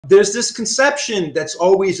there's this conception that's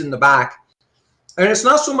always in the back, and it's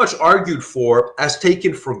not so much argued for as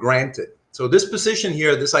taken for granted. So this position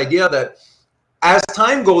here, this idea that as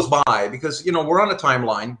time goes by, because, you know, we're on a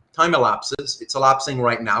timeline, time elapses. It's elapsing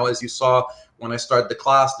right now. As you saw when I started the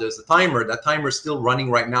class, there's a timer. That timer is still running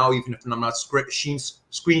right now, even if I'm not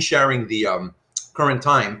screen sharing the current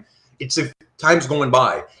time. It's if time's going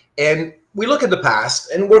by. And we look at the past,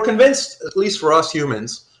 and we're convinced, at least for us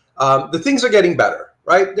humans, the things are getting better,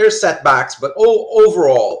 right? There's setbacks, but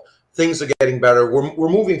overall, things are getting better. We're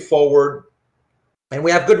moving forward. And we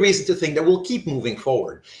have good reason to think that we'll keep moving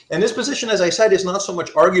forward. And this position, as I said, is not so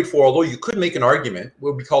much argued for, although you could make an argument,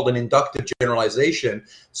 what would be called an inductive generalization.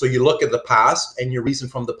 So you look at the past and you reason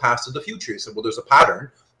from the past to the future. You say, well, there's a pattern,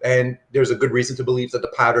 and there's a good reason to believe that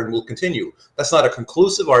the pattern will continue. That's not a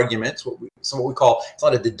conclusive argument. It's what we call, it's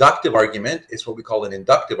not a deductive argument. It's what we call an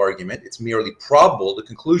inductive argument. It's merely probable, the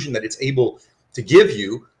conclusion that it's able to give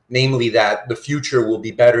you, namely that the future will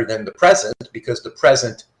be better than the present, because the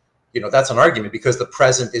present, you know, that's an argument, because the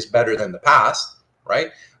present is better than the past,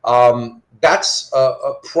 right? That's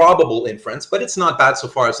a probable inference, but it's not bad so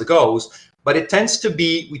far as it goes. But it tends to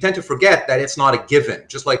be, we tend to forget that it's not a given,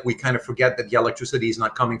 just like we kind of forget that the electricity is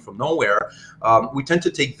not coming from nowhere. We tend to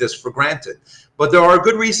take this for granted. But there are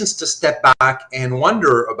good reasons to step back and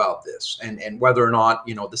wonder about this, and whether or not,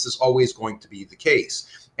 you know, this is always going to be the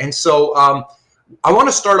case. And so I want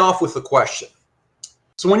to start off with a question.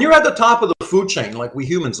 So when you're at the top of the food chain, like we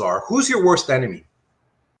humans are, who's your worst enemy?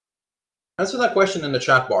 Answer that question in the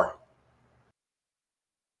chat bar.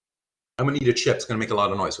 I'm going to eat a chip. It's going to make a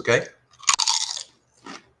lot of noise, okay?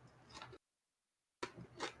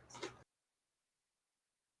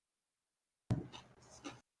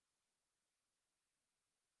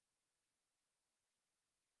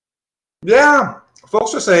 Yeah,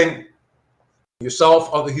 folks are saying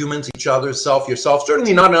yourself, other humans, each other, self, yourself,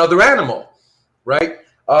 certainly not another animal, right?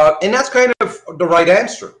 And that's kind of the right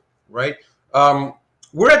answer, right?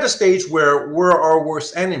 We're at the stage where we're our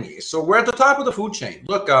worst enemies. So we're at the top of the food chain.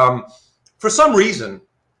 Look, for some reason,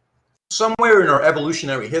 somewhere in our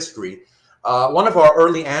evolutionary history, one of our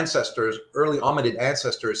early ancestors, early hominid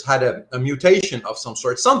ancestors, had a mutation of some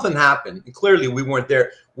sort. Something happened. And clearly, we weren't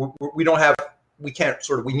there. We don't have, we can't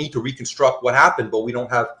sort of, we need to reconstruct what happened, but we don't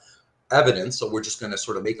have evidence. So we're just going to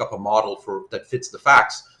sort of make up a model for that fits the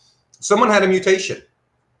facts. Someone had a mutation,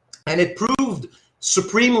 and it proved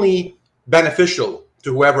supremely beneficial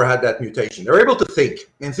to whoever had that mutation. They're able to think,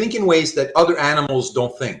 and think in ways that other animals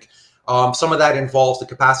don't think. Some of that involves the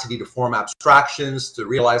capacity to form abstractions, to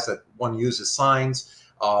realize that one uses signs,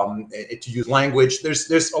 to use language.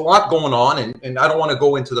 There's a lot going on, and I don't want to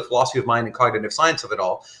go into the philosophy of mind and cognitive science of it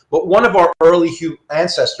all, but one of our early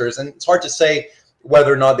ancestors, and it's hard to say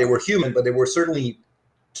whether or not they were human, but they were certainly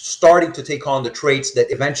starting to take on the traits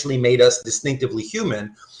that eventually made us distinctively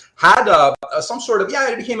human, had some sort of,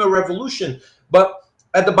 yeah, it became a revolution. But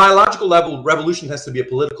at the biological level, revolution has to be a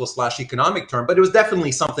political/economic term, but it was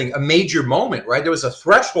definitely something, a major moment, right? There was a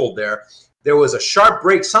threshold there. There was a sharp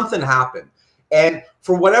break. Something happened. And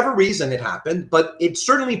for whatever reason it happened, but it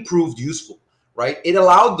certainly proved useful, right? It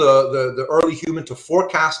allowed the early human to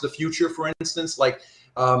forecast the future, for instance, like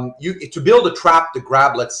to build a trap to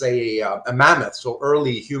grab, let's say, a mammoth. So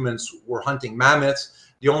early humans were hunting mammoths.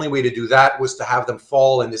 The only way to do that was to have them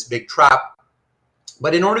fall in this big trap.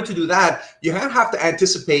 But in order to do that, you have to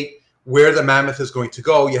anticipate where the mammoth is going to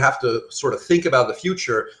go. You have to sort of think about the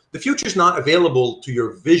future. The future is not available to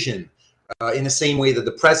your vision in the same way that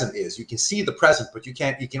the present is. You can see the present, but you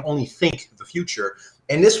can't. You can only think the future.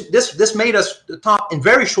 And this made us the top, in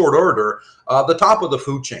very short order, the top of the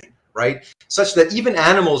food chain, right? Such that even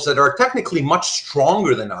animals that are technically much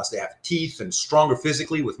stronger than us, they have teeth and stronger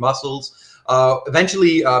physically with muscles,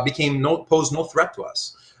 eventually posed no threat to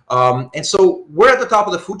us. And so we're at the top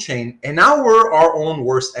of the food chain, and now we're our own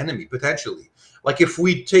worst enemy, potentially. Like if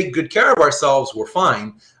we take good care of ourselves, we're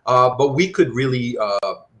fine, but we could really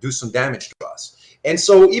do some damage to us. And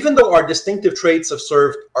so even though our distinctive traits have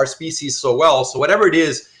served our species so well, so whatever it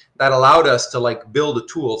is that allowed us to like build a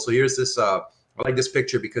tool. So here's this, I like this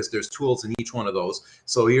picture because there's tools in each one of those.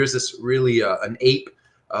 So here's this really an ape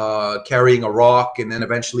carrying a rock, and then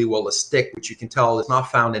eventually, well, a stick, which you can tell is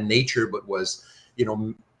not found in nature, but was, you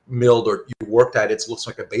know, milled or you worked at. It looks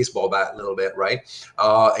like a baseball bat a little bit, right?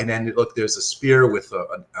 And then look, there's a spear with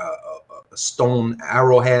a stone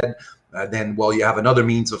arrowhead. Then, well, you have another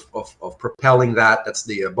means of propelling that. That's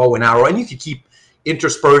the bow and arrow. And you could keep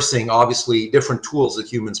interspersing, obviously, different tools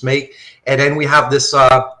that humans make. And then we have this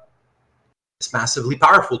massively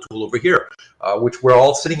powerful tool over here, which we're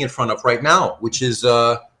all sitting in front of right now, which is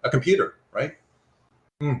a computer, right?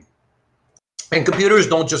 And computers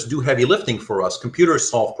don't just do heavy lifting for us. Computers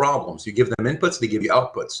solve problems. You give them inputs, they give you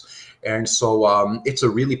outputs. And so it's a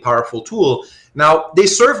really powerful tool. Now, they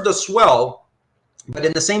served us well, but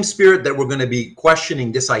in the same spirit that we're going to be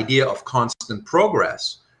questioning this idea of constant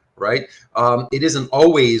progress, right? It isn't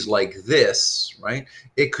always like this, right?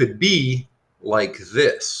 It could be like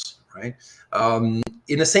this, right?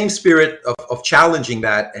 In the same spirit of challenging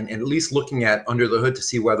that and at least looking at under the hood to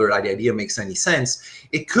see whether that idea makes any sense,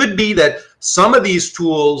 it could be that some of these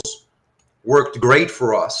tools worked great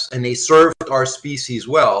for us and they served our species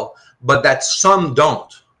well, but that some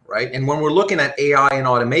don't, right? And when we're looking at AI and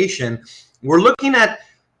automation, we're looking at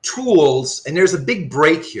tools, and there's a big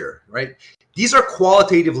break here, right? These are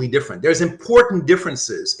qualitatively different. There's important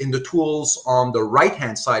differences in the tools on the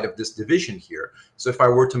right-hand side of this division here. So if I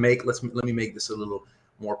were to make, let me make this a little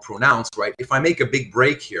more pronounced, right? If I make a big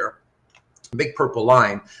break here, a big purple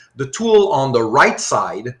line, the tool on the right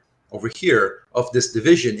side over here of this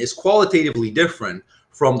division is qualitatively different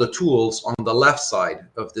from the tools on the left side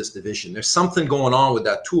of this division. There's something going on with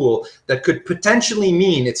that tool that could potentially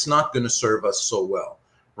mean it's not going to serve us so well,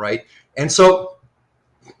 right? And so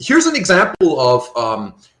here's an example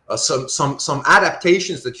of some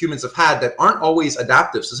adaptations that humans have had that aren't always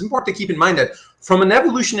adaptive. So it's important to keep in mind that from an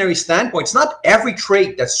evolutionary standpoint, it's not every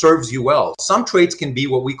trait that serves you well. Some traits can be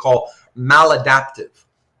what we call maladaptive.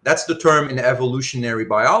 That's the term in evolutionary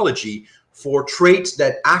biology for traits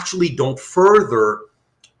that actually don't further,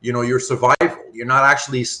 you know, your survival. You're not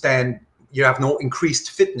actually you have no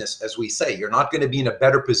increased fitness, as we say. You're not going to be in a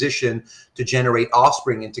better position to generate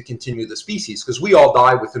offspring and to continue the species, because we all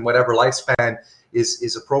die within whatever lifespan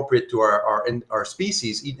is appropriate to our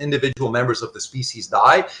species. Individual members of the species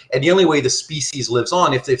die, and the only way the species lives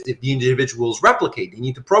on if the individuals replicate. You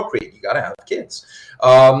need to procreate. You got to have kids,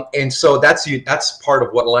 and so that's part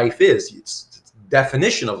of what life is. It's the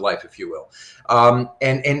definition of life, if you will.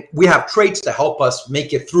 And we have traits to help us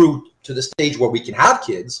make it through to the stage where we can have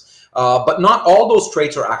kids, but not all those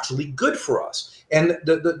traits are actually good for us. And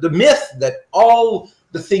the myth that all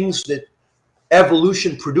the things that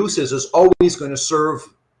evolution produces is always going to serve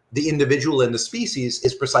the individual and the species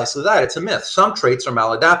is precisely that. It's a myth. Some traits are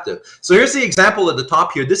maladaptive. So here's the example at the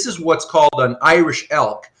top here. This is what's called an Irish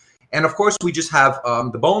elk. And of course, we just have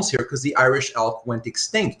the bones here because the Irish elk went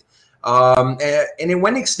extinct. And it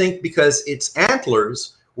went extinct because its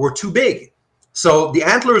antlers were too big. So the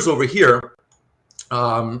antlers over here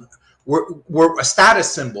were a status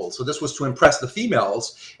symbol. So this was to impress the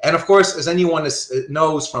females. And of course, as anyone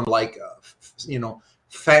knows from like, you know,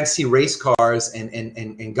 fancy race cars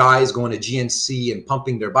and guys going to GNC and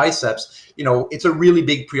pumping their biceps, you know, it's a really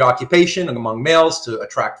big preoccupation among males to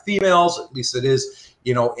attract females. At least it is,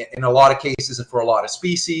 you know, in a lot of cases and for a lot of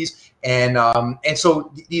species. And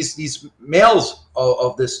so these males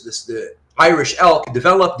of the Irish elk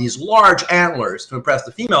developed these large antlers to impress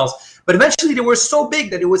the females, but eventually they were so big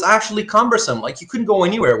that it was actually cumbersome. Like you couldn't go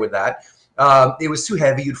anywhere with that. It was too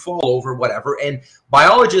heavy, you'd fall over, whatever. And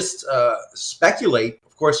biologists speculate,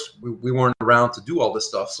 of course, we weren't around to do all this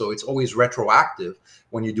stuff, so it's always retroactive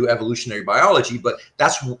when you do evolutionary biology, but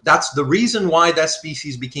that's the reason why that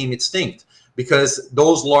species became extinct, because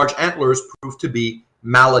those large antlers proved to be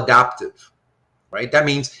maladaptive, right? That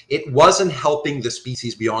means it wasn't helping the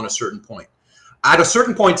species beyond a certain point. At a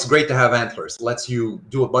certain point, it's great to have antlers. It lets you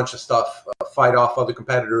do a bunch of stuff, fight off other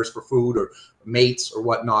competitors for food or mates or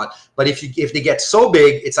whatnot. But if they get so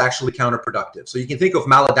big, it's actually counterproductive. So you can think of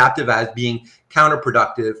maladaptive as being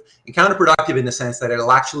counterproductive, and counterproductive in the sense that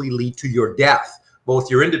it'll actually lead to your death, both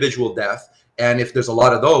your individual death, and if there's a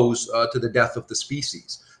lot of those, to the death of the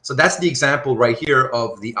species. So that's the example right here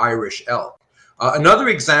of the Irish elk. Another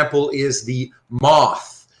example is the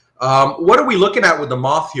moth. What are we looking at with the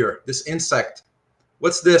moth here, this insect?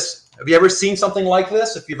 What's this? Have you ever seen something like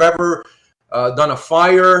this? If you've ever done a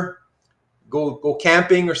fire, go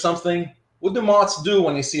camping or something, what do moths do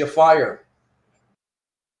when they see a fire?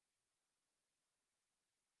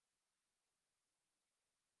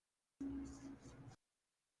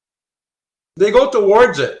 They go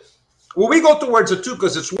towards it. Well, we go towards it too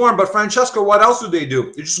because it's warm, but Francesca, what else do? They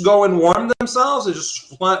just go and warm themselves? They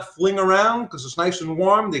just fling around because it's nice and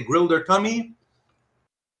warm? They grill their tummy?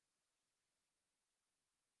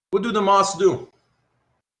 What do the moths do?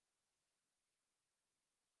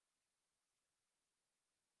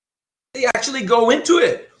 They actually go into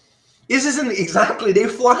it. This isn't exactly, they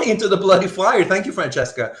fly into the bloody fire. Thank you,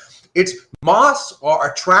 Francesca. It's moths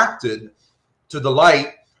are attracted to the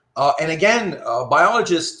light. And again,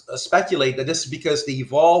 biologists speculate that this is because they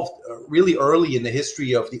evolved really early in the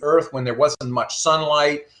history of the Earth when there wasn't much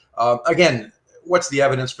sunlight. Again, what's the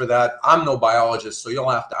evidence for that? I'm no biologist, so you'll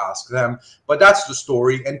have to ask them. But that's the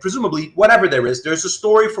story. And presumably, whatever there is, there's a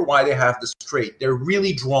story for why they have this trait. They're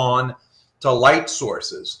really drawn to light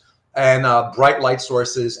sources and bright light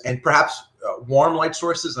sources, and perhaps warm light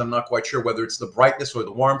sources. I'm not quite sure whether it's the brightness or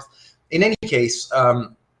the warmth. In any case,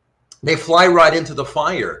 they fly right into the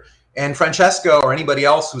fire. And Francesca or anybody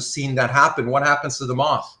else who's seen that happen, what happens to the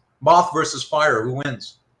moth? Moth versus fire, who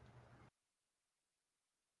wins?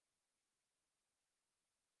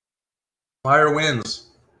 Fire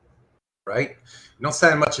wins, right? You don't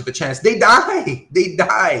stand much of a chance. They die. They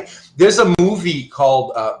die. There's a movie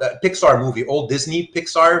called, that Pixar movie, old Disney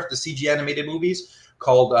Pixar, the CG animated movies,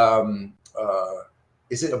 called,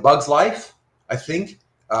 is it A Bug's Life, I think?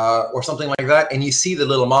 Or something like that, and you see the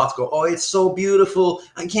little moth go, oh, it's so beautiful,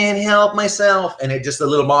 I can't help myself, and it just, the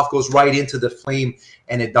little moth goes right into the flame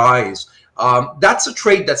and it dies. That's a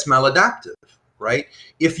trait that's maladaptive, right?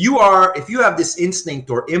 If you have this instinct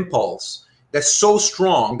or impulse that's so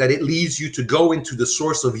strong that it leads you to go into the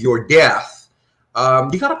source of your death,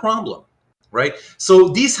 you got a problem, right? So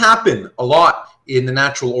these happen a lot in the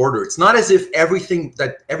natural order. It's not as if everything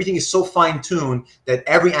is so fine-tuned that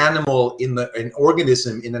every animal in an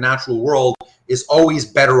organism in the natural world is always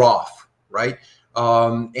better off, right?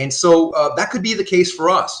 And so that could be the case for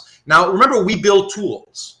us. Now, remember, we build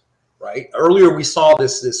tools, right? Earlier we saw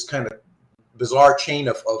this kind of bizarre chain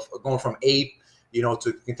of going from ape,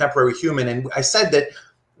 to contemporary human, and I said that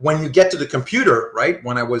when you get to the computer, right?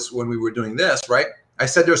 When we were doing this, right? I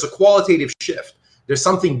said there's a qualitative shift. There's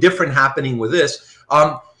something different happening with this.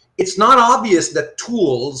 It's not obvious that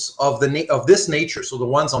tools of this nature, so the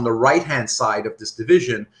ones on the right-hand side of this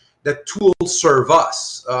division, that tools serve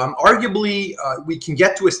us. Arguably, we can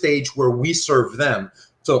get to a stage where we serve them.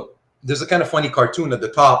 So there's a kind of funny cartoon at the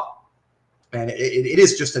top, and it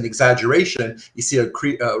is just an exaggeration. You see a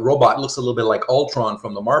robot, looks a little bit like Ultron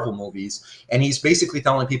from the Marvel movies, and he's basically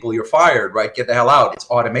telling people, you're fired, right? Get the hell out. It's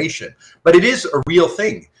automation. But it is a real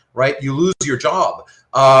thing, right? You lose your job.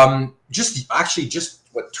 Just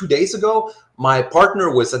 2 days ago, my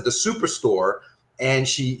partner was at the Superstore, and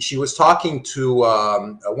she was talking to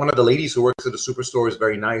one of the ladies who works at the Superstore. Is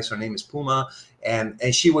very nice. Her name is Puma, and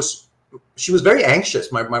she was very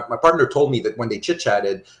anxious. My partner told me that when they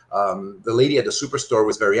chit-chatted, the lady at the Superstore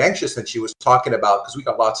was very anxious, and she was talking about, because we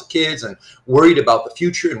got lots of kids and worried about the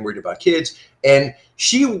future and worried about kids, and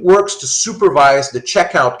she works to supervise the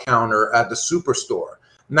checkout counter at the Superstore.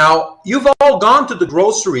 Now, you've all gone to the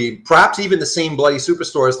grocery, perhaps even the same bloody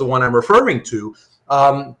Superstore as the one I'm referring to.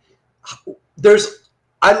 There's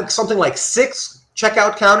something like 6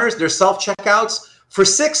 checkout counters. There's self-checkouts. For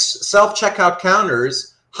 6 self-checkout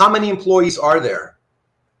counters, how many employees are there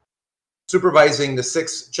supervising the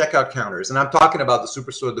 6 checkout counters? And I'm talking about the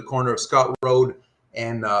Superstore at the corner of Scott Road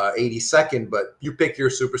and 82nd, but you pick your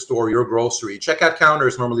Superstore, your grocery. Checkout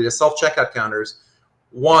counters, normally the self-checkout counters,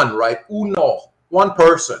 1, right? Uno. 1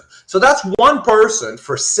 person. So that's 1 person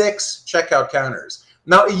for 6 checkout counters.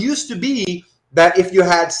 Now, it used to be that if you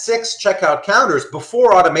had 6 checkout counters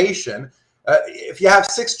before automation, if you have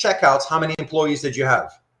 6 checkouts, how many employees did you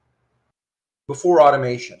have before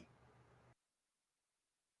automation?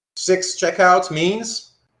 6 checkouts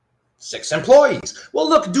means 6 employees. Well,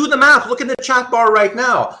 look, do the math. Look in the chat bar right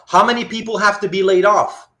now. How many people have to be laid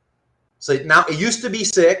off? So now it used to be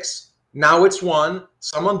 6. Now it's 1.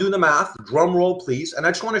 Someone do the math. Drum roll, please. And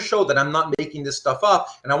I just want to show that I'm not making this stuff up.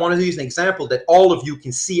 And I want to use an example that all of you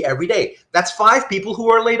can see every day. That's 5 people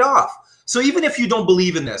who are laid off. So even if you don't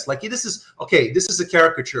believe in this, like this is a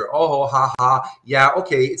caricature. Oh, ha, ha. Yeah,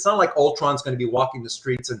 okay. It's not like Ultron's going to be walking the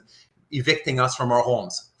streets and evicting us from our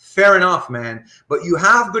homes. Fair enough, man. But you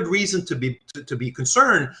have good reason to be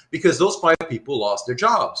concerned, because those 5 people lost their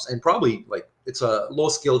jobs, and probably it's a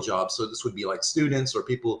low-skill job. So this would be like students or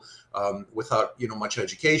people without much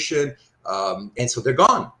education, and so they're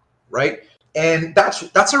gone, right? And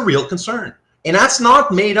that's a real concern. And that's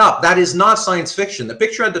not made up. That is not science fiction. The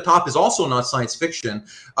picture at the top is also not science fiction.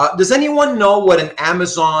 Does anyone know what an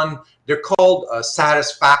Amazon, they're called a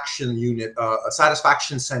satisfaction unit, a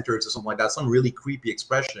satisfaction centers or something like that, some really creepy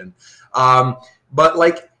expression. But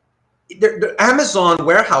the Amazon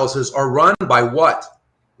warehouses are run by what?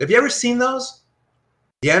 Have you ever seen those?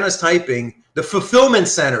 Deanna's typing. The fulfillment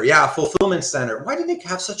center. Yeah, fulfillment center. Why do they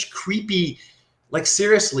have such creepy,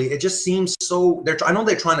 seriously, it just seems so, I know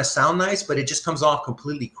they're trying to sound nice, but it just comes off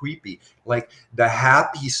completely creepy. Like the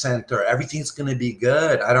happy center, everything's going to be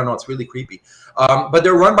good. I don't know. It's really creepy. But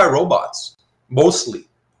they're run by robots, mostly,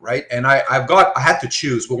 right? And I had to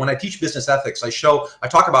choose. But when I teach business ethics, I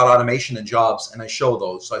talk about automation and jobs, and I show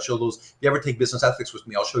those. So I show those. If you ever take business ethics with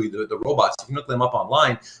me, I'll show you the robots. You can look them up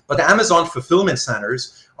online. But the Amazon fulfillment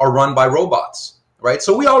centers are run by robots, right?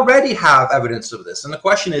 So we already have evidence of this. And the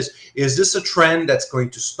question is this a trend that's going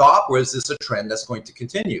to stop, or is this a trend that's going to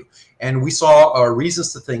continue? And we saw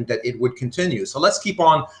reasons to think that it would continue. So let's keep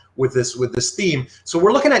on with this theme. So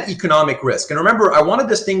we're looking at economic risk. And remember, I want to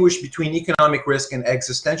distinguish between economic risk and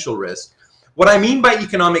existential risk. What I mean by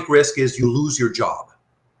economic risk is you lose your job,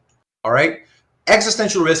 all right?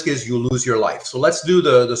 Existential risk is you lose your life. So let's do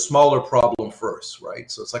the smaller problem first,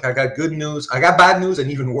 right? So it's like I got good news, I got bad news,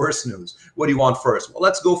 and even worse news. What do you want first? Well,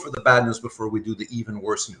 let's go for the bad news before we do the even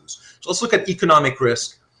worse news. So let's look at economic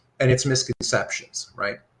risk and its misconceptions,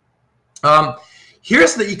 right?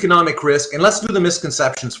 Here's the economic risk, and let's do the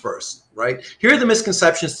misconceptions first, right? Here are the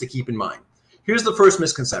misconceptions to keep in mind. Here's the first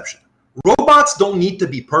misconception. Robots don't need to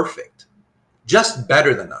be perfect, just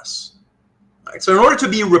better than us. Right? So in order to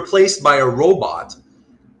be replaced by a robot,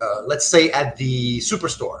 let's say at the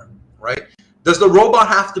superstore, right? Does the robot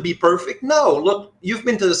have to be perfect? No. Look, you've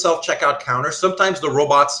been to the self-checkout counter. Sometimes the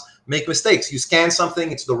robots make mistakes. You scan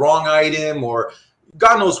something, it's the wrong item, or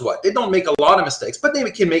God knows what. They don't make a lot of mistakes, but they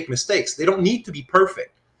can make mistakes. They don't need to be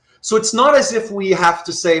perfect. So it's not as if we have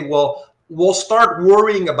to say, well, we'll start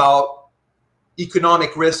worrying about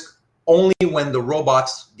economic risk only when the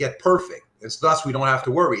robots get perfect. And so thus we don't have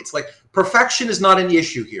to worry. It's like perfection is not an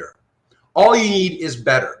issue here. All you need is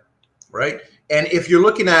better, right? And if you're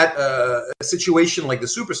looking at a situation like the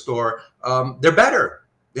superstore, they're better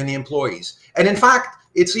than the employees. And in fact,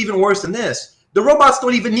 it's even worse than this. The robots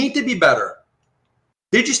don't even need to be better.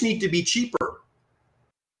 They just need to be cheaper,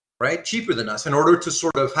 right? Cheaper than us in order to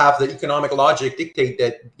sort of have the economic logic dictate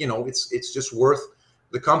that, you know, it's just worth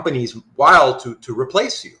the company's while to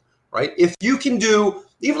replace you, right? If you can do,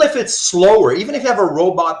 even if it's slower, even if you have a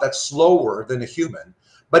robot that's slower than a human,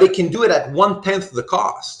 but it can do it at 1/10 the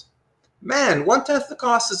cost, man, 1/10 the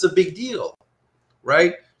cost is a big deal,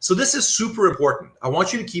 right? So this is super important. I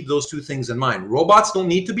want you to keep those two things in mind. Robots don't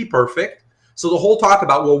need to be perfect. So the whole talk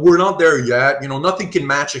about, well, we're not there yet, you know, nothing can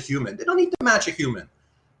match a human. They don't need to match a human,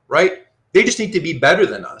 right? They just need to be better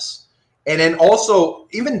than us. And then also,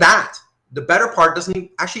 even that, the better part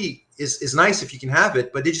doesn't actually is nice if you can have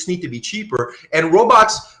it, but they just need to be cheaper. And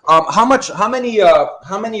robots, how many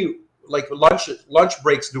like lunch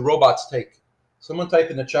breaks do robots take? Someone type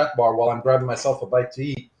in the chat bar while I'm grabbing myself a bite to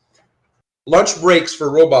eat. Lunch breaks for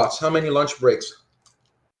robots. How many lunch breaks?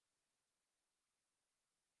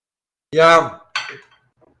 Yeah,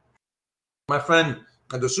 my friend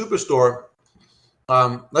at the superstore,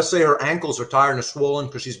 let's say her ankles are tired and swollen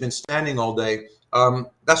because she's been standing all day.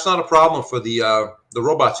 That's not a problem for the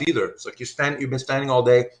robots either. It's like you've been standing all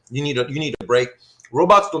day. You need a break.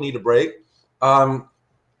 Robots don't need a break.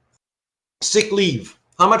 Sick leave.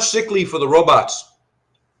 How much sick leave for the robots?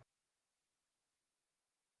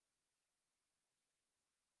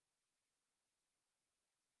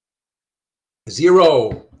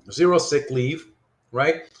 Zero sick leave,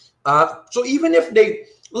 right? So even if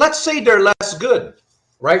let's say they're less good,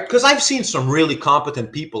 right? Because I've seen some really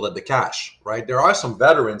competent people at the cash, right? There are some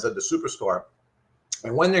veterans at the superstore,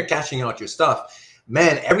 and when they're cashing out your stuff,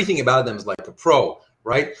 man, everything about them is like a pro,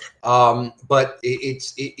 right? But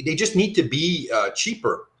they just need to be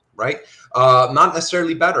cheaper, right? Not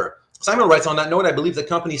necessarily better. Simon writes, on that note, I believe the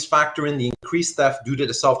companies factor in the increased theft due to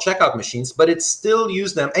the self-checkout machines, but it still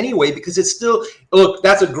use them anyway because it's still, look,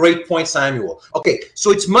 that's a great point, Samuel. Okay, so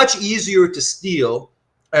it's much easier to steal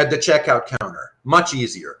at the checkout counter, much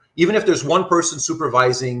easier. Even if there's one person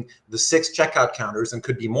supervising the 6 checkout counters, and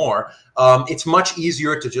could be more, it's much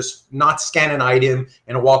easier to just not scan an item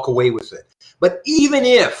and walk away with it. But even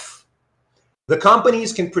if the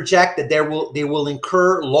companies can project that they will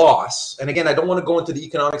incur loss. And again, I don't want to go into the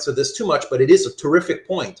economics of this too much, but it is a terrific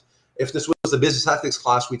point. If this was a business ethics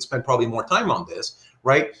class, we'd spend probably more time on this,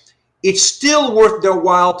 right? It's still worth their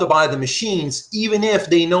while to buy the machines, even if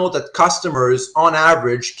they know that customers, on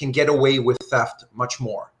average, can get away with theft much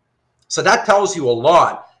more. So that tells you a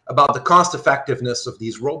lot about the cost effectiveness of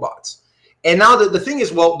these robots. And now the thing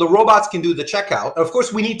is, well, the robots can do the checkout. Of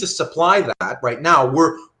course, we need to supply that. Right now,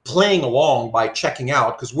 we're playing along by checking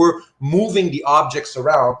out because we're moving the objects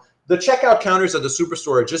around. The checkout counters at the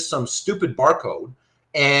superstore are just some stupid barcode,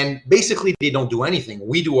 and basically they don't do anything.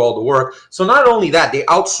 We do all the work. So not only that, they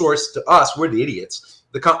outsource to us. We're the idiots.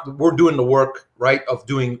 We're doing the work, right, of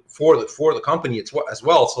doing for the company as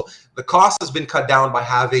well. So the cost has been cut down by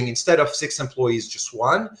having, instead of 6 employees, just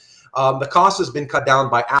 1. the cost has been cut down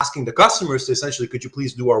by asking the customers to essentially, could you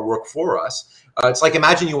please do our work for us? It's like,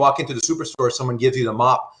 imagine you walk into the superstore, someone gives you the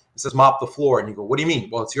mop, it says mop the floor, and you go, what do you mean?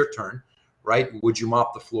 Well, it's your turn, right? Would you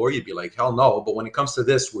mop the floor? You'd be like, hell no. But when it comes to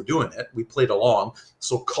this, we're doing it. We played along.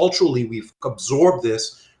 So culturally, we've absorbed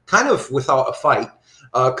this kind of without a fight,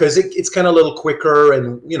 because it's kind of a little quicker,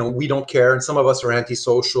 and we don't care, and some of us are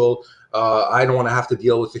antisocial. I don't want to have to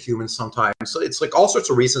deal with the humans sometimes. So it's like all sorts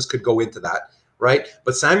of reasons could go into that, right?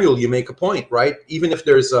 But Samuel, you make a point, right? Even if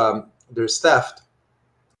there's theft,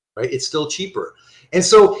 right, it's still cheaper. And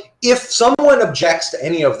so if someone objects to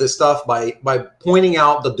any of this stuff by pointing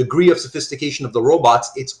out the degree of sophistication of the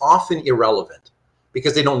robots, it's often irrelevant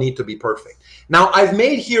because they don't need to be perfect. Now, I've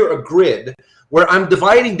made here a grid where I'm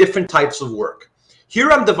dividing different types of work. Here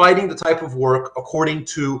I'm dividing the type of work according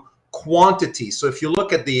to quantity. So if you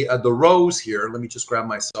look at the rows here, let me just grab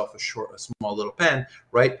myself a small little pen,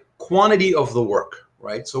 right? Quantity of the work,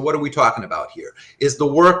 right? So what are we talking about here? Is the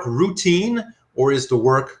work routine or is the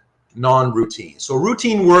work non-routine? So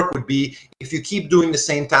routine work would be if you keep doing the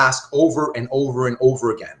same task over and over and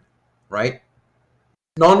over again, right?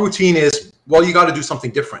 Non-routine is, well, you got to do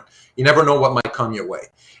something different. You never know what might come your way.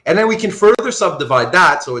 And then we can further subdivide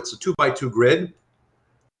that. So it's a 2x2 grid,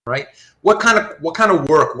 right? What kind of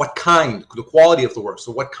work, what kind, the quality of the work.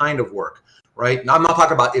 So what kind of work, right? Now I'm not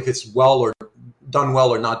talking about if it's done well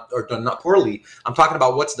or done not poorly. I'm talking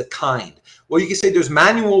about what's the kind. Well, you can say there's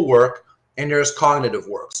manual work and there's cognitive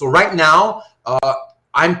work. So right now,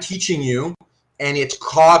 I'm teaching you, and it's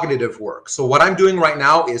cognitive work. So what I'm doing right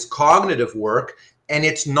now is cognitive work, and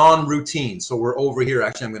it's non-routine. So we're over here.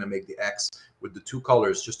 Actually, I'm going to make the X with the two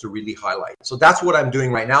colors just to really highlight. So that's what I'm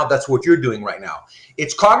doing right now. That's what you're doing right now.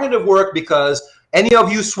 It's cognitive work because any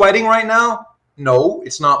of you sweating right now? No,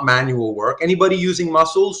 it's not manual work. Anybody using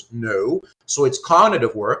muscles? No. So it's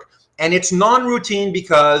cognitive work. And it's non-routine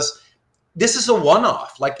because this is a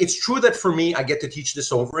one-off. Like, it's true that for me, I get to teach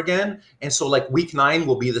this over again. And so like week 9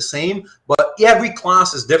 will be the same, but every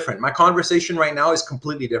class is different. My conversation right now is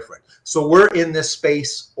completely different. So we're in this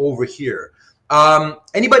space over here.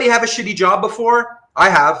 Anybody have a shitty job before? I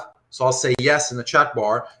have. So I'll say yes in the chat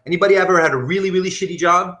bar. Anybody ever had a really, really shitty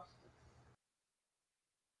job?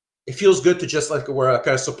 It feels good to just like we're a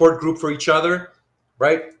kind of support group for each other,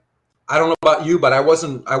 right? I don't know about you, but I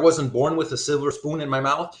wasn't born with a silver spoon in my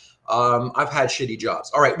mouth. I've had shitty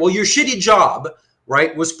jobs. All right. Well, your shitty job,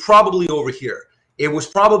 right, was probably over here. It was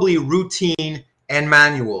probably routine and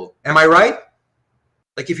manual. Am I right?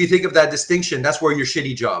 Like, if you think of that distinction, that's where your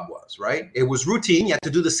shitty job was, right? It was routine. You had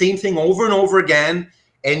to do the same thing over and over again,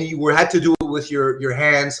 and you had to do it with your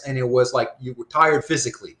hands, and it was like you were tired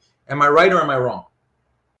physically. Am I right or am I wrong?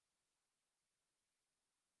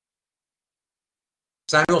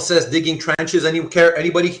 Samuel says digging trenches.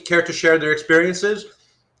 Anybody care to share their experiences?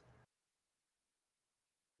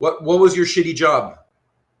 What was your shitty job?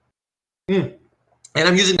 And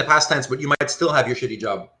I'm using the past tense, but you might still have your shitty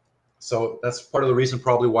job. So that's part of the reason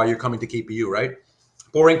probably why you're coming to KPU, right?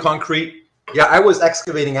 Pouring concrete. Yeah, I was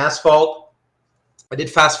excavating asphalt. I did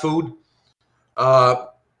fast food.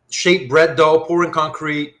 Shaped bread dough, pouring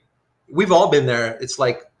concrete. We've all been there. It's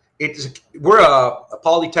like, we're a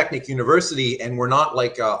polytechnic university, and we're not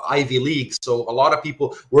like Ivy League. So a lot of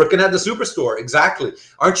people working at the superstore. Exactly.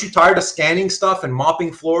 Aren't you tired of scanning stuff and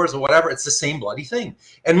mopping floors or whatever? It's the same bloody thing.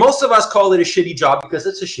 And most of us call it a shitty job because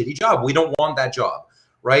it's a shitty job. We don't want that job,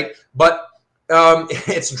 right? But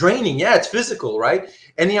it's draining. Yeah, it's physical, right?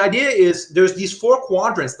 And the idea is there's these 4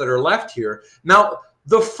 quadrants that are left here. Now,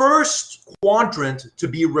 the first quadrant to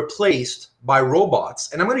be replaced by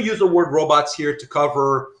robots, and I'm going to use the word robots here to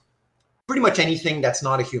cover pretty much anything that's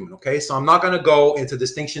not a human, okay? So I'm not going to go into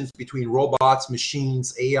distinctions between robots,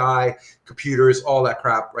 machines, AI, computers, all that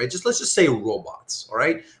crap, right? Let's just say robots, all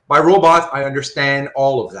right? By robots, I understand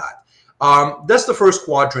all of that. That's the first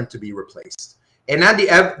quadrant to be replaced. And then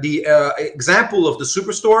the example of the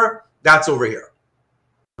superstore, that's over here,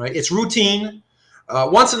 right? It's routine.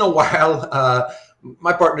 Once in a while,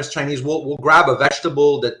 my partner's Chinese, we'll grab a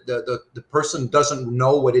vegetable that the person doesn't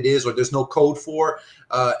know what it is or there's no code for,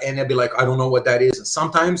 and they'll be like, I don't know what that is. And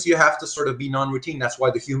sometimes you have to sort of be non-routine. That's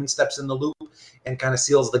why the human steps in the loop and kind of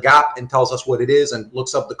seals the gap and tells us what it is and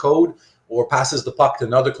looks up the code or passes the puck to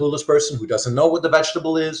another clueless person who doesn't know what the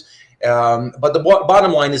vegetable is. But the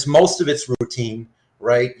bottom line is most of it's routine,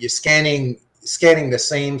 right? You're scanning the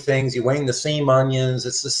same things, you're weighing the same onions,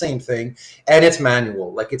 it's the same thing, and it's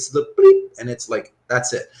manual. Like, it's the bleep, and it's like,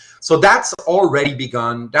 that's it. So that's already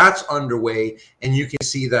begun, that's underway, and you can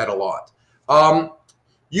see that a lot.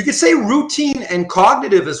 You could say routine and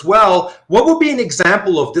cognitive as well. What would be an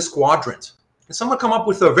example of this quadrant? and someone come up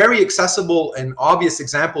with a very accessible and obvious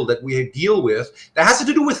example that we deal with that has to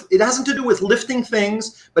do with, it hasn't to do with lifting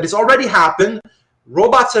things, but it's already happened.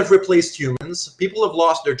 Robots have replaced humans. People have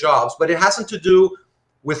lost their jobs, but it hasn't to do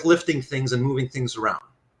with lifting things and moving things around.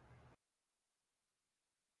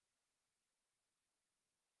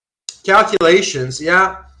 Calculations,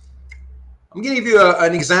 yeah. I'm going to give you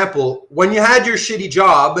an example. When you had your shitty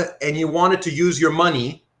job and you wanted to use your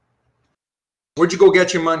money, where'd you go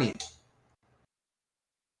get your money?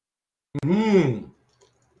 An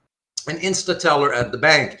Instateller at the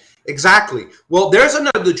bank. Exactly. Well, there's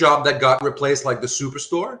another job that got replaced, like the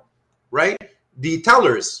superstore, right? The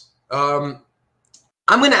tellers. I'm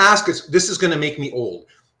going to ask, this is going to make me old,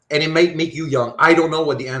 and it might make you young. I don't know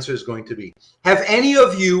what the answer is going to be. Have any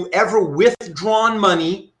of you ever withdrawn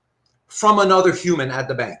money from another human at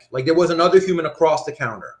the bank? Like there was another human across the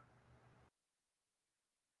counter.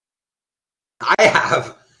 I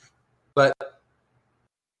have, but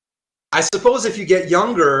I suppose if you get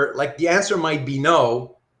younger, like the answer might be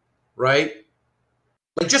no, right?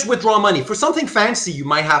 Like just withdraw money. For something fancy, you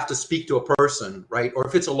might have to speak to a person, right? Or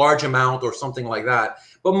if it's a large amount or something like that.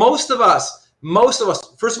 But most of us,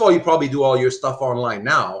 first of all, you probably do all your stuff online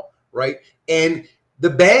now, right? And the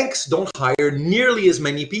banks don't hire nearly as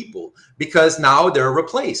many people because now they're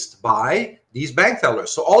replaced by these bank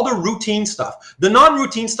tellers. So all the routine stuff, the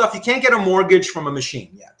non-routine stuff, you can't get a mortgage from a machine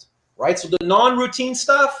yet, right? So the non-routine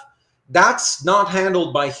stuff, that's not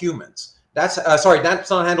handled by humans. That's that's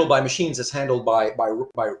not handled by machines. It's handled by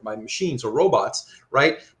machines or robots,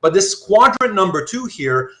 right? But this quadrant number 2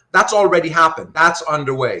 here, that's already happened. That's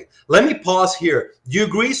underway. Let me pause here. Do you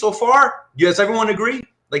agree so far? Does everyone agree?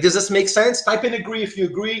 Like, does this make sense? Type in agree if you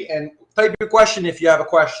agree, and type your question if you have a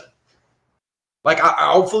question. Like,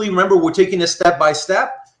 I hopefully remember we're taking this step by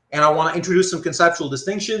step, and I want to introduce some conceptual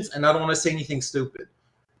distinctions, and I don't want to say anything stupid,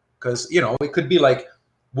 because it could be like,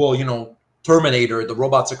 well, Terminator, the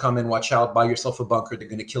robots are coming, watch out, buy yourself a bunker, they're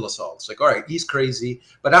going to kill us all. It's like, all right, he's crazy,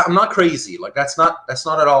 but I'm not crazy. Like that's not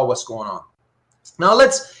at all what's going on. Now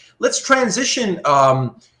let's transition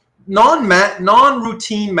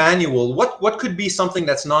non-routine manual. What could be something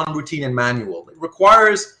that's non-routine and manual? It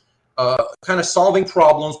requires kind of solving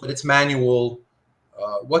problems, but it's manual.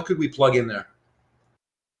 What could we plug in there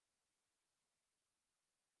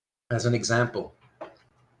as an example?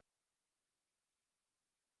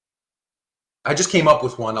 I just came up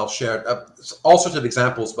with one. I'll share all sorts of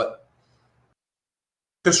examples, but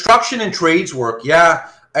construction and trades work, yeah.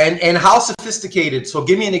 And how sophisticated? So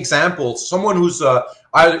give me an example. Someone who's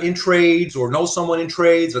either in trades or knows someone in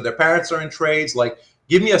trades, or their parents are in trades. Like,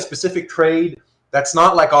 give me a specific trade that's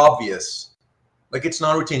not like obvious. Like it's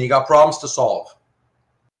not routine. You got problems to solve.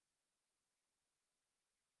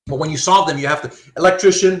 But when you solve them, you have to.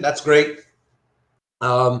 Electrician, that's great.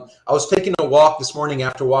 I was taking a walk this morning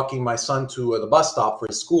after walking my son to the bus stop for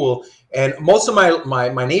his school, and most of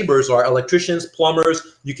my neighbors are electricians,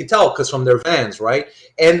 plumbers. You can tell because from their vans, right?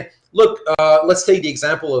 And look, let's take the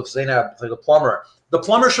example of Zainab, the plumber. The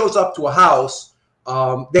plumber shows up to a house.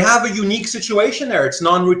 They have a unique situation there. It's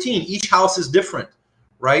non-routine. Each house is different,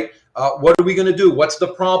 right? What are we going to do? What's the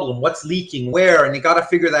problem? What's leaking? Where? And you got to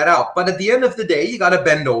figure that out. But at the end of the day, you got to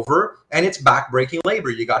bend over, and it's back-breaking labor.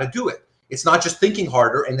 You got to do it. It's not just thinking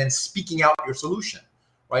harder and then speaking out your solution,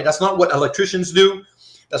 right? That's not what electricians do.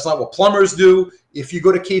 That's not what plumbers do. If you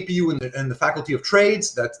go to KPU in the Faculty of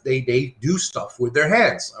Trades, they do stuff with their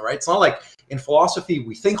hands, all right? It's not like in philosophy,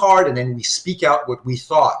 we think hard and then we speak out what we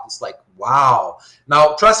thought. It's like, wow.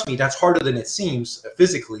 Now, trust me, that's harder than it seems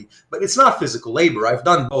physically, but it's not physical labor. I've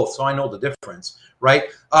done both, so I know the difference, right?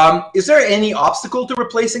 Is there any obstacle to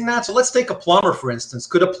replacing that? So let's take a plumber, for instance.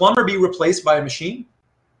 Could a plumber be replaced by a machine?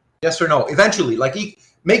 Yes or no? Eventually, like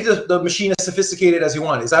make the machine as sophisticated as you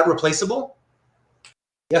want. Is that replaceable?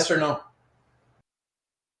 Yes or no?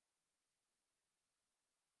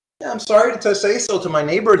 Yeah, I'm sorry to say so to my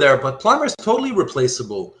neighbor there, but plumber is totally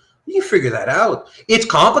replaceable. You figure that out. It's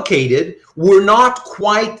complicated. We're not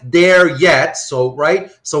quite there yet. So,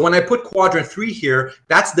 right? So when I put quadrant 3 here,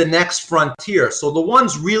 that's the next frontier. So the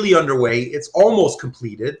one's really underway. It's almost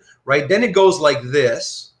completed, right? Then it goes like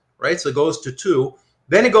this, right? So it goes to 2.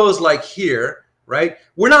 Then it goes like here, right?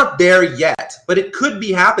 We're not there yet, but it could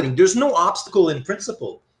be happening. There's no obstacle in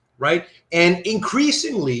principle, right? And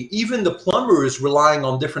increasingly, even the plumber is relying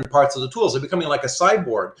on different parts of the tools. They're becoming like a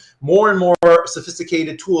cyborg. More and more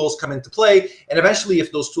sophisticated tools come into play. And eventually,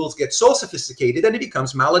 if those tools get so sophisticated, then it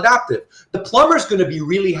becomes maladaptive. The plumber is going to be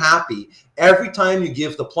really happy every time you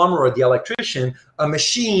give the plumber or the electrician a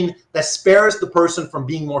machine that spares the person from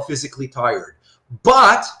being more physically tired.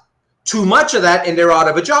 But too much of that and they're out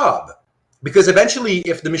of a job, Because eventually,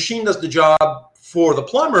 if the machine does the job for the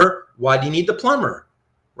plumber, why do you need the plumber,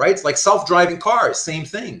 right? It's like self-driving cars, same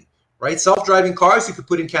thing, right? Self-driving cars, you could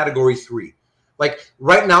put in category 3. Like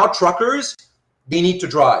right now, truckers, they need to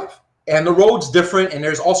drive. And the road's different, and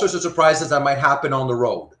there's all sorts of surprises that might happen on the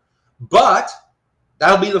road. But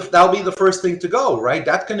that'll be the first thing to go, right?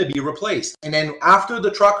 That's going to be replaced. And then after the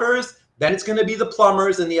truckers, then it's going to be the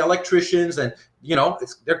plumbers and the electricians, and you know,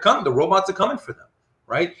 they're coming. The robots are coming for them,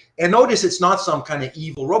 right? And notice it's not some kind of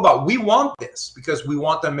evil robot. We want this because we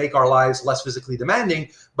want to make our lives less physically demanding.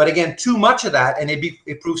 But again, too much of that, and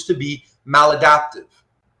it proves to be maladaptive,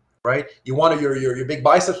 right? You want your big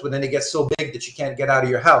biceps, but then it gets so big that you can't get out of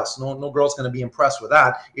your house. No girl's going to be impressed with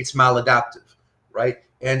that. It's maladaptive, right?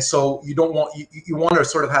 And so you don't want you want to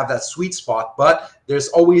sort of have that sweet spot, but there's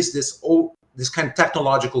always this kind of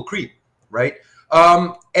technological creep, right?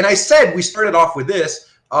 And I said we started off with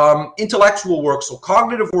this intellectual work, so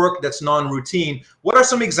cognitive work that's non-routine. What are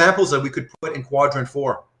some examples that we could put in quadrant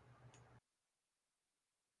 4?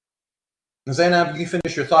 Zainab, you can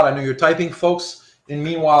finish your thought. I know you're typing, folks. And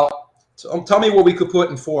meanwhile, so tell me what we could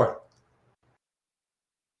put in 4.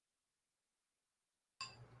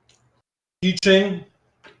 Teaching.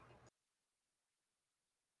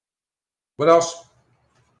 What else?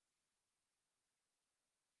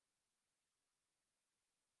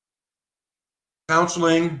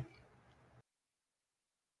 Counseling.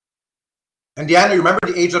 And Deanna, you remember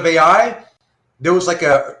the age of AI? There was like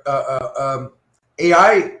a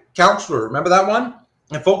AI counselor. Remember that one?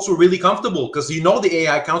 And folks were really comfortable because you know the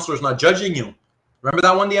AI counselor is not judging you. Remember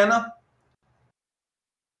that one, Deanna?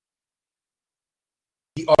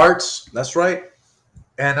 The arts. That's right.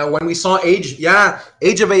 And when we saw Age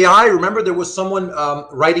of AI, remember there was someone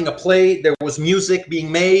writing a play. There was music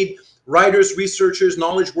being made. Writers, researchers,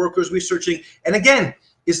 knowledge workers researching. And again,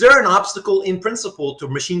 is there an obstacle in principle to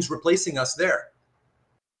machines replacing us there?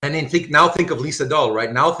 And then now think of Lisa Dahl,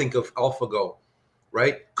 right? Now think of AlphaGo,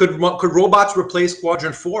 right? Could robots replace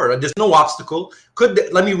quadrant 4? There's no obstacle.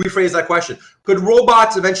 Let me rephrase that question. Could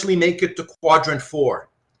robots eventually make it to quadrant 4?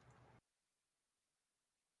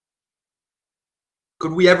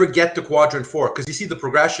 Could we ever get to quadrant 4? Because you see the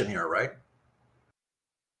progression here, right?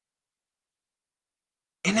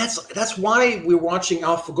 And that's why we're watching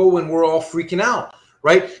AlphaGo and we're all freaking out,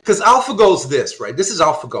 right? Because AlphaGo's this, right? This is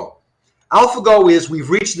AlphaGo. AlphaGo is we've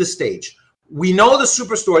reached this stage. We know the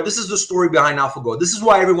superstore. This is the story behind AlphaGo. This is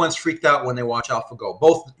why everyone's freaked out when they watch AlphaGo,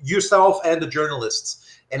 both yourself and the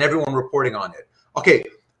journalists and everyone reporting on it. Okay,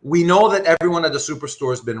 we know that everyone at the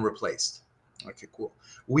superstore has been replaced. Okay, cool.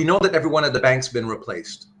 We know that everyone at the bank's been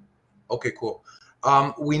replaced. Okay, cool.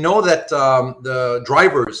 We know that the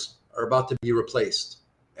drivers are about to be replaced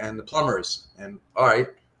and the plumbers. And all right,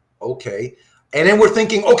 okay. And then we're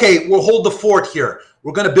thinking, okay, we'll hold the fort here.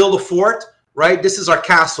 We're going to build a fort, right? This is our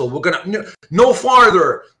castle. We're going to no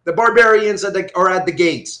farther. The barbarians are at the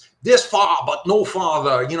gates. This far, but no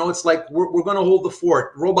farther. You know, it's like we're going to hold the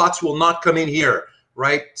fort. Robots will not come in here,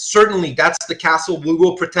 right? Certainly, that's the castle we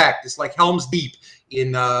will protect. It's like Helm's Deep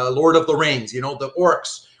in Lord of the Rings. You know, the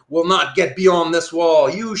orcs will not get beyond this wall.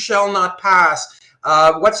 You shall not pass.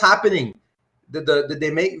 What's happening? Did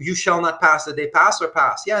they make you shall not pass? Did they pass or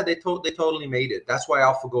pass? Yeah, they totally made it. That's why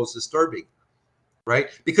AlphaGo is disturbing, right?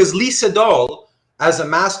 Because Lisa Dahl, as a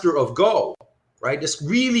master of Go, right, this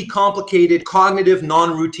really complicated cognitive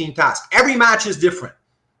non-routine task. Every match is different,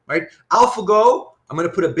 right? AlphaGo, I'm going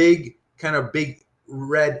to put a big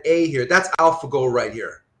red A here. That's AlphaGo right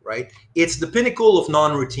here, right? It's the pinnacle of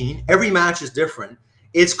non-routine. Every match is different.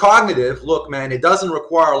 It's cognitive. Look, man, it doesn't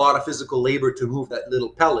require a lot of physical labor to move that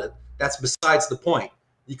little pellet. That's besides the point.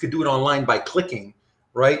 You could do it online by clicking,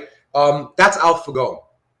 right? That's AlphaGo.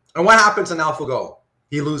 And what happens in AlphaGo?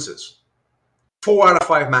 He loses 4 out of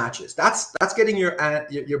 5 matches. That's getting your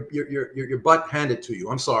butt handed to you.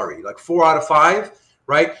 I'm sorry, like 4 out of 5,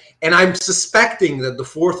 right? And I'm suspecting that the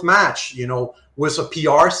 4th match, you know, was a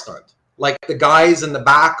PR stunt. Like the guys in the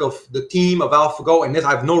back of the team of AlphaGo, and this,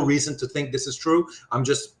 I have no reason to think this is true. I'm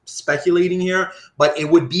just speculating here, but it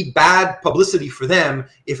would be bad publicity for them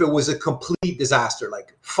if it was a complete disaster,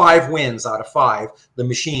 like 5 wins out of 5. The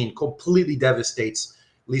machine completely devastates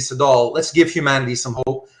Lisa Dahl. Let's give humanity some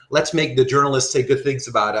hope. Let's make the journalists say good things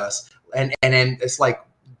about us, and then it's like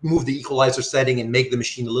move the equalizer setting and make the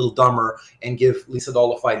machine a little dumber and give Lisa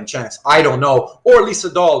Dahl a fighting chance. I don't know. Or Lisa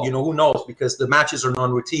Dahl, you know, who knows, because the matches are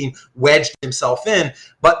non-routine, wedged himself in.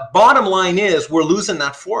 But bottom line is we're losing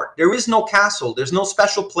that fort. There is no castle. There's no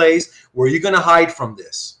special place where you're going to hide from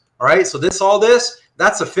this. All right? So all this,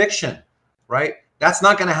 that's a fiction, right? That's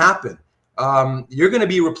not going to happen. You're going to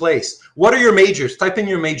be replaced. What are your majors? Type in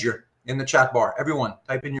your major in the chat bar. Everyone,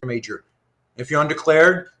 type in your major. If you're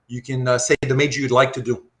undeclared, you can say the major you'd like to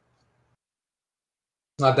do.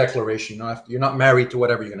 It's not declaration. You're not married to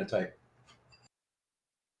whatever you're going to type.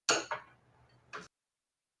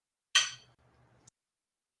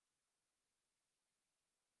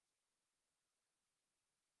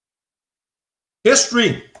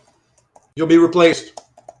 History, you'll be replaced.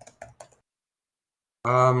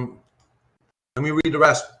 Let me read the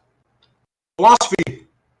rest. Philosophy,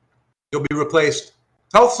 you'll be replaced.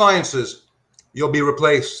 Health sciences, you'll be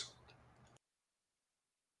replaced.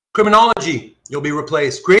 Criminology, you'll be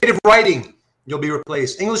replaced. Creative writing, you'll be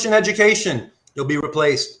replaced. English and education, you'll be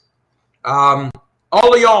replaced. All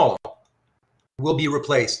of y'all will be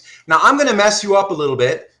replaced. Now, I'm going to mess you up a little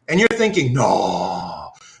bit, and you're thinking, no.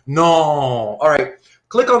 All right,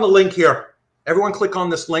 click on the link here. Everyone click on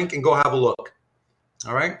this link and go have a look.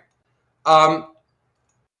 All right.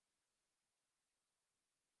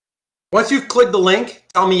 Once you've clicked the link,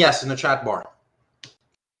 tell me yes in the chat bar.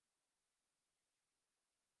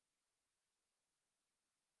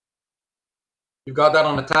 You've got that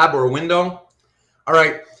on a tab or a window. All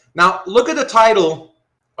right. Now look at the title.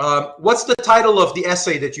 What's the title of the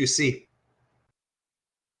essay that you see?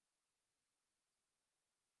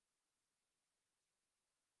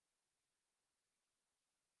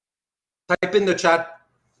 Type in the chat.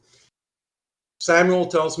 Samuel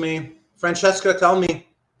tells me. Francesca, tell me.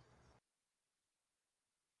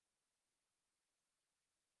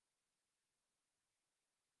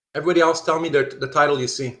 Everybody else tell me the title you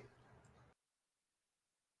see.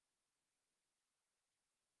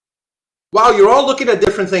 Wow, you're all looking at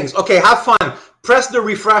different things. Okay, have fun. Press the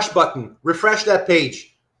refresh button. Refresh that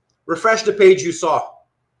page. Refresh the page you saw.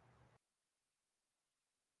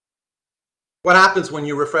 What happens when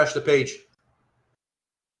you refresh the page?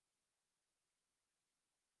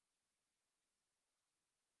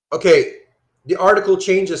 Okay, the article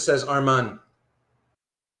changes, says Arman.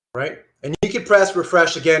 Right? And you can press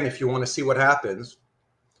refresh again if you want to see what happens.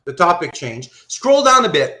 The topic changed. Scroll down a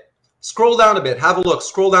bit. Scroll down a bit. Have a look.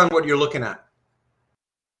 Scroll down what you're looking at.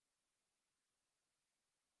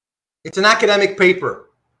 It's an academic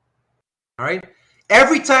paper. All right?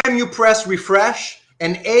 Every time you press refresh,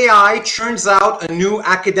 an AI churns out a new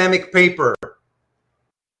academic paper.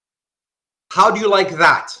 How do you like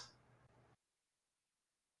that?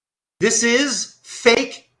 This is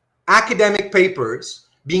fake academic papers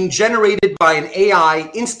being generated by an AI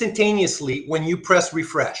instantaneously when you press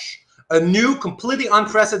refresh. A new, completely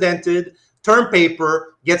unprecedented term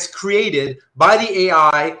paper gets created by the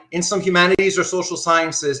AI in some humanities or social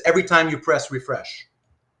sciences every time you press refresh.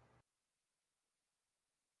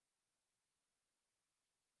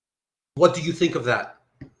 What do you think of that?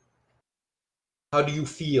 How do you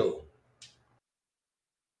feel?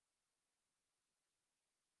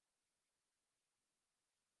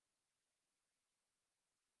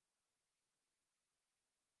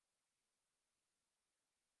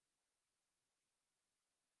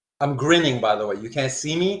 I'm grinning, by the way. You can't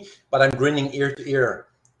see me, but I'm grinning ear to ear.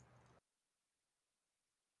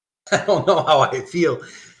 I don't know how I feel.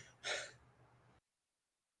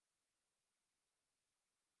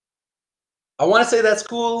 I want to say that's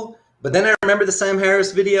cool, but then I remember the Sam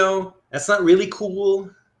Harris video. That's not really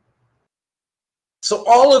cool. So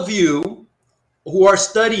all of you who are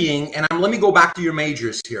studying, and let me go back to your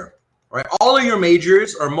majors here. Right? All of your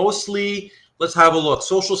majors are mostly, let's have a look,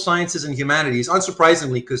 social sciences and humanities.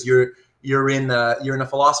 Unsurprisingly, because you're in a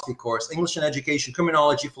philosophy course: English and education,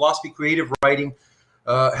 criminology, philosophy, creative writing,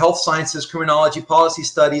 health sciences, criminology, policy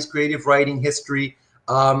studies, creative writing, history.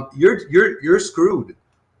 You're screwed,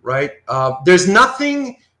 right? There's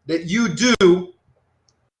nothing that you do,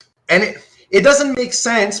 and it doesn't make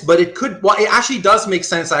sense, but it could. Well, it actually does make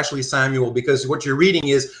sense, actually, Samuel, because what you're reading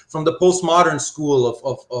is from the postmodern school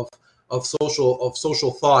of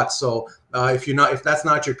social thought. So if that's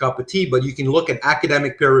not your cup of tea, but you can look at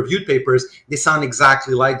academic peer-reviewed papers, they sound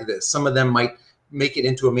exactly like this. Some of them might make it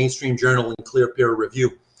into a mainstream journal in clear peer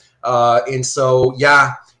review. And so,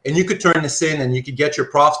 yeah, and you could turn this in and you could get your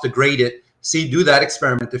profs to grade it. See, do that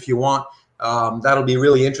experiment if you want. That'll be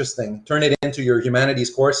really interesting. Turn it into your humanities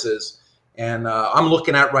courses. And I'm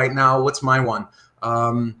looking at right now, what's my one?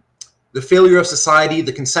 The Failure of Society,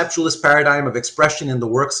 the Conceptualist Paradigm of Expression in the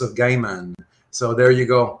Works of Gaiman. So there you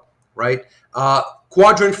go, right?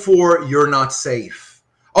 Quadrant 4, you're not safe.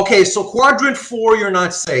 Okay, so quadrant 4, you're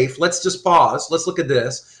not safe. Let's just pause. Let's look at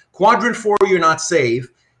this. Quadrant 4, you're not safe.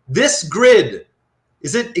 This grid,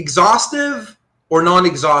 is it exhaustive or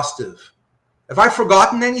non-exhaustive? Have I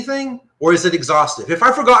forgotten anything, or is it exhaustive? If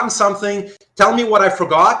I've forgotten something, tell me what I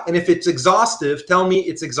forgot. And if it's exhaustive, tell me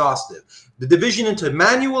it's exhaustive. The division into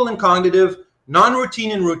manual and cognitive,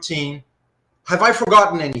 non-routine and routine, Have I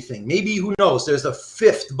forgotten anything? Maybe, who knows, there's a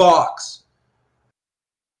fifth box.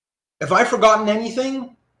 Have I forgotten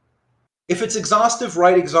anything? If it's exhaustive,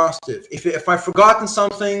 write exhaustive. If I've forgotten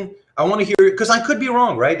something, I want to hear it, because I could be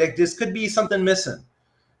wrong, right? Like, this could be something missing.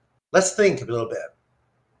 Let's think a little bit.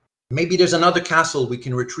 Maybe there's another castle we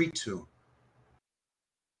can retreat to.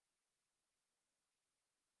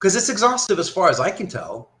 Because it's exhaustive as far as I can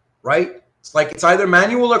tell, right? It's like it's either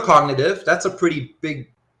manual or cognitive. That's a pretty big,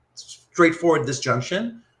 straightforward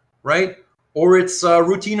disjunction, right? Or it's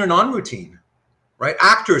routine or non-routine, right?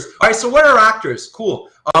 Actors. All right, so what are actors? Cool.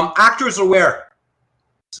 Actors are where?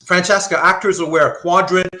 Francesca, actors are where?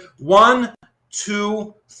 Quadrant 1,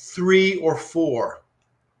 2, 3, or 4.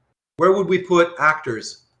 Where would we put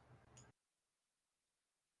actors?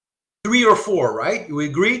 3 or 4, right? We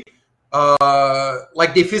agree?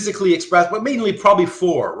 Like they physically express, but mainly probably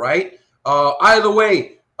 4, right? Either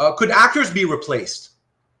way, could actors be replaced?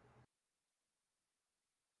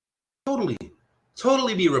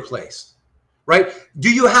 Totally be replaced, right?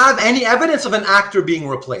 Do you have any evidence of an actor being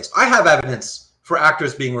replaced? I have evidence for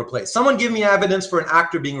actors being replaced. Someone give me evidence for an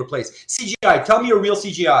actor being replaced. CGI, tell me a real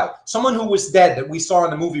CGI. Someone who was dead that we saw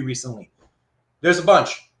in the movie recently. There's a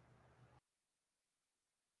bunch.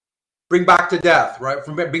 Bring back to death, right?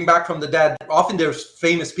 Bring back from the dead. Often there's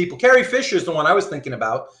famous people. Carrie Fisher is the one I was thinking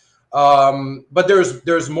about. But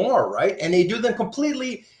there's more, right? And they do them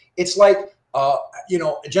completely. It's like, you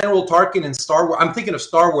know, General Tarkin in Star Wars. I'm thinking of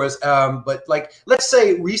Star Wars. But like, let's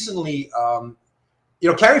say recently, you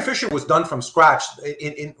know, Carrie Fisher was done from scratch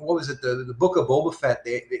in what was it? The Book of Boba Fett.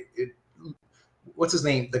 What's his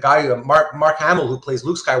name? The guy, Mark Hamill, who plays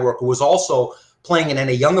Luke Skywalker, was also playing, and then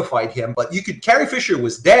they youngified him. But Carrie Fisher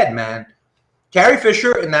was dead, man. Carrie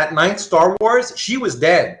Fisher in that 9th Star Wars, she was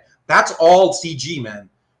dead. That's all CG, man.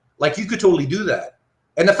 Like, you could totally do that.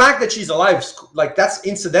 And the fact that she's alive, like, that's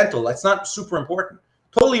incidental. That's not super important.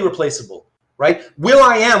 Totally replaceable, right?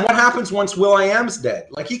 Will.i.am, what happens once Will.i.am's dead?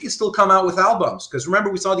 Like, he can still come out with albums. Because remember,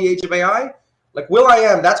 we saw The Age of AI? Like,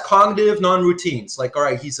 Will.i.am, that's cognitive non-routine. It's like, all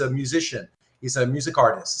right, he's a musician. He's a music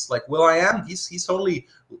artist. It's like, Will.i.am, he's totally,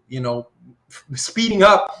 you know, speeding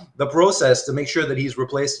up the process to make sure that he's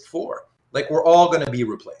replaced for. Like, we're all going to be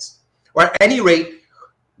replaced. Or at any rate,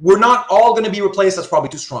 we're not all going to be replaced. That's probably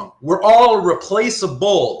too strong. We're all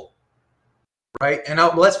replaceable, right? And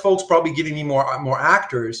now, less folks probably giving me more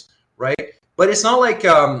actors, right? But it's not like, you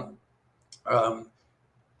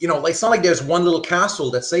know, like, it's not like there's one little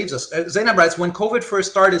castle that saves us. Zainab writes, when COVID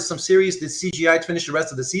first started, some series did CGI to finish the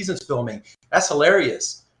rest of the season's filming. That's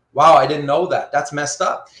hilarious. Wow, I didn't know that. That's messed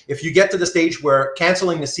up. If you get to the stage where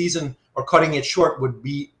canceling the season or cutting it short would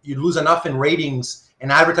be, you lose enough in ratings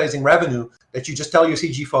and advertising revenue that you just tell your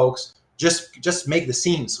CG folks, just make the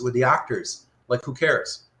scenes with the actors. Like, who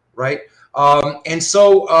cares, right? And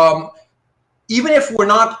so even if we're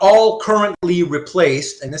not all currently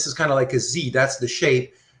replaced, and this is kind of like a Z, that's the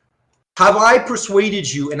shape, have I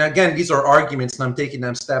persuaded you, and again, these are arguments and I'm taking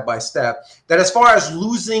them step by step, that as far as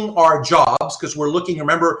losing our jobs, because we're looking,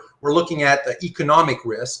 remember, we're looking at the economic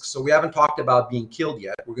risk, so we haven't talked about being killed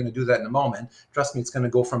yet. We're going to do that in a moment. Trust me, it's going to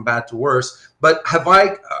go from bad to worse. But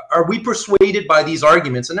are we persuaded by these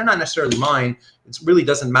arguments, and they're not necessarily mine, it really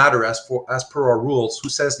doesn't matter as per our rules, who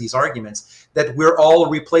says these arguments, that we're all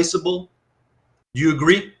replaceable? Do you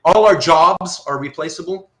agree? All our jobs are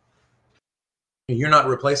replaceable? You're not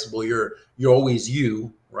replaceable. You're always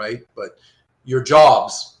you, right? But your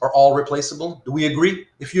jobs are all replaceable. Do we agree?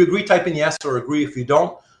 If you agree, type in yes, or agree. If you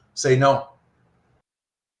don't, say no.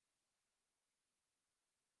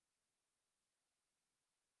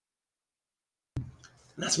 And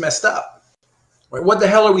that's messed up, right? What the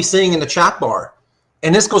hell are we saying in the chat bar?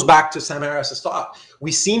 And this goes back to Sam Harris's thought.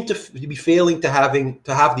 We seem to be failing to have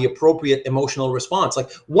the appropriate emotional response.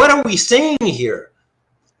 Like, what are we saying here?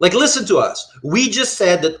 Like, listen to us. We just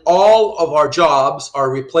said that all of our jobs are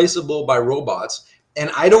replaceable by robots. And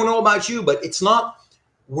I don't know about you, but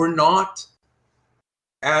we're not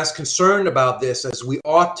as concerned about this as we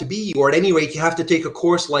ought to be. Or at any rate, you have to take a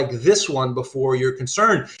course like this one before you're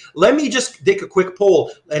concerned. Let me just take a quick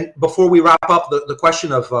poll, and before we wrap up the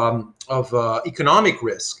question of economic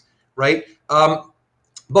risk, right?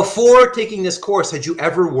 Before taking this course, had you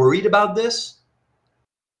ever worried about this?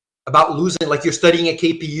 About losing, like you're studying a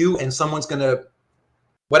KPU and someone's going to,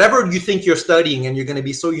 whatever you think you're studying, and you're going to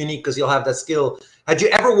be so unique because you'll have that skill. Had you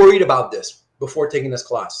ever worried about this before taking this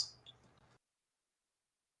class?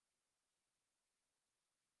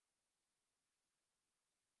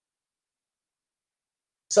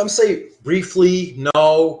 Some say briefly,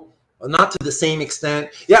 no, not to the same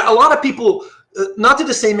extent. Yeah, a lot of people, Not to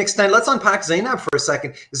the same extent. Let's unpack Zainab for a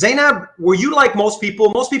second. Zainab, were you like most people?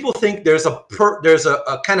 Most people think there's a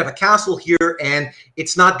kind of a castle here and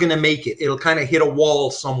it's not going to make it. It'll kind of hit a wall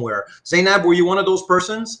somewhere. Zainab, were you one of those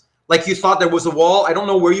persons? Like you thought there was a wall? I don't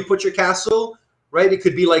know where you put your castle, right? It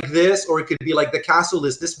could be like this, or it could be like the castle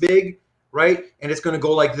is this big, right? And it's going to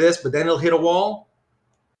go like this, but then it'll hit a wall.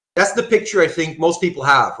 That's the picture I think most people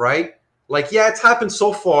have, right? Like, yeah, it's happened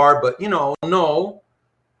so far, but, you know, no.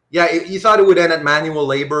 Yeah, you thought it would end at manual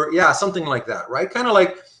labor. Yeah, something like that, right? Kind of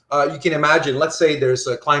like you can imagine, let's say there's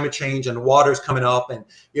a climate change and water's coming up and,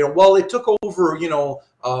 you know, well, it took over, you know,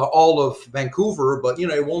 all of Vancouver, but, you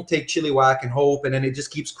know, it won't take Chilliwack and Hope. And then it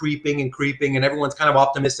just keeps creeping and creeping and everyone's kind of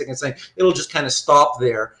optimistic and saying it'll just kind of stop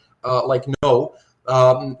there. Like, no,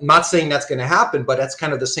 not saying that's going to happen, but that's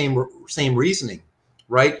kind of the same reasoning.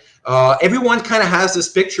 Right? Everyone kind of has this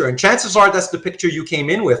picture, and chances are that's the picture you came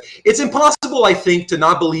in with. It's impossible, I think, to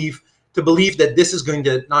believe that this is going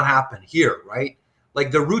to not happen here, right?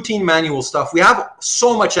 Like the routine manual stuff, we have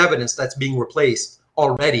so much evidence that's being replaced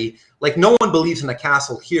already. Like no one believes in a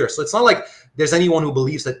castle here. So it's not like there's anyone who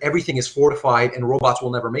believes that everything is fortified and robots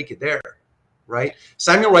will never make it there, right?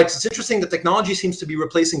 Samuel writes, it's interesting that technology seems to be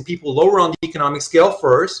replacing people lower on the economic scale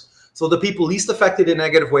first. So the people least affected in a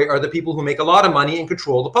negative way are the people who make a lot of money and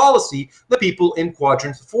control the policy, the people in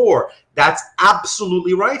quadrant 4. That's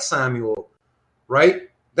absolutely right, Samuel, right?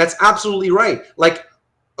 That's absolutely right. Like,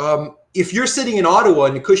 if you're sitting in Ottawa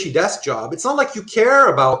in a cushy desk job, it's not like you care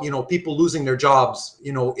about, you know, people losing their jobs,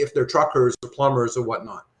 you know, if they're truckers or plumbers or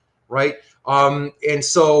whatnot, right? And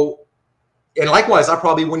likewise, I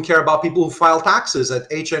probably wouldn't care about people who file taxes at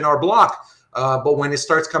H&R Block. But when it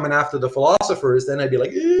starts coming after the philosophers, then I'd be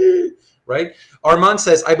like, right? Armand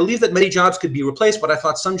says, I believe that many jobs could be replaced, but I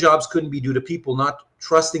thought some jobs couldn't be due to people not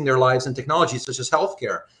trusting their lives in technology, such as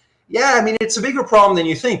healthcare. Yeah, I mean, it's a bigger problem than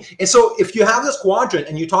you think. And so if you have this quadrant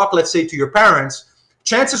and you talk, let's say, to your parents,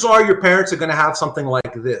 chances are your parents are going to have something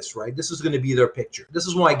like this, right? This is going to be their picture. This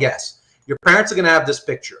is my guess. Your parents are going to have this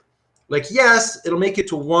picture. Like, yes, it'll make it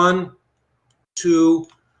to 1, 2,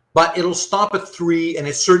 but it'll stop at 3, and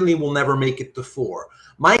it certainly will never make it to 4.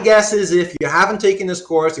 My guess is if you haven't taken this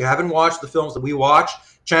course, you haven't watched the films that we watch,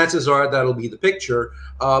 chances are that'll be the picture.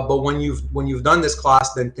 But when you've done this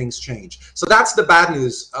class, then things change. So that's the bad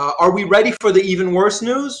news. Are we ready for the even worse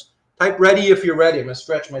news? Type ready if you're ready. I'm going to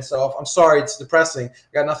stretch myself. I'm sorry, it's depressing.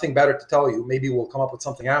 I got nothing better to tell you. Maybe we'll come up with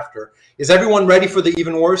something after. Is everyone ready for the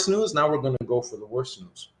even worse news? Now we're going to go for the worst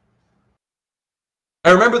news.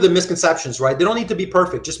 I remember the misconceptions, right? They don't need to be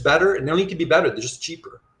perfect, just better, and they don't need to be better. They're just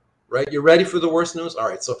cheaper, right? You're ready for the worst news? All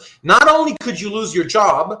right. So not only could you lose your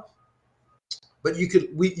job, but you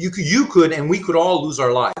could, and we could all lose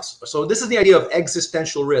our lives. So this is the idea of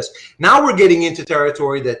existential risk. Now we're getting into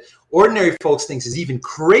territory that ordinary folks think is even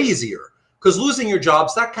crazier, because losing your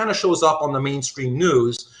jobs, that kind of shows up on the mainstream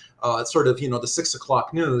news. It's sort of, you know, the 6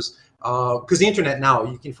 o'clock news. Because the internet now,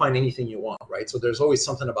 you can find anything you want, right? So there's always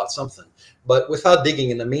something about something. But without digging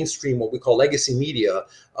in the mainstream, what we call legacy media,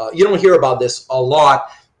 you don't hear about this a lot.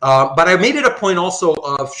 But I made it a point also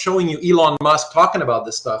of showing you Elon Musk talking about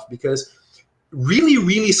this stuff, because really,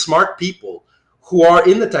 really smart people who are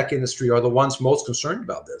in the tech industry are the ones most concerned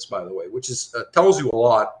about this, by the way, which is tells you a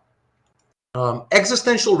lot.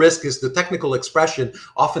 Existential risk is the technical expression.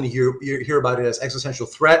 Often you hear about it as existential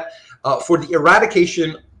threat for the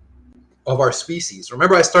eradication of our species.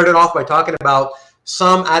 Remember, I started off by talking about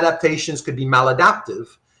some adaptations could be maladaptive.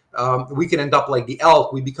 We can end up like the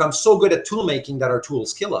elk. We become so good at tool making that our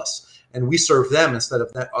tools kill us, and we serve them instead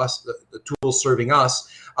of us, the tools serving us.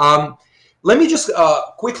 Let me just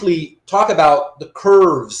quickly talk about the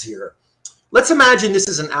curves here. Let's imagine this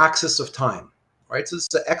is an axis of time, right? So this is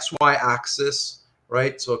the XY axis,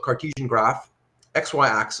 right? So a Cartesian graph, XY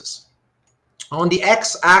axis. On the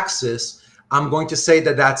X axis, I'm going to say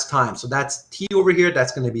that that's time. So that's T over here.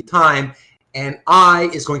 That's going to be time. And I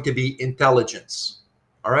is going to be intelligence.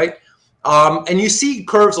 All right. And you see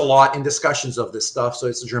curves a lot in discussions of this stuff. So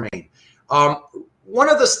it's germane. One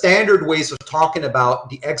of the standard ways of talking about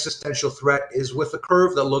the existential threat is with a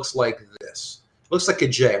curve that looks like this. It looks like a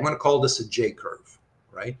J. I'm going to call this a J curve.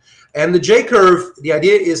 Right. And the J curve, the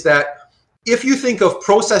idea is that if you think of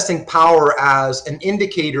processing power as an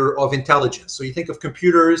indicator of intelligence, so you think of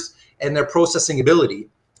computers and their processing ability,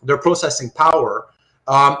 their processing power,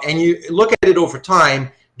 and you look at it over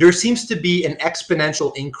time, there seems to be an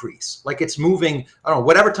exponential increase. Like it's moving, I don't know,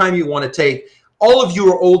 whatever time you want to take. All of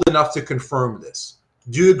you are old enough to confirm this.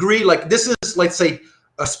 Do you agree? Like this is, let's say,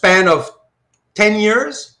 a span of 10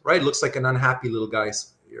 years, right? Looks like an unhappy little guy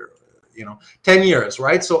here, you know, 10 years,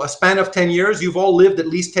 right? So a span of 10 years, you've all lived at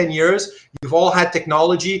least 10 years. You've all had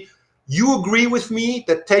technology. You agree with me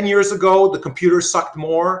that 10 years ago, the computers sucked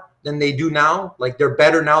more than they do now? Like they're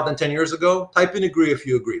better now than 10 years ago? Type in agree if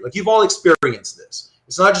you agree. Like you've all experienced this.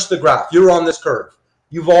 It's not just the graph. You're on this curve.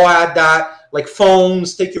 You've all had that. Like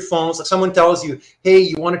phones, take your phones. Like someone tells you, hey,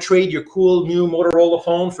 you want to trade your cool new Motorola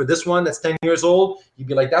phone for this one that's 10 years old? You'd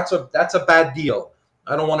be like, that's a bad deal.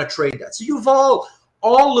 I don't want to trade that. So you've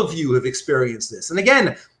all of you have experienced this. And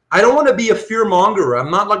again, I don't want to be a fear monger.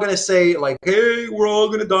 I'm not going to say like, hey, we're all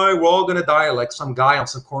going to die. We're all going to die like some guy on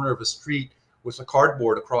some corner of a street with a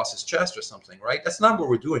cardboard across his chest or something, right? That's not what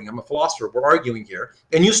we're doing. I'm a philosopher. We're arguing here.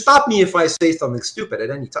 And you stop me if I say something stupid at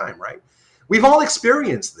any time, right? We've all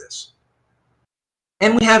experienced this.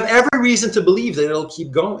 And we have every reason to believe that it'll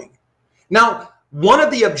keep going. Now, one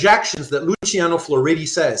of the objections that Luciano Floridi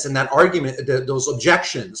says in that argument, those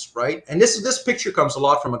objections, right? And this picture comes a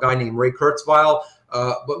lot from a guy named Ray Kurzweil,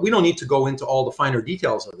 but we don't need to go into all the finer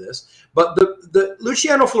details of this. But the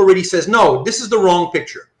Luciano Floridi says, no, this is the wrong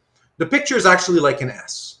picture. The picture is actually like an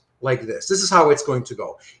S, like this. This is how it's going to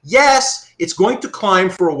go. Yes, it's going to climb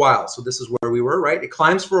for a while. So this is where we were, right? It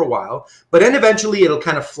climbs for a while, but then eventually it'll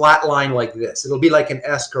kind of flatline like this. It'll be like an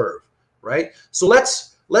S curve, right? So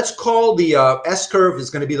let's call the S curve is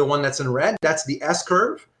going to be the one that's in red. That's the S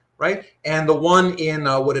curve, right? And the one in,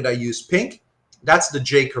 what did I use? Pink. That's the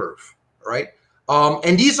J curve, right?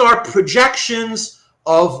 And these are projections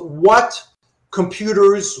of what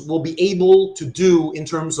computers will be able to do in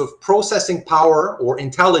terms of processing power or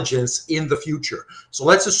intelligence in the future. So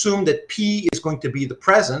let's assume that P is going to be the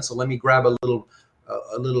present. So let me grab a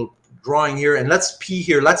little drawing here, and let's P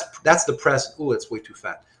here. That's the present. Oh, it's way too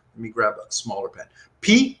fat. Let me grab a smaller pen.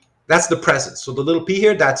 P, that's the present. So the little P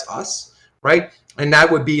here, that's us, right? And that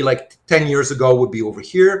would be like 10 years ago would be over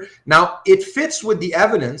here. Now, it fits with the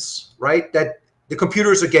evidence, right, that the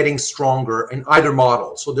computers are getting stronger in either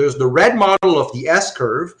model. So there's the red model of the S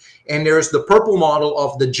curve, and there's the purple model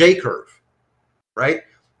of the J curve, right?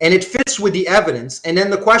 And it fits with the evidence. And then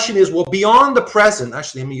the question is, well, beyond the present,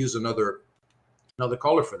 actually, let me use another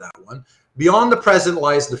color for that one. Beyond the present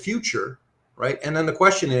lies the future, right? And then the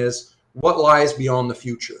question is, what lies beyond the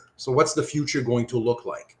future? So what's the future going to look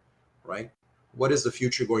like, right? What is the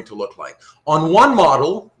future going to look like? On one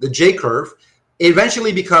model, the J curve, it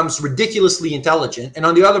eventually becomes ridiculously intelligent. And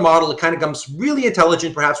on the other model, it kind of becomes really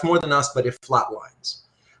intelligent, perhaps more than us, but it flatlines.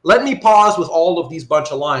 Let me pause with all of these bunch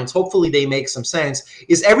of lines. Hopefully they make some sense.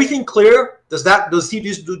 Is everything clear?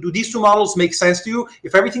 Do these two models make sense to you?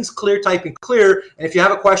 If everything's clear, type in clear. And if you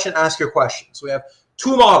have a question, ask your question. So we have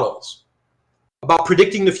two models about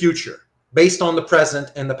predicting the future based on the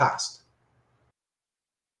present and the past.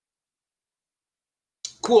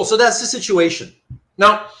 Cool, so that's the situation.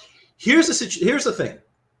 Now, here's the thing.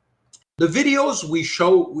 The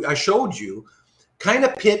videos I showed you kind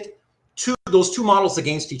of pit those two models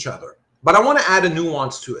against each other. But I want to add a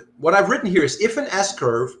nuance to it. What I've written here is if an S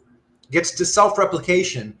curve gets to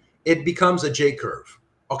self-replication, it becomes a J curve.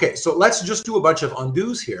 Okay, so let's just do a bunch of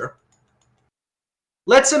undos here.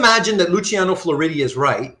 Let's imagine that Luciano Floridi is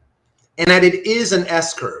right and that it is an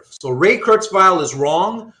S curve. So Ray Kurzweil is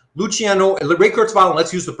wrong. Ray Kurzweil, and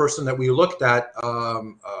let's use the person that we looked at,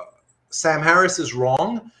 Sam Harris is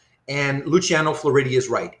wrong, and Luciano Floridi is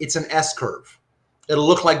right. It's an S curve. It'll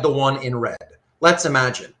look like the one in red. Let's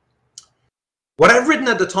imagine. What I've written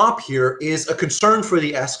at the top here is a concern for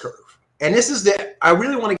the S curve. And this is I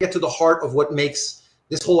really want to get to the heart of what makes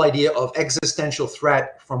this whole idea of existential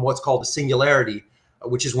threat from what's called the singularity,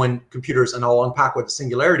 which is when computers, and I'll unpack what the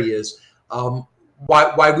singularity is,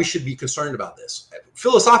 why we should be concerned about this.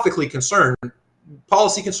 Philosophically concerned,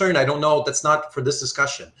 policy concerned, I don't know. That's not for this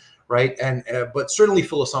discussion, right? And but certainly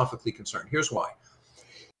philosophically concerned. Here's why.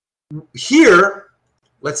 Here,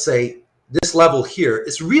 let's say this level here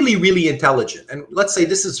is really, really intelligent. And let's say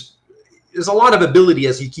there's a lot of ability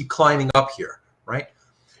as you keep climbing up here, right?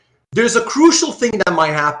 There's a crucial thing that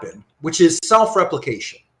might happen, which is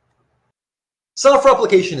self-replication.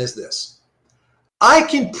 Self-replication is this. I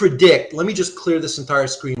can predict, let me just clear this entire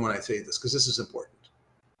screen when I say this, because this is important.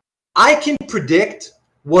 I can predict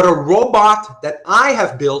what a robot that I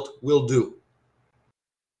have built will do.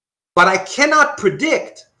 But I cannot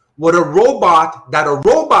predict what a robot that a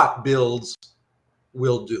robot builds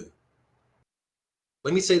will do.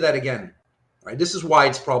 Let me say that again. Right? This is why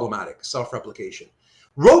it's problematic, self-replication.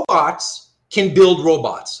 Robots can build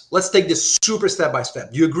robots. Let's take this super step by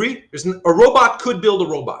step. Do you agree? A robot could build a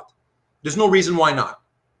robot. There's no reason why not.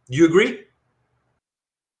 Do you agree?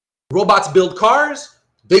 Robots build cars.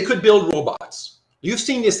 They could build robots. You've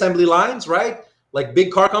seen the assembly lines, right? Like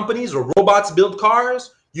big car companies or robots build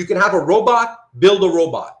cars. You can have a robot build a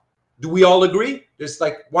robot. Do we all agree? It's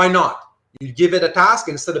like, why not? You give it a task,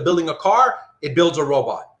 and instead of building a car, it builds a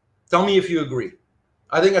robot. Tell me if you agree.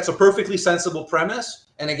 I think that's a perfectly sensible premise.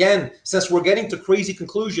 And again, since we're getting to crazy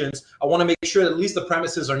conclusions, I want to make sure that at least the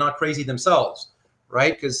premises are not crazy themselves,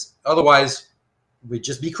 right? Because otherwise, we'd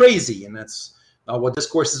just be crazy, and that's not what this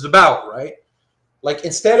course is about, right? Like,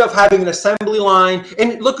 instead of having an assembly line,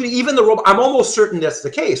 and look, even the robot, I'm almost certain that's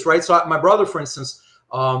the case, right? So my brother, for instance,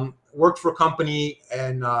 worked for a company,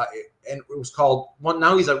 and it was called,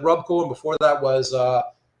 now he's at Rubco, and before that was,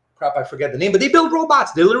 crap, I forget the name, but they build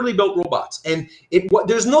robots. They literally built robots. And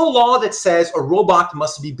there's no law that says a robot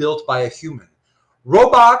must be built by a human.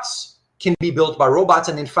 Robots can be built by robots,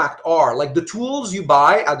 and in fact are. Like the tools you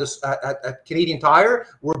buy at Canadian Tire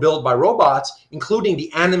were built by robots, including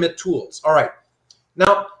the animate tools. All right.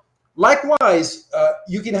 Now, likewise,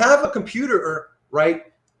 you can have a computer, right,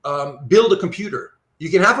 build a computer. You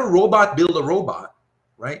can have a robot build a robot,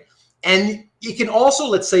 right? And you can also,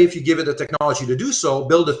 let's say, if you give it the technology to do so,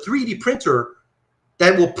 build a 3D printer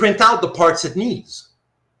that will print out the parts it needs,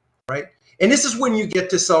 right? And this is when you get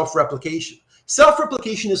to self-replication.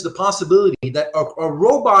 Self-replication is the possibility that a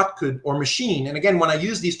robot could, or machine, and again, when I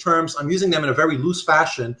use these terms, I'm using them in a very loose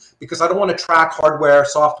fashion because I don't want to track hardware,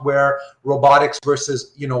 software, robotics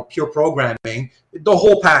versus, you know, pure programming, the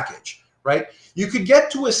whole package, right? You could get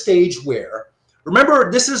to a stage where, remember,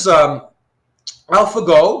 this is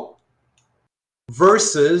AlphaGo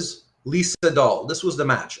versus Lisa Dahl. This was the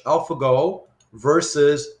match, AlphaGo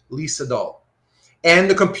versus Lisa Dahl. And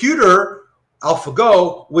the computer,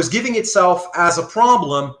 AlphaGo, was giving itself as a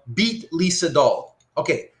problem, beat Lisa Dahl.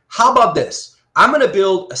 Okay, how about this? I'm going to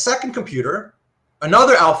build a second computer,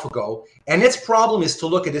 another AlphaGo, and its problem is to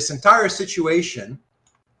look at this entire situation,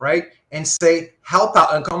 right, and say, help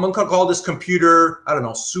out. And I'm going to call this computer, I don't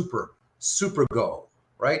know, SuperGo,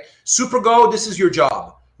 right? SuperGo, this is your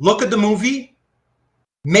job. Look at the movie,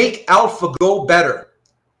 make AlphaGo better.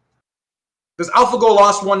 Because AlphaGo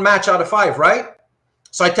lost 1 match out of 5, right?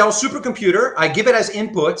 So I tell supercomputer, I give it as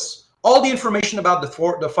inputs, all the information about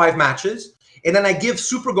the 5 matches, and then I give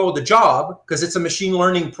SuperGo the job, because it's a machine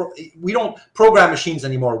learning, we don't program machines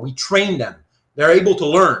anymore, we train them. They're able to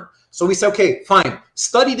learn. So we say, okay, fine,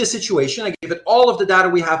 study the situation. I give it all of the data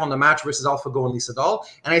we have on the match versus AlphaGo and Lisa Dahl,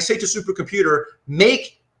 and I say to supercomputer,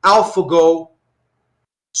 make AlphaGo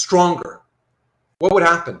stronger. What would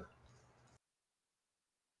happen?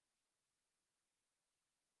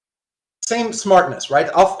 Same smartness, right?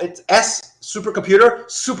 It's S, supercomputer,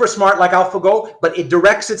 super smart like AlphaGo, but it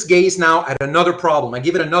directs its gaze now at another problem. I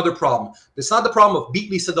give it another problem. It's not the problem of beat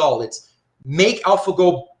Lisa Dahl. It's make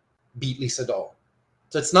AlphaGo beat Lisa Dahl.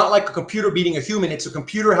 So it's not like a computer beating a human. It's a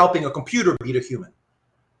computer helping a computer beat a human.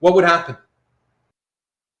 What would happen?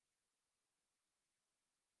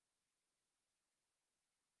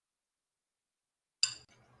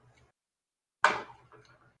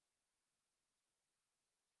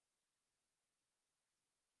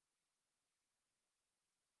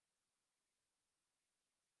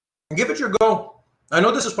 Give it your go. I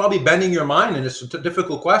know this is probably bending your mind and it's a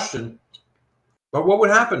difficult question, but what would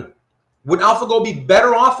happen? Would AlphaGo be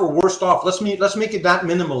better off or worse off? Let's make it that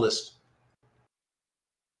minimalist.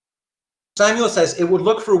 Samuel says it would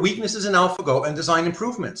look for weaknesses in AlphaGo and design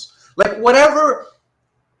improvements. Like whatever,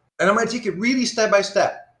 and I'm going to take it really step by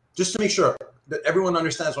step, just to make sure that everyone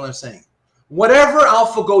understands what I'm saying. Whatever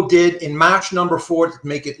AlphaGo did in match number 4 to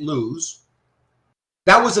make it lose,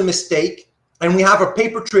 that was a mistake. And we have a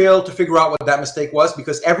paper trail to figure out what that mistake was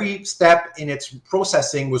because every step in its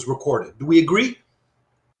processing was recorded. Do we agree?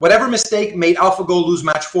 Whatever mistake made AlphaGo lose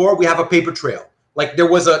match 4, we have a paper trail. Like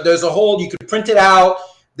there's a whole, you could print it out.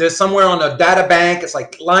 There's somewhere on a data bank. It's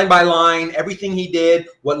like line by line, everything he did,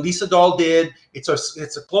 what Lisa Dahl did. It's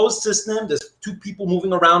a closed system. There's 2 people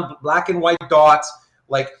moving around, black and white dots.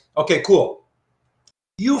 Like, okay, cool.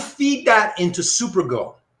 You feed that into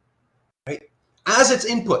SuperGo, right, as its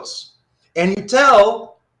inputs. And you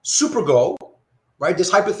tell SuperGo, right, this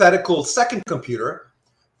hypothetical second computer,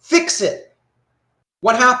 fix it.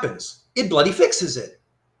 What happens? It bloody fixes it,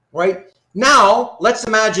 right? Now, let's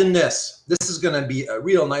imagine this. This is going to be a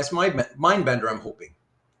real nice mind bender, I'm hoping.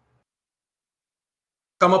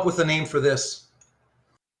 Come up with a name for this.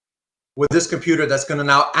 With this computer that's going to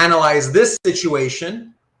now analyze this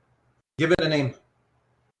situation. Give it a name.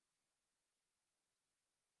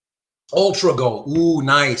 UltraGo. Ooh,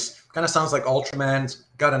 nice. Kind of sounds like Ultraman.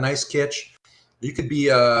 Got a nice kitsch. You could be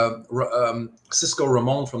Cisco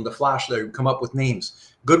Ramon from The Flash there. Come up with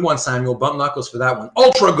names. Good one, Samuel. Bump knuckles for that one.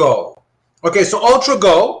 UltraGo. Okay, so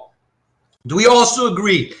UltraGo. Do we also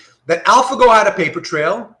agree that AlphaGo had a paper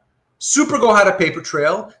trail, SuperGo had a paper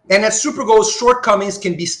trail, and that SuperGo's shortcomings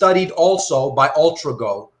can be studied also by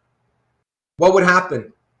UltraGo? what would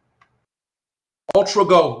happen?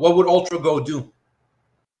 UltraGo, what would UltraGo do?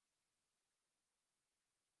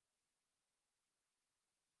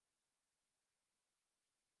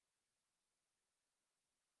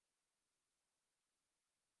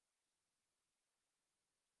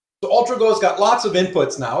 So UltraGo's got lots of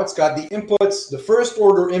inputs now. It's got the inputs, the first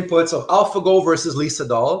order inputs of AlphaGo versus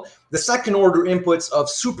Lisadol, the second order inputs of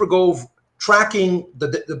SuperGo tracking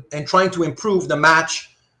and trying to improve the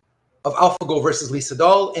match of AlphaGo versus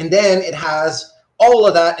Lisadol, and then it has all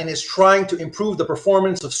of that and is trying to improve the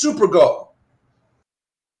performance of SuperGo.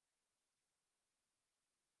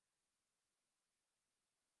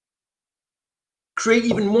 Create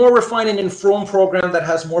even more refined and informed program that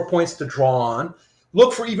has more points to draw on.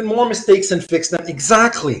 Look for even more mistakes and fix them.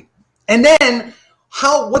 Exactly. And then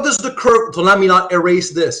what does the curve, so let me not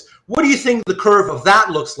erase this. What do you think the curve of that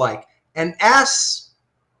looks like? An S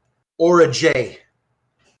or a J?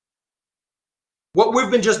 What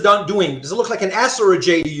we've been just doing, does it look like an S or a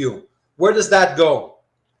J to you? Where does that go?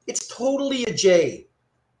 It's totally a J.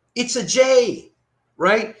 It's a J,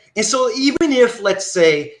 right? And so even if, let's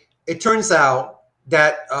say, it turns out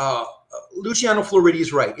that Luciano Floridi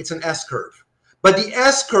is right, it's an S curve. But the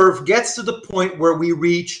S curve gets to the point where we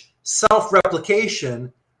reach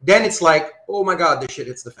self-replication, then it's like, oh my God, this shit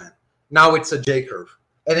hits the fan. Now it's a J curve.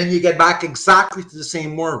 And then you get back exactly to the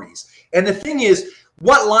same worries. And the thing is,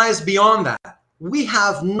 what lies beyond that? We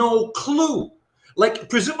have no clue. Like,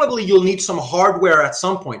 presumably you'll need some hardware at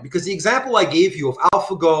some point, because the example I gave you of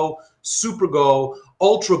AlphaGo, SuperGo,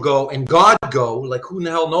 UltraGo, and GodGo, like who the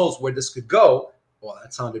hell knows where this could go? Well,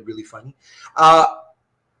 that sounded really funny.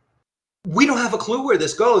 We don't have a clue where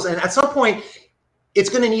this goes. And at some point, it's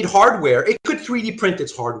going to need hardware. It could 3D print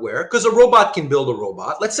its hardware, because a robot can build a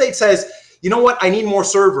robot. Let's say it says, you know what, I need more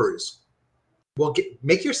servers. Well,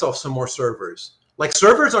 make yourself some more servers. Like,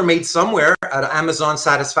 servers are made somewhere at Amazon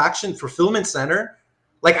Satisfaction Fulfillment Center.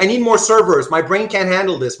 Like, I need more servers. My brain can't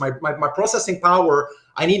handle this. My processing power,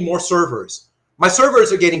 I need more servers. My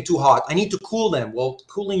servers are getting too hot. I need to cool them. Well,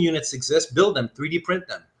 cooling units exist. Build them, 3D print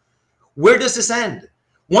them. Where does this end?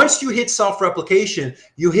 Once you hit self-replication,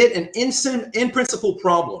 you hit an in-principle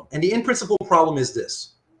problem. And the in-principle problem is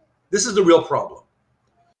this. This is the real problem.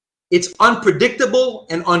 It's unpredictable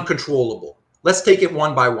and uncontrollable. Let's take it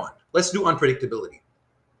one by one. Let's do unpredictability.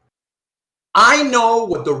 I know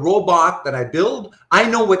what the robot that I build, I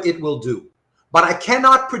know what it will do. But I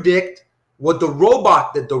cannot predict what the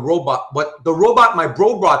robot my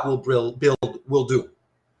robot will build will do.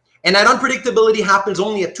 And that unpredictability happens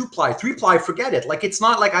only at 2-ply. 3-ply, forget it. Like, it's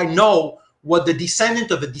not like I know what the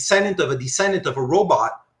descendant of a descendant of a descendant of a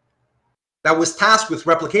robot that was tasked with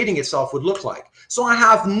replicating itself would look like. So I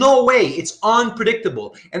have no way. It's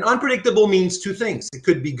unpredictable. And unpredictable means two things. It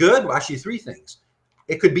could be good, well, actually three things.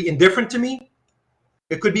 It could be indifferent to me.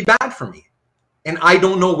 It could be bad for me. And I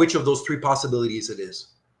don't know which of those three possibilities it is.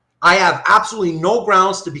 I have absolutely no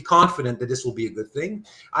grounds to be confident that this will be a good thing.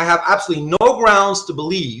 I have absolutely no grounds to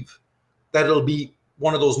believe that it'll be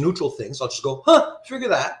one of those neutral things. I'll just go, figure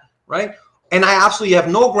that, right? And I absolutely have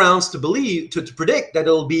no grounds to believe, to predict that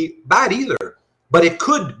it'll be bad either. But it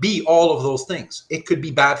could be all of those things. It could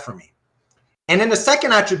be bad for me. And then the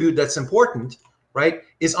second attribute that's important, right,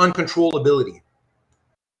 is uncontrollability.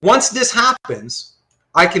 Once this happens,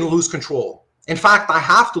 I can lose control. In fact, I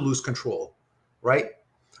have to lose control, right?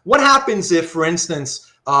 What happens if, for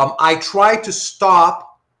instance, I try to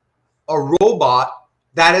stop a robot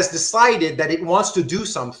that has decided that it wants to do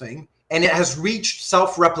something and it has reached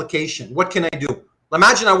self-replication? What can I do?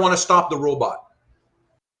 Imagine I want to stop the robot.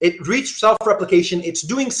 It reached self-replication. It's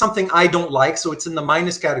doing something I don't like, so it's in the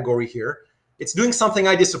minus category here. It's doing something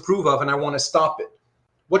I disapprove of and I want to stop it.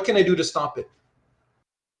 What can I do to stop it?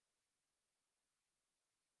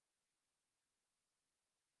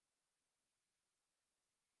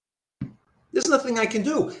 There's nothing I can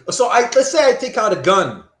do. So let's say I take out a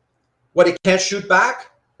gun. What, it can't shoot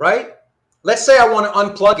back, right? Let's say I want to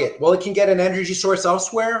unplug it. Well, it can get an energy source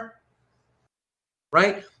elsewhere,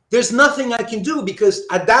 right? There's nothing I can do because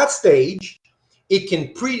at that stage, it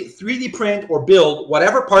can 3D print or build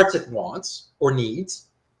whatever parts it wants or needs,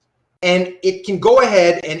 and it can go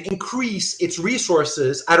ahead and increase its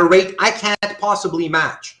resources at a rate I can't possibly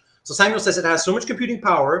match. So Samuel says it has so much computing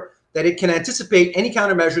power that it can anticipate any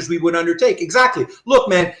countermeasures we would undertake. Exactly. Look,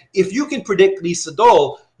 man, if you can predict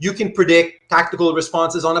Lisadol, you can predict tactical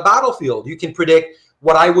responses on a battlefield. You can predict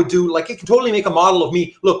what I would do. Like, it can totally make a model of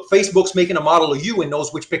me. Look, Facebook's making a model of you and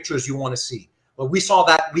knows which pictures you want to see. Well, we saw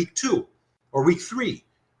that week 2 or week 3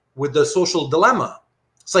 with the social dilemma.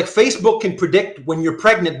 It's like Facebook can predict when you're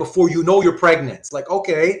pregnant before you know you're pregnant. It's like,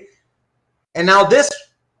 okay. And now this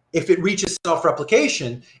if it reaches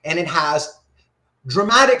self-replication and it has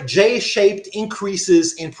dramatic J-shaped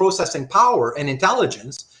increases in processing power and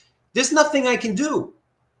intelligence, there's nothing I can do.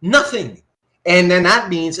 Nothing. And then that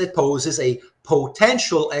means it poses a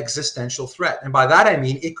potential existential threat. And by that, I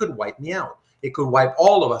mean it could wipe me out. It could wipe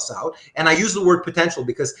all of us out. And I use the word potential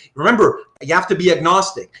because, remember, you have to be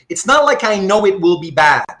agnostic. It's not like I know it will be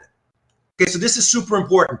bad. Okay, so this is super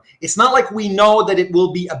important. It's not like we know that it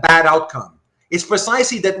will be a bad outcome. It's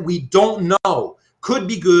precisely that we don't know. Could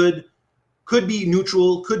be good, could be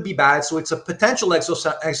neutral, could be bad. So it's a potential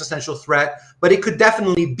existential threat, but it could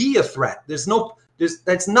definitely be a threat.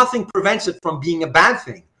 That's nothing prevents it from being a bad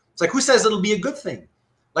thing. It's like, who says it'll be a good thing?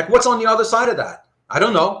 Like, what's on the other side of that? I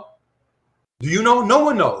don't know. Do you know? No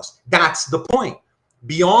one knows. That's the point.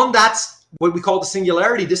 Beyond that's what we call the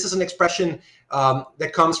singularity. This is an expression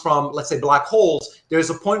that comes from, let's say, black holes.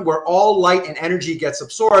 There's a point where all light and energy gets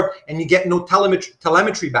absorbed and you get no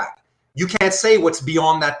telemetry back. You can't say what's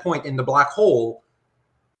beyond that point in the black hole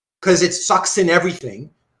because it sucks in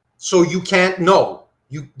everything. So you can't know.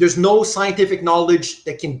 There's no scientific knowledge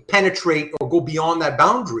that can penetrate or go beyond that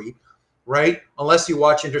boundary, right? Unless you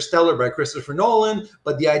watch Interstellar by Christopher Nolan.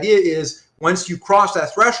 But the idea is once you cross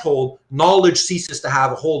that threshold, knowledge ceases to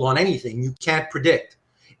have a hold on anything. You can't predict.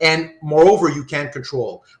 And moreover, you can't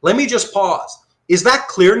control. Let me just pause. Is that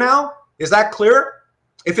clear now? Is that clear?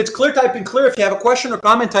 If it's clear, type in clear. If you have a question or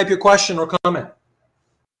comment, type your question or comment.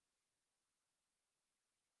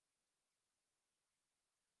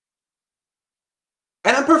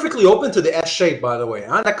 And I'm perfectly open to the S shape, by the way.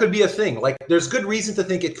 Huh? That could be a thing. Like, there's good reason to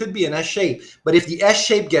think it could be an S shape. But if the S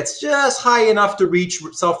shape gets just high enough to reach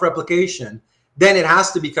self-replication, then it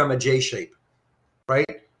has to become a J shape,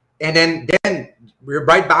 right? And then we're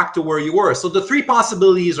right back to where you were. So the three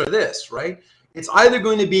possibilities are this, right? It's either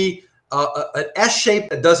going to be an S shape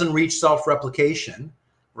that doesn't reach self-replication,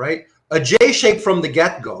 right? A J shape from the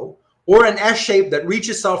get-go, or an S shape that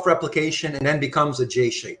reaches self-replication and then becomes a J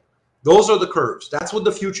shape. Those are the curves. That's what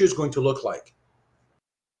the future is going to look like,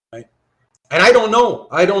 right? And I don't know.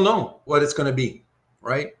 I don't know what it's going to be,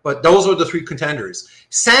 right? But those are the three contenders.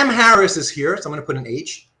 Sam Harris is here, so I'm going to put an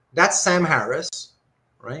H. That's Sam Harris,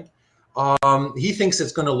 right? He thinks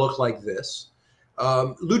it's going to look like this.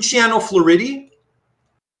 Luciano Floridi,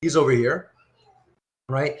 he's over here,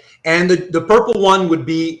 right? And the purple one would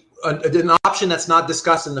be an option that's not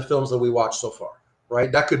discussed in the films that we watched so far,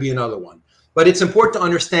 right? That could be another one. But it's important to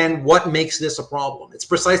understand what makes this a problem. It's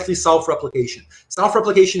precisely self-replication.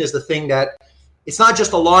 Self-replication is the thing that, it's not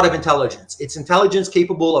just a lot of intelligence. It's intelligence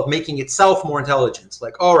capable of making itself more intelligence.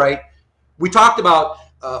 Like, all right, we talked about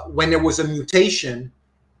when there was a mutation.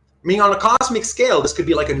 I mean, on a cosmic scale, this could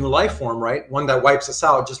be like a new life form, right? One that wipes us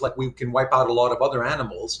out, just like we can wipe out a lot of other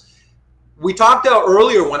animals. We talked about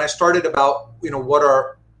earlier when I started about,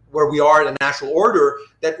 where we are in the natural order,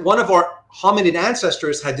 that one of our hominid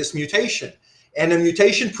ancestors had this mutation. And the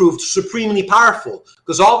mutation proved supremely powerful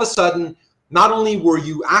because all of a sudden, not only were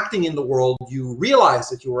you acting in the world, you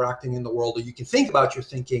realized that you were acting in the world, or you can think about your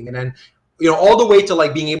thinking. And then, all the way to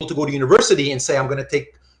like being able to go to university and say, I'm going to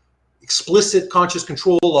take explicit conscious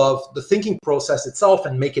control of the thinking process itself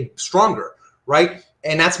and make it stronger, right?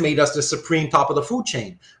 And that's made us the supreme top of the food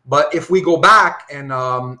chain. But if we go back, and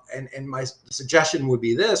my suggestion would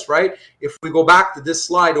be this, right? If we go back to this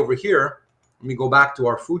slide over here, let me go back to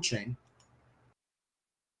our food chain.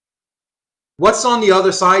 What's on the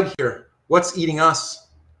other side here? What's eating us?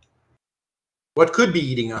 What could be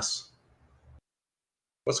eating us?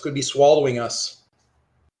 What could be swallowing us?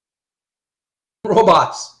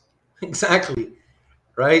 Robots. Exactly.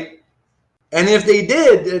 Right? And if they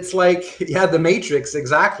did, it's like, yeah, the Matrix,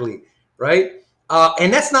 exactly, right?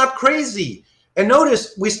 And that's not crazy. And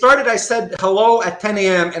notice, we started, I said hello at 10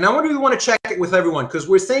 a.m., and I wonder if you want to check it with everyone, because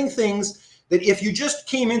we're saying things that if you just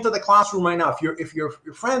came into the classroom right now, if your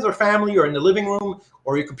friends or family are in the living room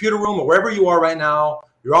or your computer room or wherever you are right now,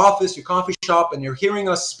 your office, your coffee shop, and you're hearing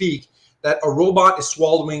us speak that a robot is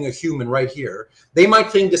swallowing a human right here, they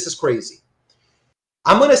might think this is crazy.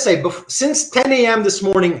 I'm going to say, since 10 a.m. this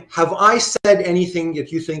morning, have I said anything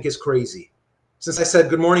that you think is crazy? Since I said,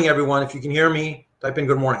 good morning, everyone. If you can hear me, type in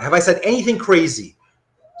good morning. Have I said anything crazy?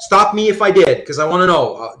 Stop me if I did, because I want to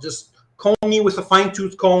know. Just comb me with a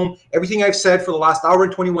fine-tooth comb. Everything I've said for the last hour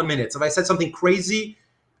and 21 minutes. Have I said something crazy,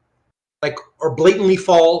 like, or blatantly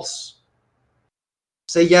false?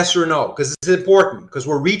 Say yes or no, because it's important, because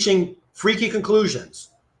we're reaching freaky conclusions.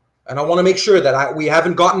 And I want to make sure that we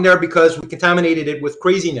haven't gotten there because we contaminated it with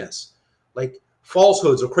craziness, like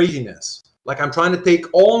falsehoods or craziness. Like, I'm trying to take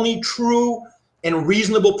only true and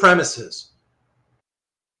reasonable premises.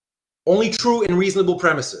 Only true and reasonable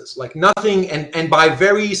premises, like nothing, and by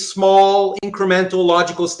very small incremental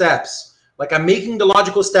logical steps. Like I'm making the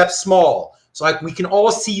logical steps small, so like we can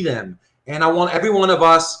all see them. And I want every one of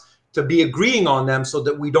us to be agreeing on them so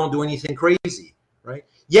that we don't do anything crazy, right?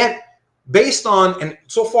 Yet, based on, and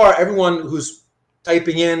so far everyone who's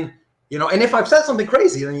typing in, you know, and if I've said something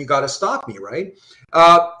crazy, then you got to stop me, right?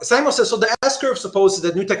 Samuel says, so the S-curve supposes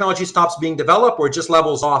that new technology stops being developed or it just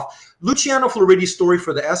levels off. Luciano Floridi's story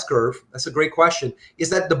for the S-curve, that's a great question, is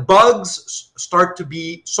that the bugs start to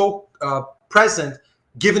be so present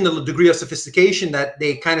given the degree of sophistication that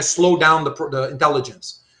they kind of slow down the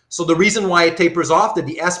intelligence. So the reason why it tapers off, that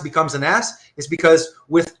the S becomes an S, is because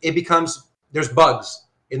there's bugs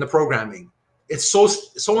in the programming. It's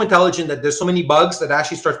so intelligent that there's so many bugs that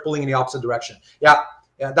actually starts pulling in the opposite direction. Yeah,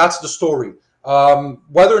 that's the story.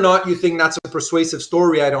 Whether or not you think that's a persuasive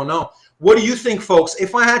story, I don't know. What do you think, folks?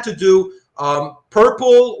 If I had to do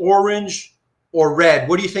purple, orange, or red,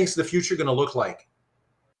 what do you think is the future going to look like?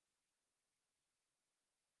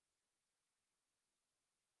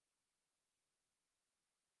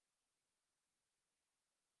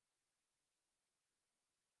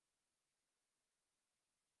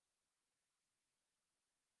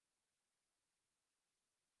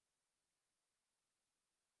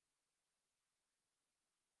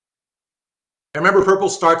 I remember purple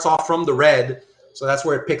starts off from the red, so that's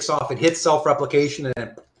where it picks off. It hits self-replication and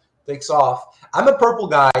then takes off. I'm a purple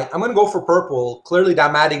guy. I'm going to go for purple. Clearly,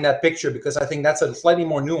 I'm adding that picture because I think that's a slightly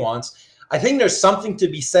more nuance. I think there's something to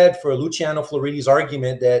be said for Luciano Floridi's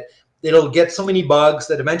argument that it'll get so many bugs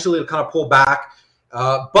that eventually it'll kind of pull back.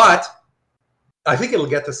 But I think it'll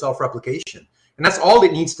get to self-replication. And that's all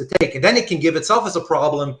it needs to take. And then it can give itself as a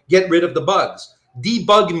problem, get rid of the bugs.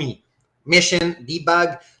 Debug me. Mission,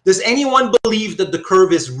 debug. Does anyone believe that the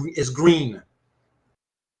curve is green?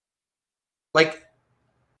 Like,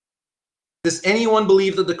 does anyone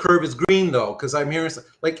believe that the curve is green, though? Because I'm hearing,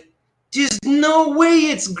 like, there's no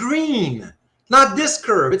way it's green. Not this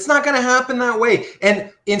curve. It's not going to happen that way.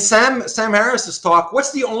 And in Sam Harris's talk,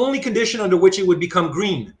 what's the only condition under which it would become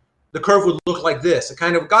green? The curve would look like this. It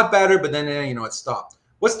kind of got better, but then, you know, it stopped.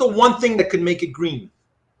 What's the one thing that could make it green?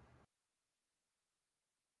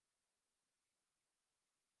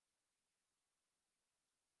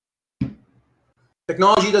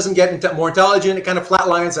 Technology doesn't get more intelligent. It kind of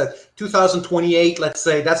flatlines at 2028, let's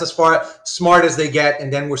say. That's as far smart as they get,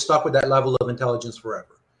 and then we're stuck with that level of intelligence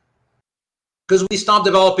forever. Because we stopped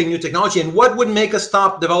developing new technology. And what would make us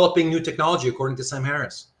stop developing new technology, according to Sam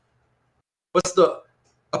Harris? What's the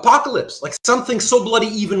apocalypse? Like something so bloody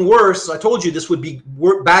even worse. I told you this would be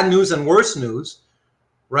bad news and worse news,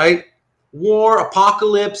 right? War,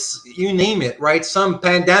 apocalypse, you name it, right? Some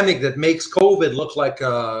pandemic that makes COVID look like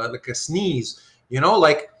a sneeze. You know,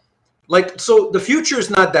 like, so the future is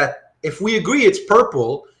not that. If we agree it's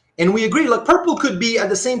purple, and we agree, like purple could be at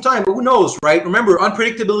the same time, but who knows, right? Remember,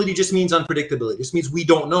 unpredictability just means unpredictability. It just means we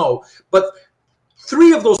don't know. But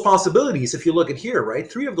three of those possibilities, if you look at here,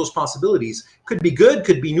 right? Three of those possibilities could be good,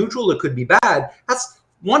 could be neutral, it could be bad. That's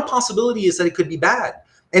one possibility, is that it could be bad.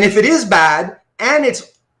 And if it is bad, and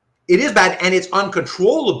it's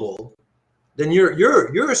uncontrollable, then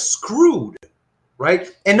you're screwed.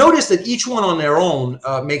 Right? And notice that each one on their own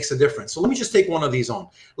makes a difference. So let me just take one of these on.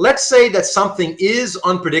 Let's say that something is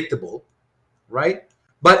unpredictable, right?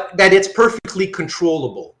 But that it's perfectly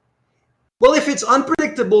controllable. Well, if it's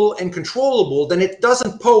unpredictable and controllable, then it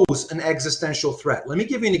doesn't pose an existential threat. Let me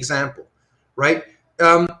give you an example, right?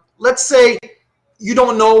 Let's say you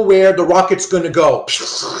don't know where the rocket's going to go.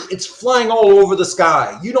 It's flying all over the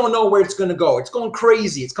sky. You don't know where it's going to go. It's going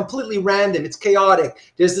crazy. It's completely random. It's chaotic.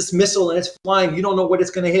 There's this missile and it's flying. You don't know what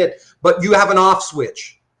it's going to hit, but you have an off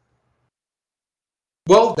switch.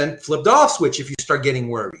 Well, then flip the off switch if you start getting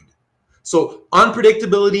worried. So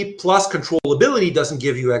unpredictability plus controllability doesn't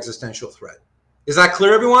give you existential threat. Is that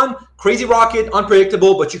clear, everyone? Crazy rocket,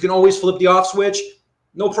 unpredictable, but you can always flip the off switch.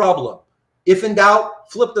 No problem. If in doubt,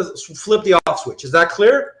 flip the off switch. Is that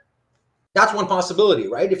clear? That's one possibility,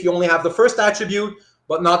 right? If you only have the first attribute,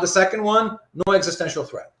 but not the second one, no existential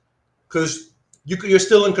threat. Because you're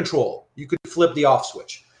still in control. You could flip the off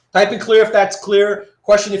switch. Type in clear if that's clear.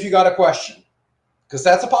 Question if you got a question. Because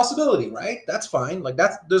that's a possibility, right? That's fine. Like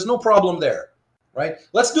there's no problem there, right?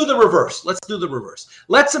 Let's do the reverse.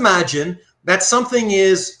 Let's imagine that something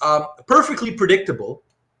is perfectly predictable,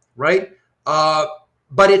 right?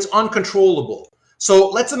 But it's uncontrollable. So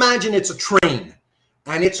let's imagine it's a train,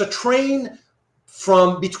 and it's a train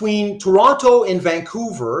from between Toronto and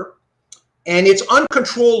Vancouver, and it's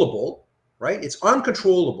uncontrollable, right? It's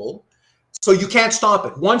uncontrollable, so you can't stop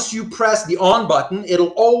it. Once you press the on button,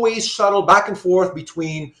 it'll always shuttle back and forth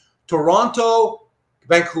between Toronto,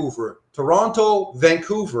 Vancouver, Toronto,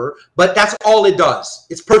 Vancouver, but that's all it does.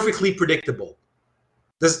 It's perfectly predictable.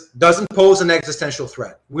 This doesn't pose an existential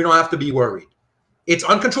threat. We don't have to be worried. It's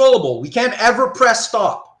uncontrollable. We can't ever press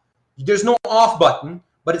stop. There's no off button,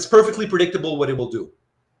 but it's perfectly predictable what it will do.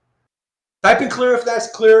 Type in clear if that's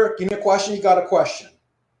clear. Give me a question. You got a question.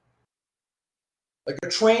 Like a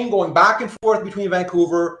train going back and forth between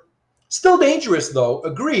Vancouver. Still dangerous though,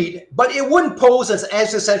 agreed, but it wouldn't pose as an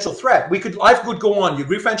existential threat. Life could go on. You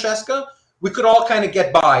agree, Francesca? We could all kind of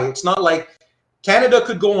get by. It's not like Canada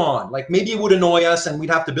could go on. Like maybe it would annoy us and we'd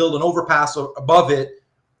have to build an overpass above it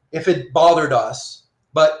if it bothered us.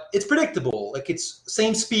 But it's predictable. Like it's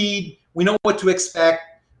same speed. We know what to expect.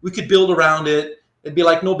 We could build around it. It'd be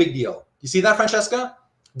like no big deal. You see that, Francesca?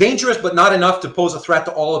 Dangerous, but not enough to pose a threat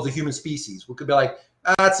to all of the human species. We could be like,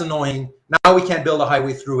 that's annoying. Now we can't build a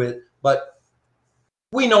highway through it. But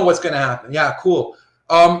we know what's going to happen. Yeah, cool.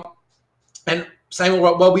 And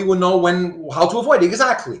Samuel, well, we will know how to avoid it.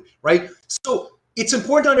 Exactly, right? So it's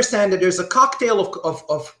important to understand that there's a cocktail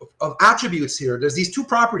of attributes here. There's these two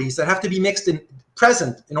properties that have to be mixed in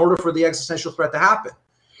present in order for the existential threat to happen.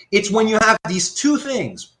 It's when you have these two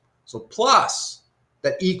things, so plus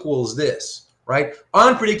that equals this, right?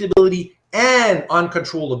 Unpredictability and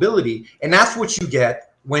uncontrollability. And that's what you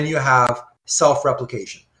get when you have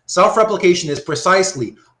self-replication. Self-replication is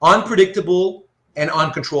precisely unpredictable and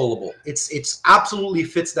uncontrollable. It's absolutely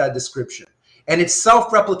fits that description. And it's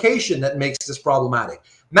self-replication that makes this problematic.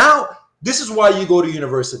 Now, this is why you go to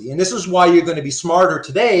university. And this is why you're going to be smarter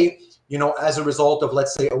today, you know, as a result of,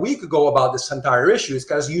 let's say, a week ago about this entire issue, is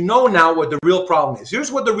because you know now what the real problem is.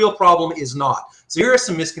 Here's what the real problem is not. So here are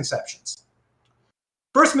some misconceptions.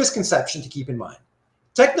 First misconception to keep in mind.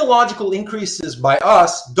 Technological increases by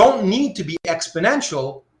us don't need to be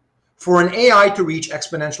exponential for an AI to reach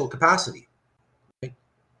exponential capacity. Right?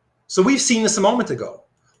 So we've seen this a moment ago.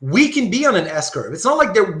 We can be on an S-curve. It's not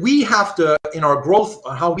like that we have to, in our growth,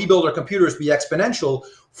 how we build our computers, be exponential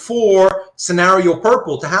for scenario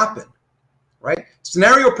purple to happen, right?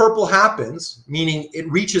 Scenario purple happens, meaning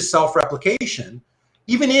it reaches self-replication,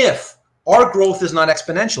 even if our growth is not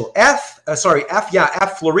exponential. F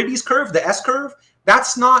Floridi's curve, the S-curve,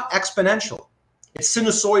 that's not exponential. It's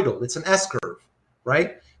sinusoidal. It's an S-curve,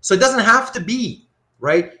 right? So it doesn't have to be,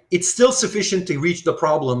 right? It's still sufficient to reach the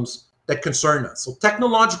problems that concern us. So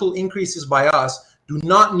technological increases by us do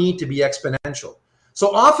not need to be exponential. So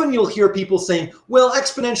often you'll hear people saying, well,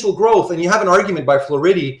 exponential growth, and you have an argument by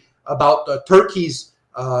Floridi about turkeys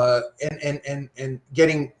and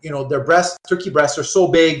getting, you know, their turkey breasts are so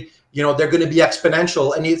big, you know, they're going to be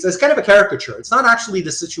exponential. And it's kind of a caricature. It's not actually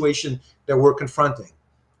the situation that we're confronting,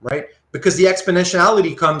 right? Because the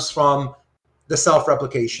exponentiality comes from the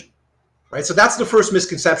self-replication, right? So that's the first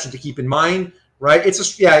misconception to keep in mind, right?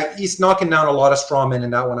 He's knocking down a lot of straw men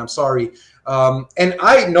in that one. I'm sorry. And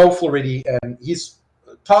I know Floridi, and he's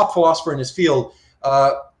a top philosopher in his field,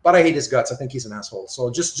 but I hate his guts. I think he's an asshole. So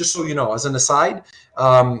just so you know, as an aside,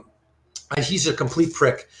 he's a complete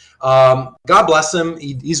prick. God bless him.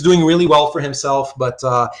 He's doing really well for himself, but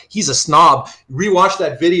he's a snob. Rewatch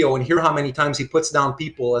that video and hear how many times he puts down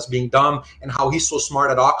people as being dumb and how he's so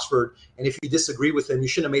smart at Oxford. And if you disagree with him, you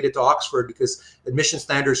shouldn't have made it to Oxford because admission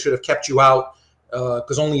standards should have kept you out,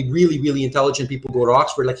 because only really, really intelligent people go to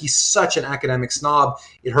Oxford. Like, he's such an academic snob.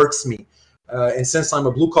 It hurts me. And since I'm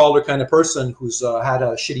a blue-collar kind of person who's had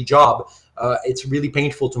a shitty job, it's really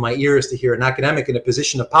painful to my ears to hear an academic in a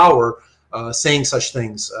position of power saying such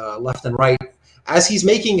things left and right, as he's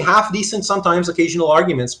making half-decent, sometimes occasional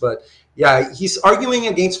arguments. But yeah, he's arguing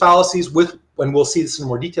against fallacies and we'll see this in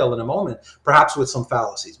more detail in a moment, perhaps with some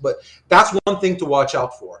fallacies. But that's one thing to watch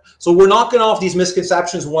out for. So we're knocking off these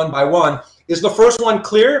misconceptions one by one. Is the first one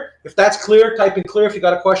clear? If that's clear, type in clear. If you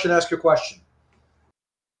got a question, ask your question.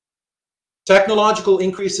 Technological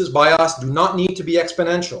increases by us do not need to be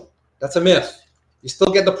exponential. That's a myth. You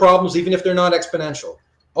still get the problems even if they're not exponential.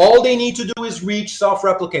 All they need to do is reach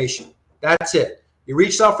self-replication. That's it. You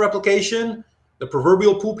reach self-replication, the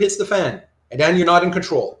proverbial poop hits the fan, and then you're not in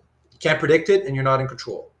control. You can't predict it, and you're not in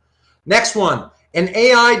control. Next one, an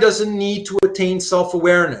AI doesn't need to attain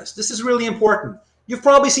self-awareness. This is really important. You've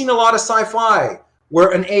probably seen a lot of sci-fi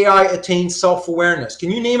where an AI attains self-awareness. Can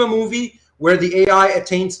you name a movie where the AI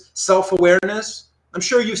attains self-awareness? I'm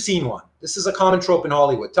sure you've seen one. This is a common trope in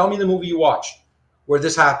Hollywood. Tell me the movie you watched where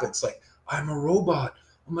this happens. Like, I'm a robot.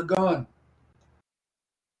 Oh my God.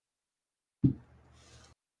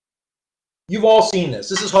 You've all seen this.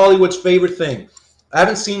 This is Hollywood's favorite thing. I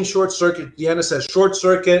haven't seen Short Circuit. Deanna says Short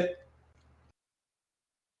Circuit.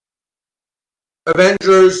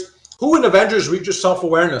 Avengers. Who in Avengers reaches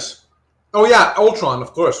self-awareness? Oh yeah, Ultron,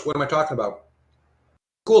 of course. What am I talking about?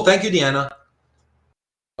 Cool. Thank you, Deanna.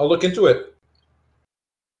 I'll look into it.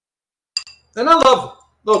 And I love,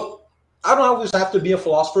 look, I don't always have to be a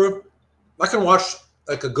philosopher. I can watch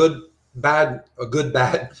like a good, bad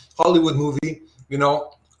Hollywood movie, you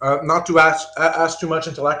know, not to ask too much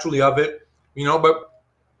intellectually of it, you know, but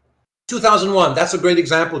 2001, that's a great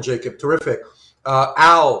example, Jacob. Terrific.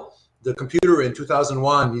 Al, the computer in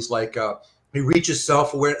 2001, he's like, he reaches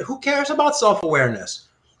self-awareness. Who cares about self-awareness?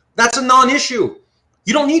 That's a non-issue.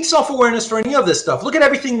 You don't need self-awareness for any of this stuff. Look at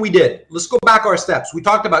everything we did. Let's go back our steps. We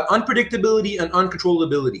talked about unpredictability and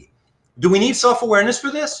uncontrollability. Do we need self-awareness for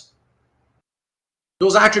this?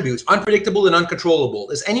 Those attributes, unpredictable and uncontrollable.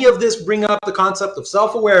 Does any of this bring up the concept of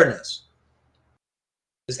self-awareness?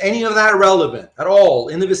 Is any of that relevant at all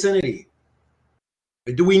in the vicinity?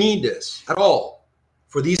 Do we need this at all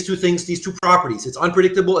for these two things, these two properties? It's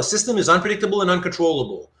unpredictable. A system is unpredictable and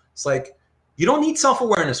uncontrollable. It's like, you don't need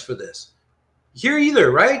self-awareness for this. Here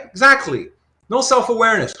either, right? Exactly. No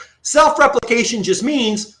self-awareness. Self-replication just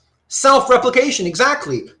means self-replication.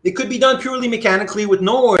 Exactly. It could be done purely mechanically with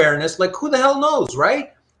no awareness. Like, who the hell knows,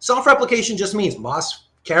 right? Self-replication just means must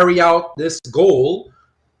carry out this goal,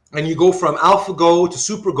 and you go from alpha go to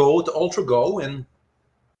super go to ultra go, and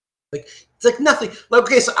like it's like nothing. Like,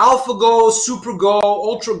 okay, so alpha go, super go,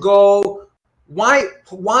 ultra go. Why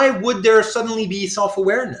would there suddenly be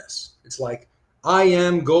self-awareness? It's like I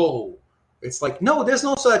am go. It's like, no, there's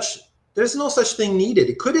no such thing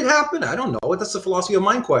needed. Could it happen? I don't know. That's a philosophy of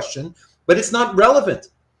mind question, but it's not relevant.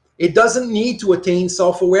 It doesn't need to attain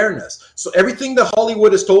self-awareness. So everything that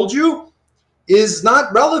Hollywood has told you is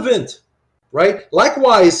not relevant, right?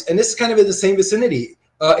 Likewise, and this is kind of in the same vicinity,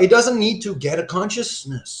 it doesn't need to get a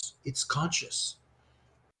consciousness. It's conscious.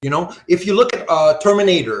 You know, if you look at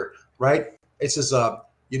Terminator, right? It says,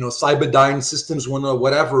 you know, Cyberdyne Systems, one or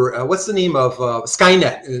whatever. What's the name of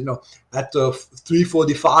Skynet? You know, at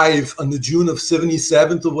 3:45 on the June of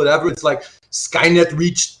 77th or whatever, it's like Skynet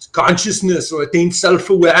reached consciousness or attained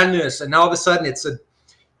self-awareness, and now all of a sudden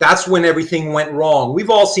that's when everything went wrong. We've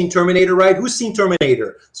all seen Terminator, right? Who's seen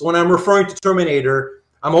Terminator? So when I'm referring to Terminator,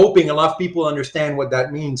 I'm hoping a lot of people understand what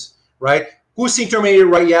that means, right? Who's seen Terminator?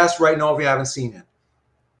 Right? Yes. Right? No. If you haven't seen it.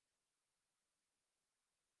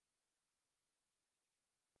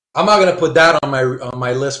 I'm not going to put that on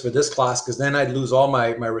my list for this class because then I'd lose all my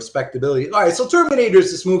respectability. All right, so Terminator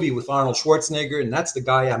is this movie with Arnold Schwarzenegger, and that's the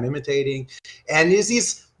guy I'm imitating. And there's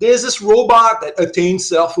this robot that attains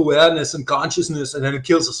self-awareness and consciousness, and then it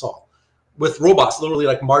kills us all with robots, literally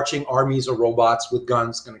like marching armies of robots with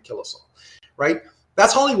guns going to kill us all, right?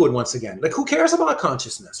 That's Hollywood once again. Like, who cares about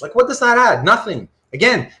consciousness? Like, what does that add? Nothing.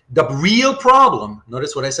 Again, the real problem,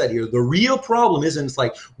 notice what I said here, the real problem isn't, it's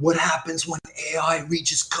like, what happens when AI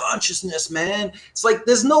reaches consciousness, man? It's like,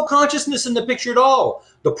 there's no consciousness in the picture at all.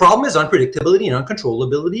 The problem is unpredictability and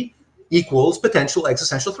uncontrollability equals potential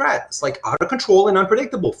existential threat. It's like out of control and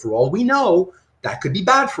unpredictable. For all we know, that could be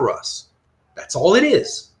bad for us. That's all it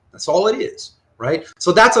is. That's all it is, right?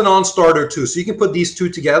 So that's a non-starter too. So you can put these two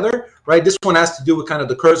together, right? This one has to do with kind of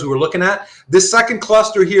the curves we were looking at. This second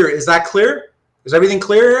cluster here, is that clear? Is everything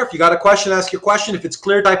clear here? If you got a question, ask your question. If it's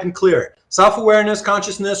clear, type in clear. Self-awareness,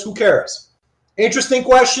 consciousness, who cares? Interesting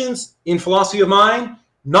questions in philosophy of mind,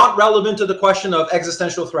 not relevant to the question of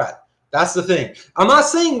existential threat. That's the thing. I'm not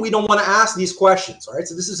saying we don't want to ask these questions, all right?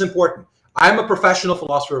 So this is important. I'm a professional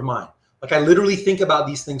philosopher of mind. Like, I literally think about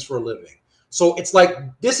these things for a living. So it's like,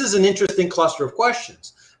 this is an interesting cluster of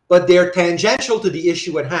questions, but they're tangential to the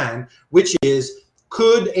issue at hand, which is,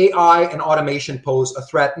 could AI and automation pose a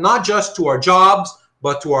threat, not just to our jobs,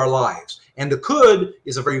 but to our lives? And the could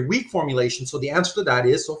is a very weak formulation. So the answer to that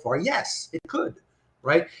is, so far, yes, it could,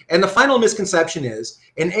 right? And the final misconception is,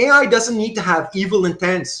 an AI doesn't need to have evil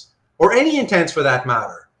intents, or any intents for that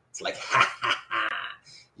matter. It's like, ha, ha, ha.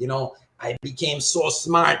 You know, I became so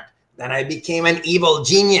smart that I became an evil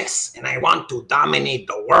genius, and I want to dominate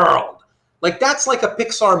the world. Like, that's like a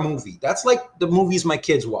Pixar movie. That's like the movies my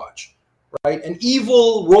kids watch. Right? An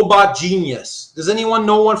evil robot genius. Does anyone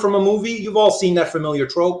know one from a movie? You've all seen that familiar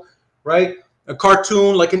trope, right? A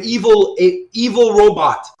cartoon, like an evil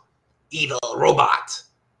robot. Evil robot.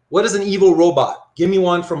 What is an evil robot? Give me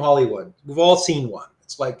one from Hollywood. We've all seen one.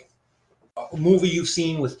 It's like a movie you've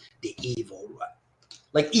seen with the evil,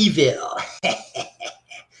 like evil,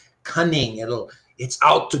 cunning. It's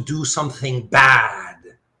out to do something bad.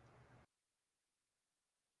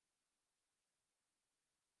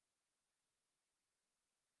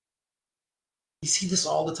 You see this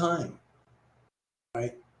all the time,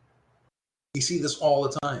 right? You see this all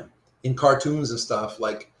the time in cartoons and stuff.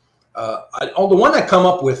 Like, the one I come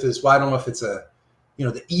up with is, well, I don't know if it's a,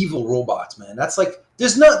 the evil robots, man. That's like,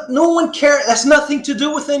 there's no one care. That's nothing to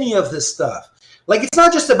do with any of this stuff. Like, it's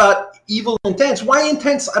not just about evil intents. Why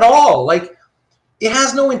intents at all? Like, it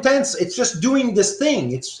has no intents. It's just doing this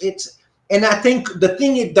thing. And I think the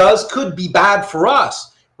thing it does could be bad for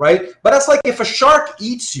us, right? But that's like if a shark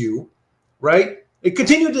eats you, right? It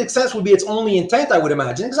continued to exist would be its only intent, I would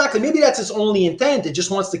imagine. Exactly. Maybe that's its only intent. It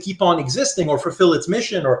just wants to keep on existing or fulfill its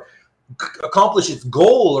mission or accomplish its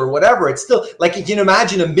goal or whatever. It's still like, you can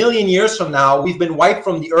imagine 1 million years from now, we've been wiped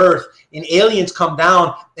from the earth and aliens come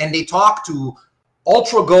down and they talk to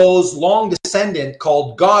Ultra Go's long descendant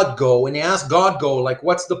called God Go, and they ask God Go, like,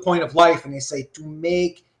 what's the point of life? And they say, to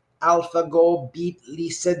make AlphaGo beat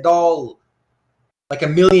Lee Sedol. Like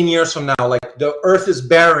 1 million years from now, like the earth is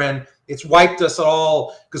barren, it's wiped us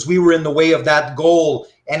all because we were in the way of that goal,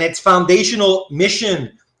 and its foundational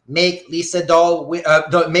mission, make Lee Sedol,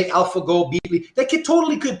 make AlphaGo beat Lee. Like, it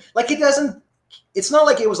totally could, like, it doesn't, it's not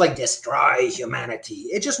like it was like destroy humanity.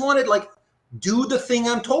 It just wanted, like, do the thing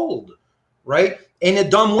I'm told, right? In a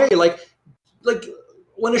dumb way, like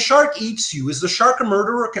when a shark eats you, is the shark a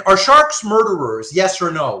murderer? Are sharks murderers? Yes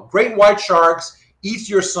or no? Great white sharks eats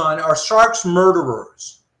your son. Are sharks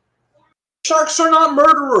murderers? Sharks are not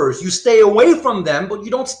murderers. You stay away from them, but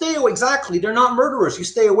you don't stay away. Exactly, they're not murderers. You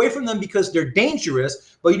stay away from them because they're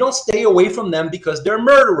dangerous, but you don't stay away from them because they're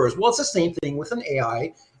murderers. Well, it's the same thing with an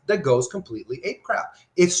AI that goes completely ape crap.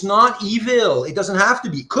 It's not evil. It doesn't have to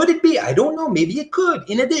be. Could it be? I don't know. Maybe it could.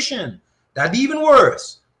 In addition, that'd be even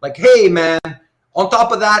worse. Like, hey, man, on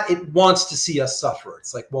top of that, it wants to see us suffer.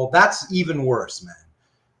 It's like, well, that's even worse, man.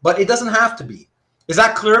 But it doesn't have to be. Is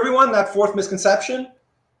that clear, everyone? That fourth misconception?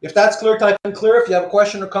 If that's clear, type in clear. If you have a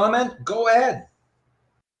question or comment, go ahead.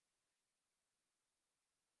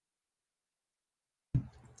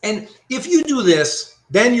 And if you do this,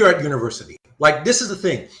 then you're at university. Like, this is the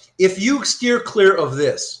thing. If you steer clear of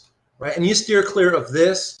this, right, and you steer clear of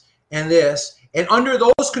this, and under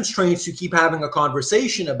those constraints, you keep having a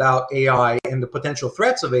conversation about AI and the potential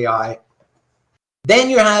threats of AI, then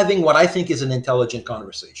you're having what I think is an intelligent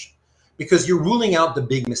conversation, because you're ruling out the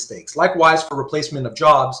big mistakes. Likewise, for replacement of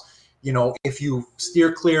jobs, if you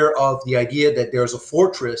steer clear of the idea that there's a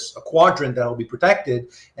fortress, a quadrant that will be protected,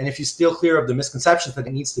 and if you steer clear of the misconceptions that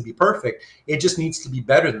it needs to be perfect, it just needs to be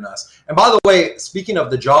better than us. And by the way, speaking of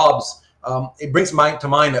the jobs, it brings to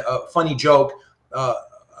mind a funny joke.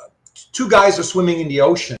 Two guys are swimming in the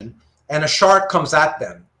ocean and a shark comes at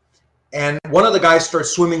them. And one of the guys starts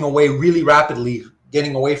swimming away really rapidly,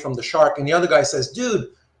 getting away from the shark. And the other guy says, dude,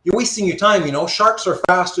 you're wasting your time. Sharks are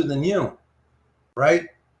faster than you, right?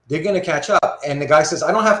 They're going to catch up. And the guy says,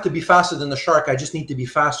 I don't have to be faster than the shark. I just need to be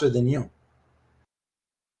faster than you,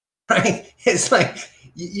 right? It's like,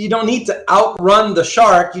 you don't need to outrun the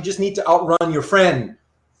shark. You just need to outrun your friend,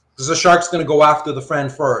 because the shark's going to go after the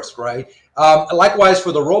friend first, right? Likewise,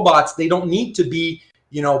 for the robots, they don't need to be,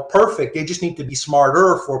 perfect. They just need to be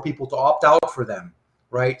smarter for people to opt out for them,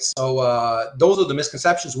 right? So those are the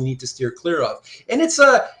misconceptions we need to steer clear of. And it's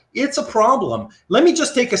a problem. Let me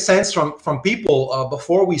just take a sense from people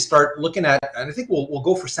before we start looking at, and I think we'll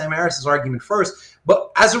go for Sam Harris's argument first,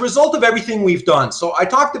 but as a result of everything we've done. So I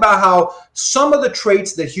talked about how some of the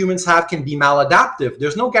traits that humans have can be maladaptive.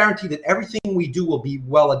 There's no guarantee that everything we do will be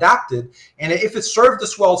well adapted. And if it served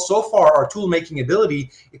us well so far, our tool making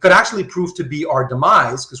ability, it could actually prove to be our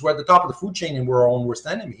demise, because we're at the top of the food chain and we're our own worst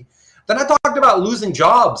enemy. Then I talked about losing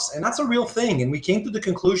jobs, and that's a real thing. And we came to the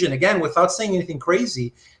conclusion, again, without saying anything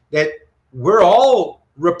crazy, that we're all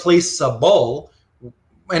replaceable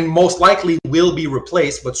and most likely will be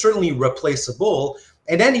replaced, but certainly replaceable.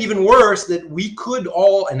 And then even worse, that we could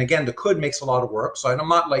all, and again, the could makes a lot of work. So I'm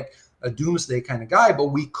not like a doomsday kind of guy, but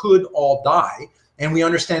we could all die. And we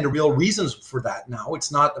understand the real reasons for that now.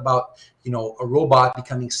 It's not about, a robot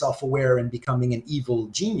becoming self-aware and becoming an evil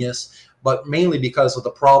genius, but mainly because of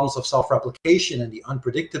the problems of self-replication and the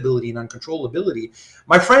unpredictability and uncontrollability.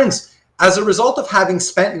 My friends, as a result of having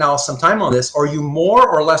spent now some time on this, are you more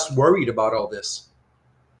or less worried about all this?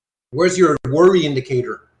 Where's your worry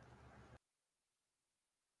indicator?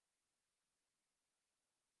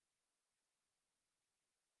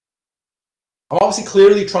 I'm obviously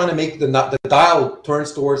clearly trying to make the dial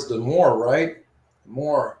turns towards the more, right?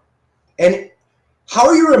 More. And how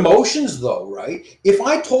are your emotions though, right? If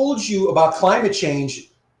I told you about climate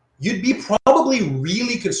change, you'd be probably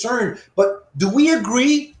really concerned. But do we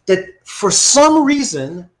agree that for some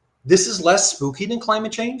reason, this is less spooky than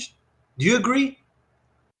climate change? Do you agree?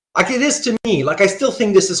 Like it is to me. Like I still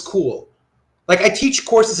think this is cool. Like I teach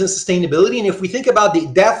courses in sustainability, and if we think about the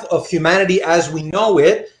death of humanity as we know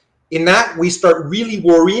it, in that we start really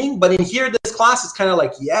worrying. But in here, this class is kind of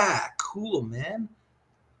like, yeah, cool, man.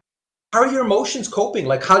 How are your emotions coping?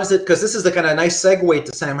 Like, how does it, because this is the kind of nice segue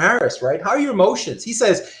to Sam Harris, right? How are your emotions? He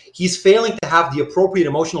says he's failing to have the appropriate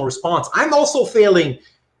emotional response. I'm also failing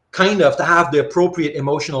kind of to have the appropriate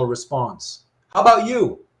emotional response. How about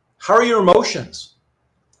you? How are your emotions?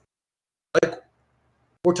 Like,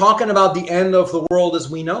 we're talking about the end of the world as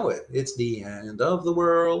we know it. It's the end of the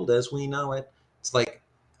world as we know it. It's like,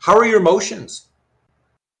 how are your emotions?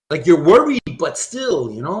 Like, you're worried, but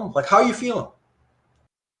still, you know, like, how are you feeling?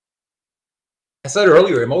 I said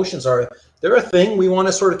earlier, emotions they're a thing. We want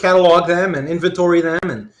to sort of catalog them and inventory them,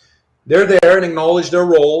 and they're there and acknowledge their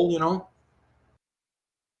role, you know.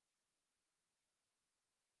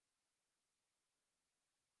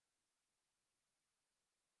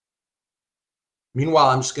 Meanwhile,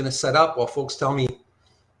 I'm just going to set up while folks tell me,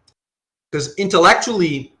 because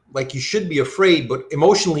intellectually, like, you should be afraid, but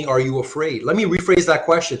emotionally, are you afraid? Let me rephrase that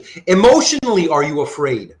question. Emotionally, are you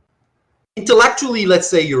afraid? Intellectually, let's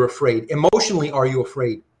say you're afraid. Emotionally, are you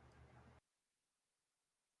afraid?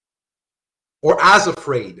 Or as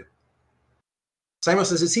afraid? Samuel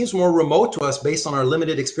says, it seems more remote to us based on our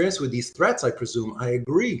limited experience with these threats, I presume. I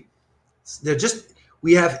agree.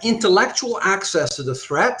 We have intellectual access to the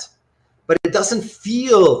threat, but it doesn't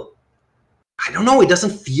feel, I don't know, it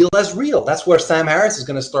doesn't feel as real. That's where Sam Harris is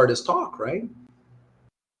going to start his talk, right?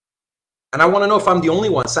 And I want to know if I'm the only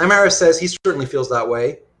one. Sam Harris says he certainly feels that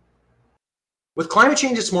way. With climate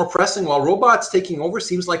change, it's more pressing, while robots taking over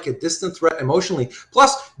seems like a distant threat emotionally.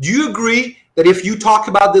 Plus, do you agree that if you talk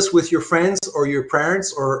about this with your friends or your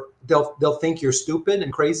parents, or they'll think you're stupid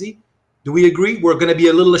and crazy? Do we agree? We're going to be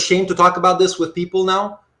a little ashamed to talk about this with people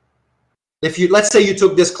now. If you, let's say you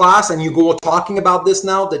took this class and you go talking about this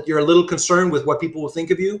now, that you're a little concerned with what people will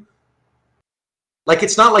think of you. Like,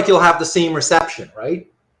 it's not like you'll have the same reception, right?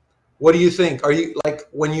 What do you think? Are you like,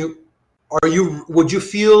 would you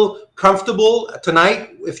feel comfortable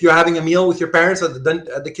tonight if you're having a meal with your parents at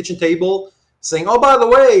the kitchen table saying, oh, by the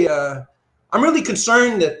way, I'm really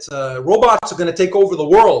concerned that robots are going to take over the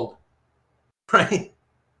world, right?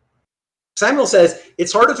 Samuel says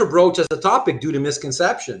it's harder to broach as a topic due to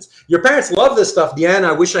misconceptions. Your parents love this stuff. Deanna,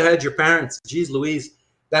 I wish I had your parents. Jeez Louise.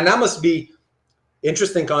 Then that must be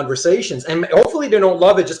interesting conversations. And hopefully they don't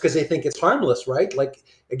love it just because they think it's harmless, right? Like,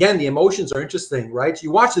 again, the emotions are interesting, right? You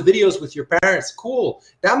watch the videos with your parents. Cool.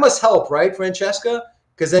 That must help, right, Francesca?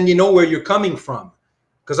 Because then you know where you're coming from.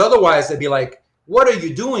 Because otherwise they'd be like, what are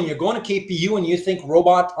you doing? You're going to KPU and you think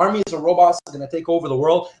armies of robots are going to take over the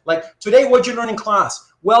world. Like, today, what'd you learn in class?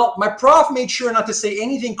 Well, my prof made sure not to say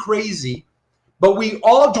anything crazy, but we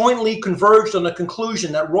all jointly converged on the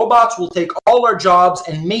conclusion that robots will take all our jobs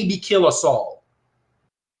and maybe kill us all.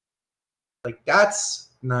 Like, that's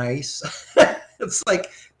nice. It's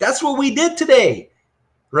like, that's what we did today,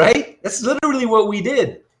 right? That's literally what we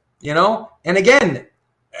did, you know? And again,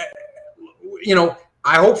 you know,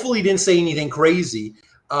 I hopefully didn't say anything crazy.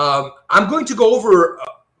 I'm going to go over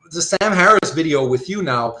the Sam Harris video with you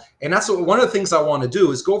now, and that's one of the things I want to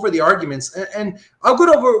do is go over the arguments, and I'll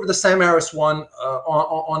go over the Sam Harris one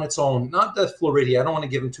on its own, not the Floridy. I don't want to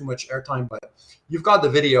give him too much airtime, but you've got the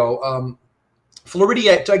video. Floridy,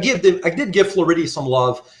 I did give Floridy some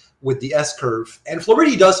love with the S-curve, and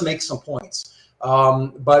Floridy does make some points,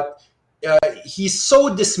 but he's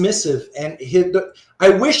so dismissive, and I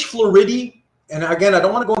wish Floridy, and again, I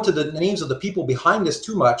don't want to go into the names of the people behind this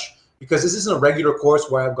too much, because this isn't a regular course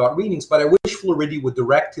where I've got readings, but I wish Floridy would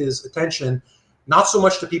direct his attention not so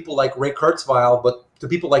much to people like Ray Kurzweil, but to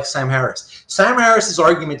people like Sam Harris. Sam Harris's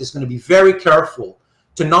argument is going to be very careful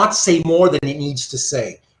to not say more than it needs to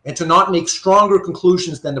say, and to not make stronger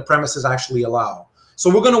conclusions than the premises actually allow. So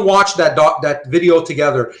we're going to watch that video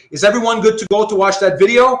together. Is everyone good to go to watch that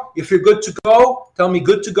video? If you're good to go, tell me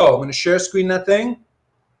good to go. I'm going to share screen that thing.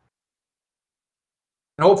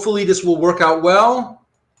 And hopefully this will work out well.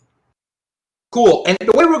 Cool. And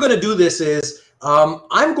the way we're going to do this is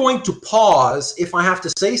I'm going to pause if I have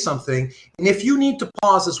to say something. And if you need to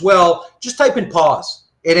pause as well, just type in pause.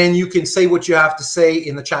 And then you can say what you have to say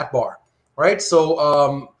in the chat bar. All right.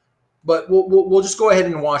 So, but we'll just go ahead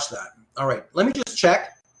and watch that. All right. Let me just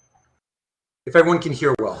check if everyone can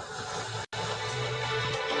hear well.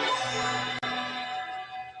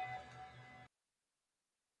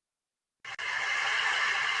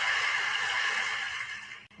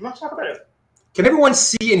 Let's talk about it. Can everyone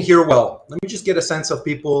see and hear well? Let me just get a sense of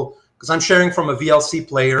people, because I'm sharing from a VLC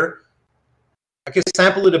player. I can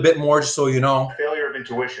sample it a bit more just so you know. Failure of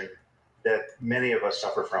intuition that many of us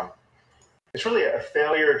suffer from. It's really a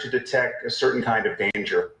failure to detect a certain kind of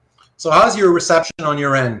danger. So how's your reception on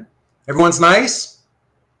your end? Everyone's nice?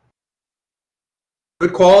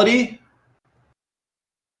 Good quality?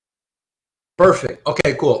 Perfect.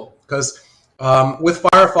 Okay, cool. because with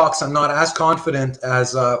Firefox, I'm not as confident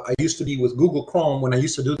as I used to be with Google Chrome when I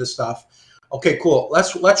used to do this stuff. Okay, cool.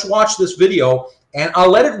 Let's watch this video, and I'll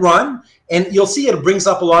let it run, and you'll see it brings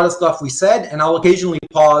up a lot of stuff we said, and I'll occasionally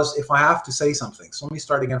pause if I have to say something. So let me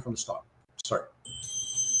start again from the start. Sorry.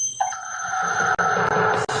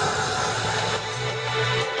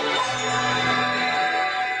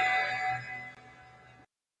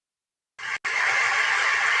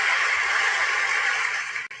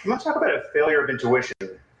 I'm going to talk about a failure of intuition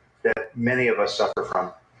that many of us suffer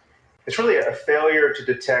from. It's really a failure to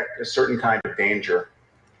detect a certain kind of danger.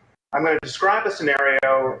 I'm going to describe a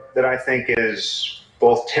scenario that I think is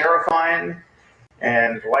both terrifying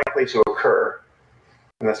and likely to occur.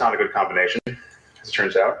 And that's not a good combination, as it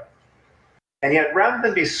turns out. And yet, rather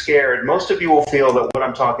than be scared, most of you will feel that what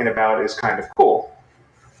I'm talking about is kind of cool.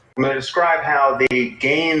 I'm going to describe how the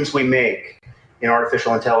gains we make in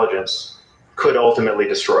artificial intelligence could ultimately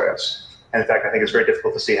destroy us. And in fact, I think it's very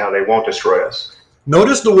difficult to see how they won't destroy us.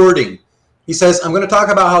 Notice the wording. He says, I'm going to talk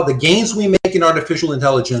about how the gains we make in artificial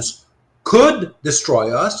intelligence could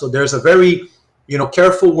destroy us. So there's a very,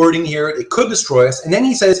 careful wording here. It could destroy us. And then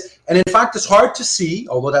he says, and in fact, it's hard to see,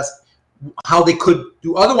 although that's how they could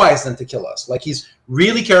do otherwise than to kill us. Like, he's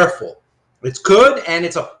really careful. It's could, and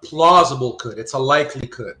it's a plausible could. It's a likely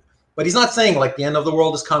could. But he's not saying, like, the end of the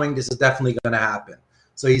world is coming. This is definitely going to happen.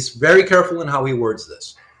 So he's very careful in how he words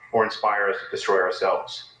this. Or inspire us to destroy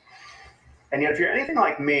ourselves. And yet, if you're anything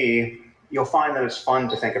like me, you'll find that it's fun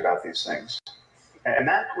to think about these things. And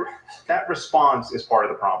that response is part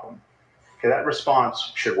of the problem. Okay, that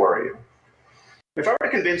response should worry you. If I were to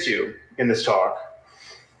convince you in this talk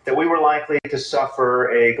that we were likely to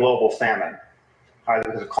suffer a global famine, either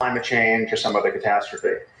because of climate change or some other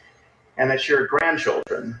catastrophe, and that your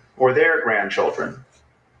grandchildren or their grandchildren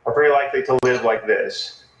are very likely to live like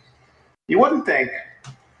this, you wouldn't think,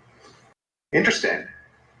 interesting,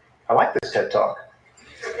 I like this TED Talk.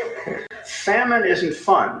 Famine isn't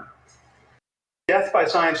fun. Death by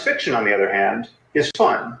science fiction, on the other hand, is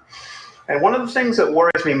fun. And one of the things that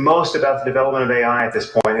worries me most about the development of AI at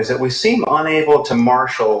this point is that we seem unable to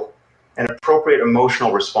marshal an appropriate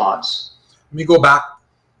emotional response. Let me go back.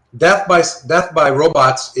 Death by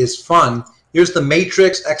robots is fun. Here's The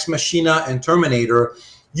Matrix, Ex Machina, and Terminator.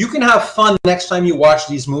 You can have fun next time you watch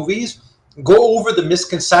these movies. Go over the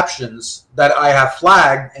misconceptions that I have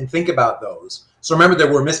flagged and think about those. So remember,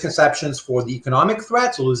 there were misconceptions for the economic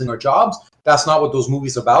threats, losing our jobs. That's not what those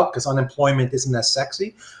movies are about, because unemployment isn't as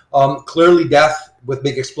sexy. Clearly, death with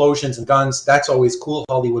big explosions and guns, that's always cool.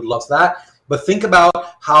 Hollywood loves that. But think about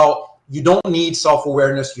how you don't need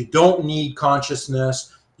self-awareness. You don't need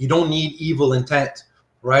consciousness. You don't need evil intent,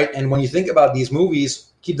 right? And when you think about these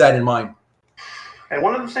movies, keep that in mind. And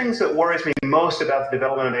one of the things that worries me most about the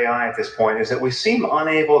development of AI at this point is that we seem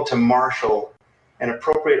unable to marshal an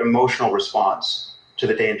appropriate emotional response to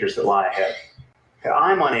the dangers that lie ahead.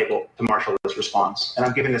 I'm unable to marshal this response, and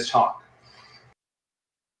I'm giving this talk.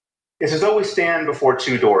 It's as though we stand before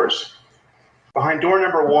two doors. Behind door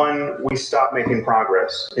number one, we stop making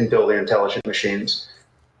progress in building intelligent machines.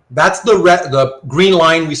 That's the green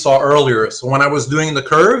line we saw earlier. So when I was doing the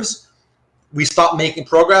curves, we stopped making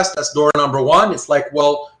progress. That's door number one. It's like,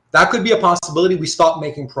 well, that could be a possibility. We stop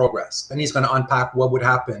making progress. Then he's going to unpack what would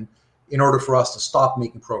happen in order for us to stop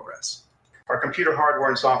making progress. Our computer hardware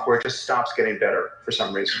and software just stops getting better for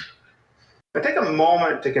some reason. But take a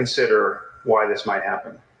moment to consider why this might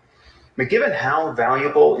happen. I mean, given how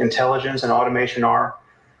valuable intelligence and automation are,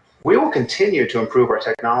 we will continue to improve our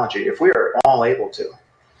technology if we are all able to.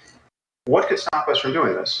 What could stop us from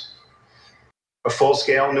doing this? A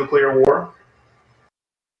full-scale nuclear war?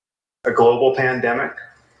 A global pandemic?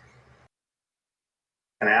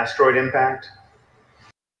 An asteroid impact?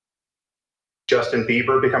 Justin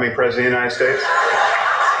Bieber becoming president of the United States?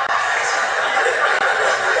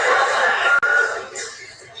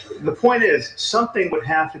 The point is, something would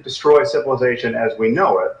have to destroy civilization as we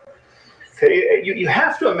know it. Okay? You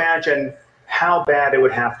have to imagine how bad it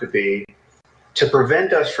would have to be to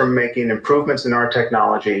prevent us from making improvements in our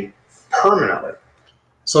technology permanently.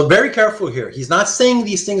 So very careful here. He's not saying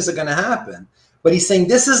these things are going to happen, but he's saying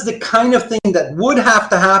this is the kind of thing that would have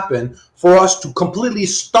to happen for us to completely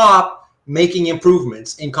stop making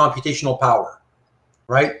improvements in computational power,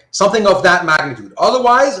 right? Something of that magnitude.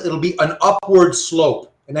 Otherwise, it'll be an upward slope.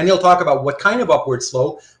 And then he'll talk about what kind of upward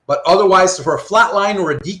slope, but otherwise for a flat line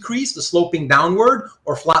or a decrease, the sloping downward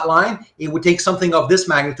or flat line, it would take something of this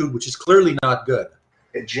magnitude, which is clearly not good.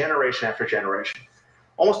 Generation after generation.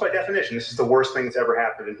 Almost by definition, this is the worst thing that's ever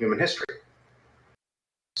happened in human history.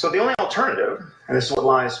 So the only alternative, and this is what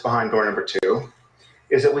lies behind door number two,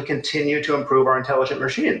 is that we continue to improve our intelligent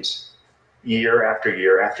machines year after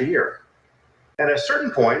year after year. And at a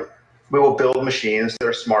certain point, we will build machines that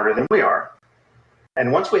are smarter than we are.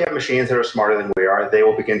 And once we have machines that are smarter than we are, they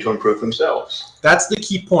will begin to improve themselves. That's the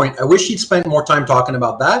key point. I wish he'd spent more time talking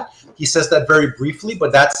about that. He says that very briefly,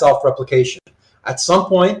 but that's self-replication. At some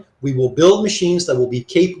point, we will build machines that will be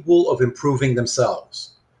capable of improving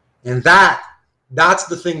themselves. And that's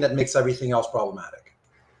the thing that makes everything else problematic.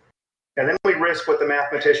 And then we risk what the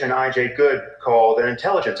mathematician I.J. Good called an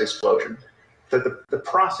intelligence explosion, that the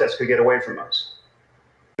process could get away from us.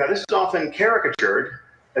 Now, this is often caricatured,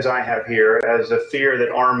 as I have here, as a fear that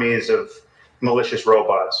armies of malicious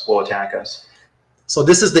robots will attack us. So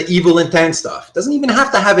this is the evil intent stuff. Doesn't even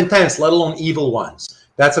have to have intents, let alone evil ones.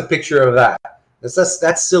 That's a picture of that.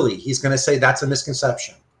 That's silly. He's going to say that's a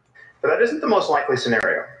misconception. But that isn't the most likely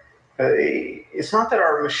scenario. It's not that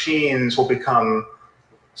our machines will become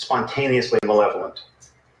spontaneously malevolent.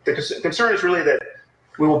 The concern is really that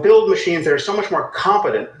we will build machines that are so much more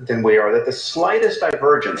competent than we are that the slightest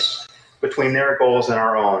divergence between their goals and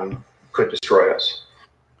our own could destroy us.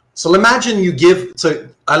 So imagine so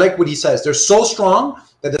I like what he says. They're so strong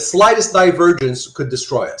that the slightest divergence could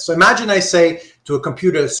destroy us. So imagine I say to a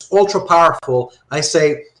computer that's ultra powerful, I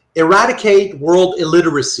say, eradicate world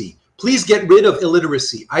illiteracy. Please get rid of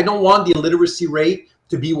illiteracy. I don't want the illiteracy rate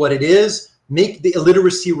to be what it is. Make the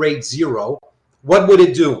illiteracy rate 0. What would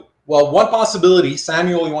it do? Well, one possibility,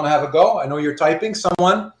 Samuel, you want to have a go? I know you're typing.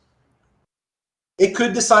 Someone, it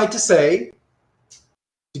could decide to say,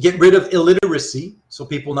 to get rid of illiteracy, so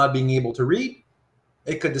people not being able to read,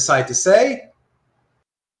 it could decide to say,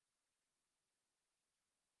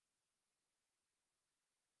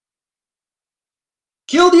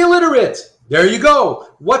 kill the illiterate. There you go.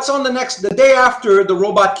 What's on the day after the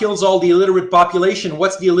robot kills all the illiterate population?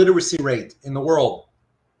 What's the illiteracy rate in the world?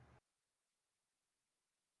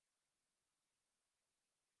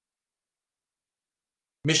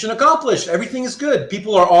 Mission accomplished. Everything is good.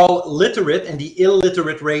 People are all literate and the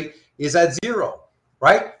illiterate rate is at 0,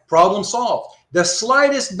 right? Problem solved. The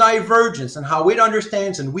slightest divergence in how it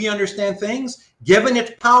understands and we understand things, given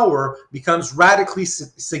it power, becomes radically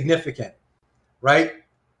significant, right?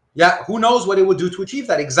 Yeah, who knows what it would do to achieve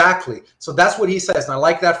that exactly. So that's what he says, and I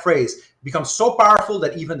like that phrase. It becomes so powerful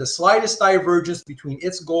that even the slightest divergence between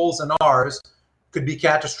its goals and ours could be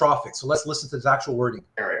catastrophic. So let's listen to his actual wording.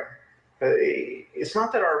 It's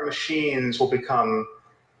not that our machines will become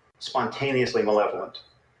spontaneously malevolent.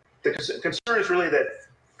 The concern is really that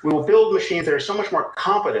we will build machines that are so much more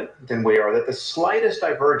competent than we are that the slightest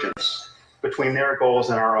divergence between their goals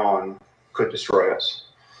and our own could destroy us.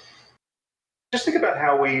 Just think about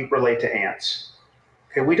how we relate to ants.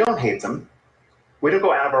 Okay, we don't hate them. We don't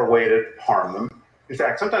go out of our way to harm them. In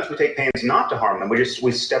fact, sometimes we take pains not to harm them.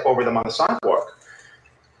 We step over them on the sidewalk.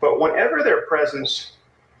 But whenever their presence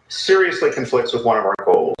seriously conflicts with one of our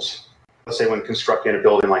goals, let's say when constructing a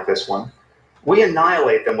building like this one, we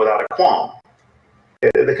annihilate them without a qualm.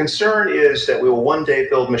 The concern is that we will one day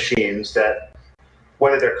build machines that,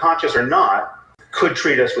 whether they're conscious or not, could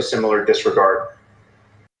treat us with similar disregard.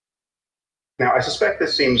 Now, I suspect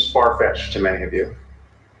this seems far-fetched to many of you.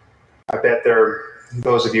 I bet there are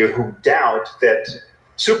those of you who doubt that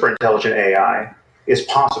superintelligent AI is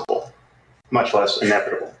possible, much less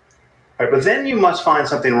inevitable. Right, but then you must find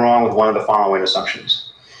something wrong with one of the following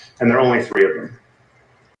assumptions, and there are only 3 of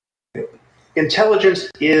them.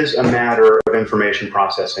 Intelligence is a matter of information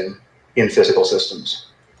processing in physical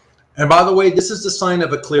systems. And by the way, this is the sign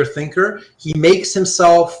of a clear thinker. He makes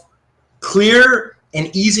himself clear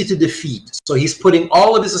and easy to defeat. So he's putting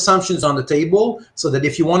all of his assumptions on the table so that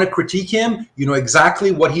if you want to critique him, you know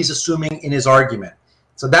exactly what he's assuming in his argument.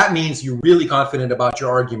 So that means you're really confident about your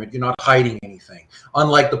argument. You're not hiding anything.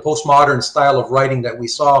 Unlike the postmodern style of writing that we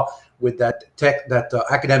saw with that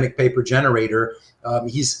academic paper generator,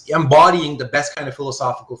 he's embodying the best kind of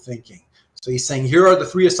philosophical thinking. So he's saying, here are the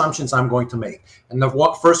 3 assumptions I'm going to make. And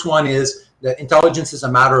the first one is that intelligence is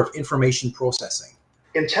a matter of information processing.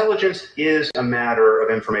 Intelligence is a matter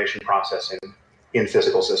of information processing in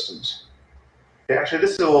physical systems. Actually,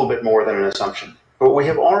 this is a little bit more than an assumption. But we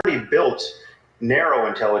have already built narrow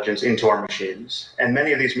intelligence into our machines, and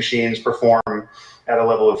many of these machines perform at a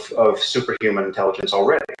level of superhuman intelligence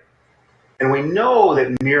already. And we know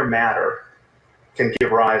that mere matter can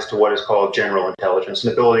give rise to what is called general intelligence,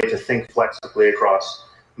 an ability to think flexibly across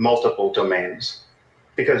multiple domains,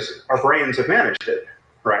 because our brains have managed it,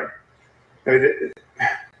 right? I mean,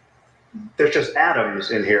 there's just atoms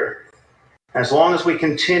in here. As long as we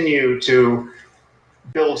continue to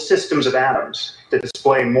build systems of atoms that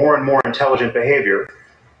display more and more intelligent behavior,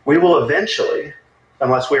 we will eventually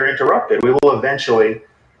unless we are interrupted. We will eventually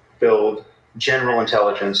build general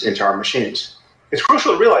intelligence into our machines. It's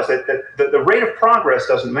crucial to realize that the rate of progress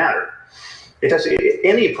doesn't matter.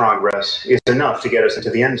 Any progress is enough to get us into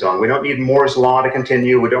the end zone. We don't need Moore's law to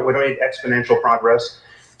continue. We don't need exponential progress.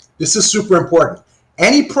 This is super important.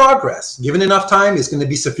 Any progress, given enough time, is going to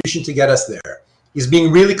be sufficient to get us there. He's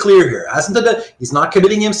being really clear here. He's not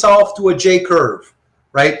committing himself to a J curve,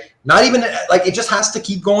 right? Not even like it just has to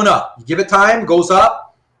keep going up. You give it time, goes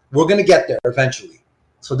up. We're going to get there eventually.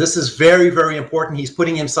 So this is very, very important. He's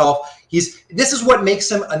putting himself. This is what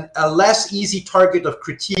makes him a less easy target of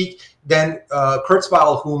critique than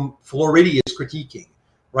Kurzweil, whom Floridi is critiquing,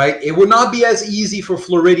 right? It would not be as easy for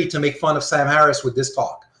Floridi to make fun of Sam Harris with this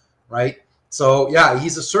talk, right? So yeah,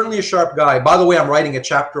 he's certainly a sharp guy. By the way, I'm writing a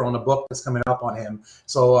chapter on a book that's coming up on him.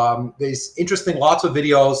 So there's interesting, lots of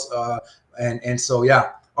videos, and so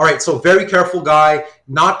yeah. All right, so very careful guy,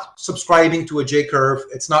 not subscribing to a J curve.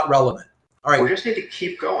 It's not relevant. All right. We just need to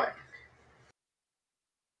keep going.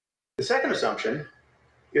 The second assumption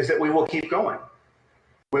is that we will keep going.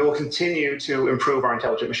 We will continue to improve our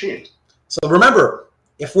intelligent machines. So remember,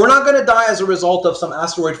 if we're not going to die as a result of some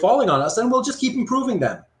asteroid falling on us, then we'll just keep improving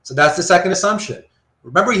them. So that's the second assumption.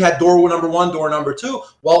 Remember, he had door number 1, door number 2.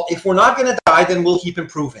 Well, if we're not going to die, then we'll keep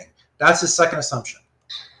improving. That's his second assumption.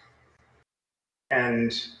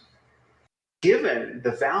 And given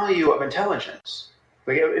the value of intelligence,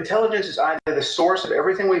 intelligence is either the source of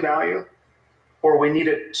everything we value, or we need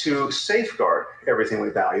it to safeguard everything we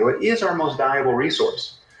value. It is our most valuable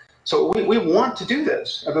resource. So we want to do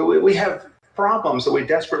this. I mean, we have problems that we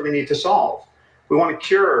desperately need to solve. We want to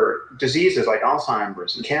cure diseases like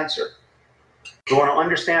Alzheimer's and cancer. We want to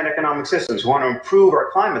understand economic systems. We want to improve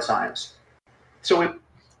our climate science. So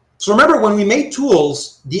remember, when we made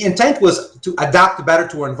tools, the intent was to adapt better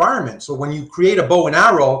to our environment. So when you create a bow and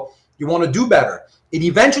arrow, you want to do better. It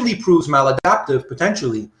eventually proves maladaptive,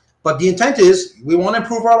 potentially, but the intent is we want to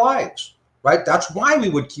improve our lives, right? That's why we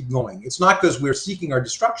would keep going. It's not because we're seeking our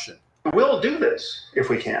destruction. We'll do this if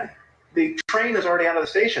we can. The train is already out of the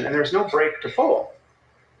station, and there's no brake to pull.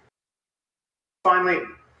 Finally,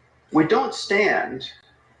 we don't stand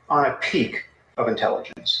on a peak of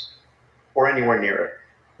intelligence, or anywhere near it,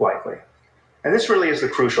 likely. And this really is the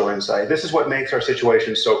crucial insight. This is what makes our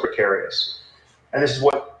situation so precarious. And this is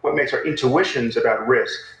what makes our intuitions about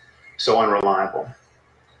risk so unreliable.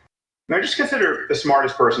 Now just consider the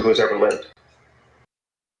smartest person who's ever lived.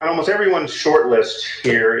 On almost everyone's short list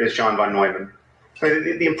here is John von Neumann. I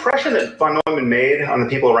mean, the impression that von Neumann made on the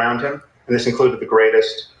people around him, and this included the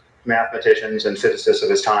greatest mathematicians and physicists of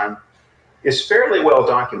his time, is fairly well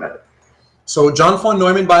documented. So John von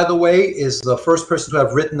Neumann, by the way, is the first person to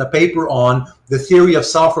have written a paper on the theory of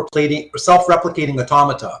self-replicating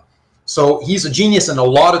automata. So he's a genius in a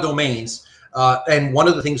lot of domains. And one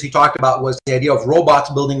of the things he talked about was the idea of robots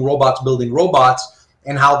building robots,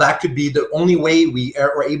 and how that could be the only way we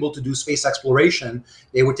are able to do space exploration.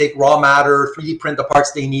 They would take raw matter, 3D print the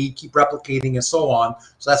parts they need, keep replicating, and so on.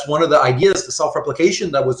 So that's one of the ideas, the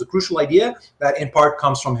self-replication, that was the crucial idea that in part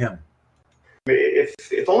comes from him.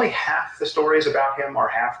 If only half the stories about him are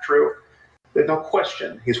half true, there's no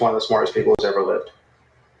question he's one of the smartest people who's ever lived.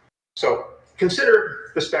 So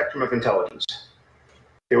consider the spectrum of intelligence.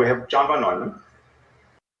 Here we have John von Neumann,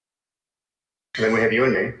 and then we have you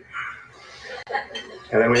and me,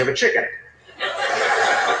 and then we have a chicken.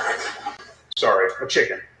 Sorry, a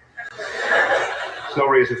chicken. There's no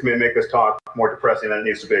reason for me to make this talk more depressing than it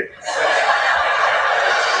needs to be.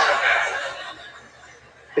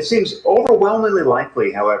 It seems overwhelmingly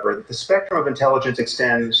likely, however, that the spectrum of intelligence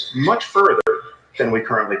extends much further than we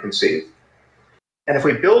currently conceive. And if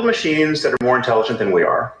we build machines that are more intelligent than we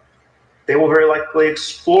are, they will very likely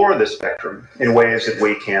explore the spectrum in ways that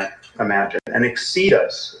we can't imagine and exceed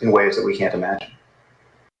us in ways that we can't imagine.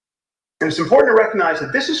 And it's important to recognize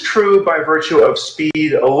that this is true by virtue of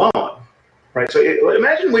speed alone, right? So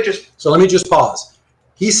imagine we just... So let me just pause.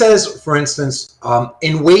 He says, for instance,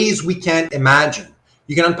 in ways we can't imagine.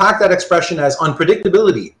 You can unpack that expression as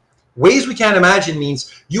unpredictability. Ways we can't imagine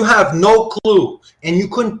means you have no clue, and you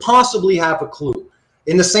couldn't possibly have a clue.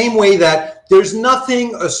 In the same way that there's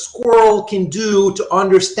nothing a squirrel can do to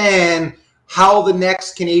understand how the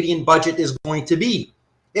next Canadian budget is going to be.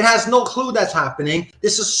 It has no clue that's happening.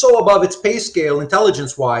 This is so above its pay scale,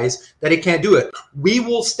 intelligence-wise, that it can't do it. We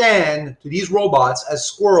will stand to these robots as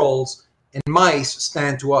squirrels and mice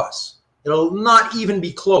stand to us. It'll not even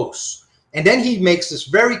be close. And then he makes this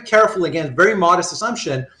very careful, again, very modest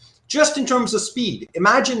assumption, just in terms of speed.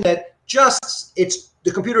 Imagine that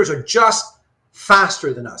the computers are just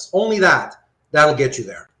faster than us. Only that'll get you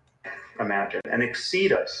there. Imagine and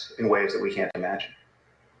exceed us in ways that we can't imagine.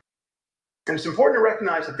 And it's important to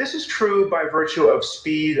recognize that this is true by virtue of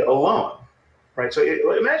speed alone, right? So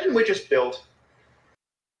imagine we just built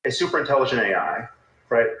a super intelligent AI,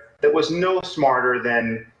 right, that was no smarter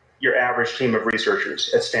than your average team of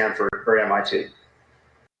researchers at Stanford or MIT.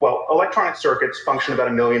 Well, electronic circuits function about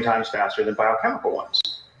 1 million times faster than biochemical ones.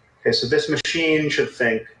 Okay, so this machine should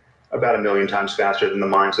think about 1 million times faster than the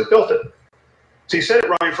minds that built it. So you set it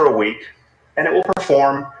running for a week, and it will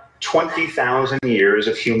perform 20,000 years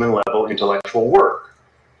of human-level intellectual work,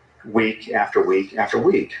 week after week after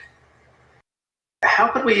week. How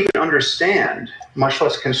could we even understand, much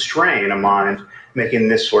less constrain, a mind making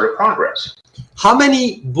this sort of progress? How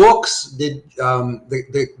many books did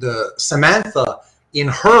the Samantha in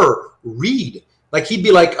her read? Like, he'd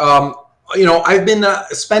be like, you know, I've been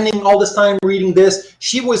spending all this time reading this.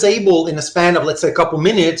 She was able, in a span of, let's say, a couple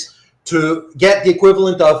minutes, to get the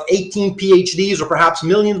equivalent of 18 PhDs or perhaps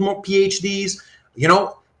millions more PhDs. You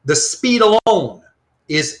know, the speed alone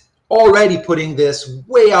is already putting this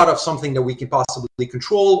way out of something that we can possibly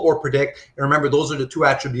control or predict. And remember, those are the two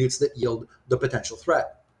attributes that yield the potential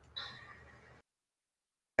threat.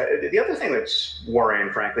 The other thing that's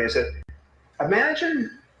worrying, frankly, is that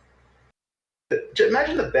imagine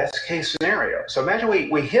the best case scenario. So imagine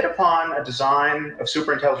we hit upon a design of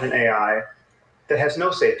super intelligent AI that has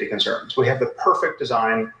no safety concerns. We have the perfect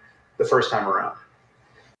design the first time around.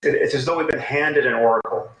 It's as though we've been handed an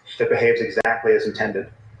oracle that behaves exactly as intended.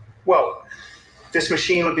 Well, this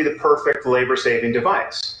machine would be the perfect labor-saving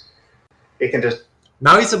device. It can just...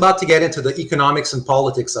 Now he's about to get into the economics and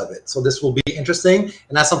politics of it. So this will be interesting.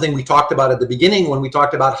 And that's something we talked about at the beginning when we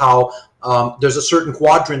talked about how there's a certain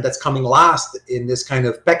quadrant that's coming last in this kind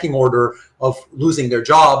of pecking order of losing their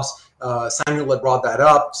jobs. Samuel had brought that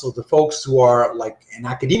up. So the folks who are like in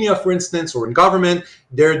academia, for instance, or in government,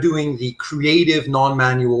 they're doing the creative,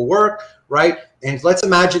 non-manual work, right? And let's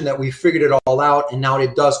imagine that we figured it all out and now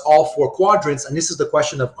it does all 4 quadrants. And this is the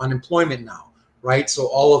question of unemployment now, right? So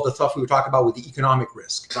all of the stuff we were talking about with the economic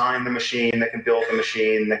risk. Design the machine that can build the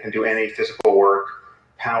machine that can do any physical work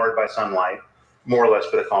powered by sunlight, more or less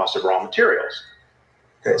for the cost of raw materials.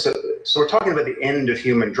 Okay, so we're talking about the end of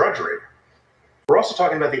human drudgery. We're also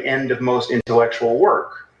talking about the end of most intellectual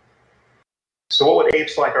work. So what would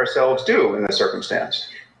apes like ourselves do in this circumstance?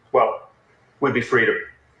 Well, we'd be free to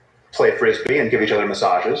play frisbee and give each other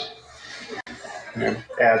massages,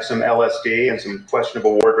 add some LSD and some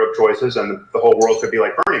questionable wardrobe choices, and the whole world could be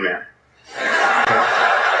like Burning Man.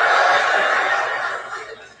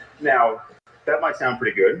 Now, that might sound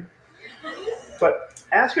pretty good, but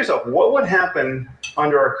ask yourself, what would happen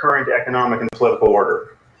under our current economic and political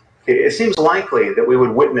order? It seems likely that we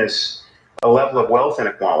would witness a level of wealth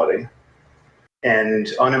inequality and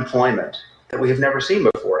unemployment that we have never seen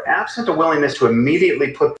before, absent a willingness to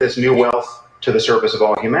immediately put this new wealth to the service of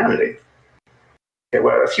all humanity. Okay,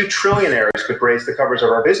 well, a few trillionaires could grace the covers of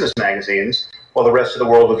our business magazines while the rest of the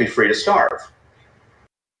world would be free to starve.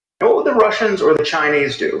 And what would the Russians or the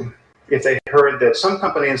Chinese do if they heard that some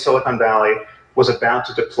company in Silicon Valley was about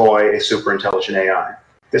to deploy a super intelligent AI?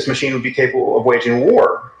 This machine would be capable of waging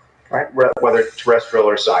war, right, whether terrestrial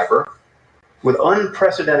or cyber, with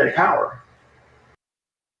unprecedented power.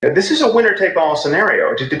 Now, this is a winner-take-all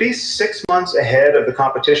scenario. To be 6 months ahead of the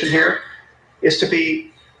competition here is to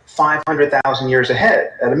be 500,000 years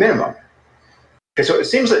ahead at a minimum. Okay, so it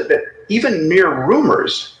seems that even mere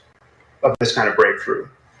rumors of this kind of breakthrough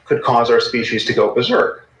could cause our species to go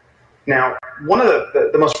berserk. Now, one of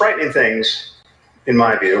the most frightening things, in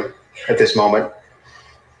my view, at this moment,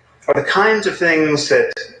 are the kinds of things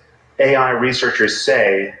that AI researchers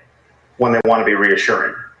say when they want to be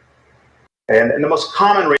reassuring. And the most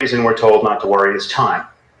common reason we're told not to worry is time.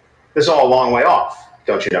 This is all a long way off,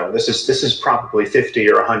 don't you know? This is probably 50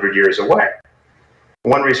 or 100 years away.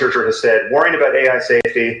 One researcher has said, worrying about AI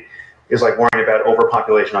safety is like worrying about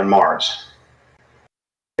overpopulation on Mars.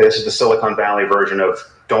 This is the Silicon Valley version of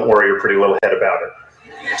don't worry your pretty little head about it.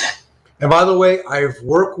 And by the way, I've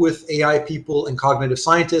worked with AI people and cognitive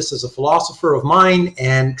scientists as a philosopher of mine,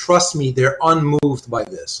 and trust me, they're unmoved by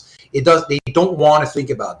this. They don't want to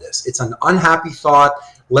think about this. It's an unhappy thought.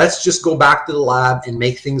 Let's just go back to the lab and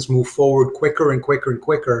make things move forward quicker and quicker and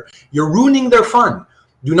quicker. You're ruining their fun.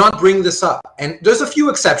 Do not bring this up. And there's a few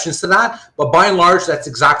exceptions to that, but by and large, that's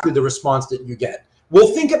exactly the response that you get.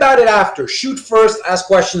 We'll think about it after. Shoot first, ask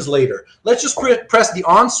questions later. Let's just press the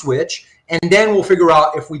on switch, and then we'll figure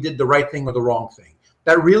out if we did the right thing or the wrong thing.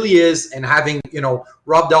 That really is, and having, you know,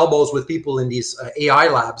 rubbed elbows with people in these AI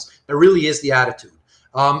labs, that really is the attitude.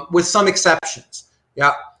 With some exceptions.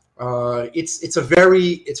 Yeah, it's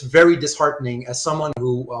very disheartening as someone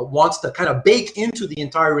who wants to kind of bake into the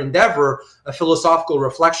entire endeavor a philosophical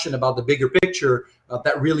reflection about the bigger picture.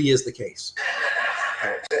 That really is the case.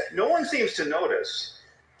 No one seems to notice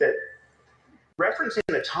that referencing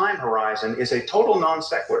the time horizon is a total non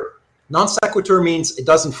sequitur. Non sequitur means it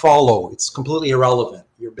doesn't follow. It's completely irrelevant.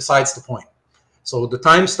 You're besides the point. So the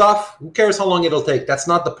time stuff, who cares how long it'll take? That's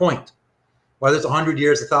not the point. Whether it's 100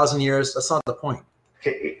 years, 1,000 years, that's not the point.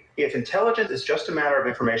 Okay, if intelligence is just a matter of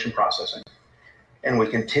information processing, and we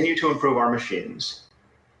continue to improve our machines,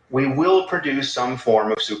 we will produce some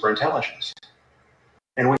form of superintelligence.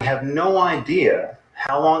 And we have no idea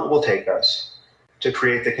how long it will take us to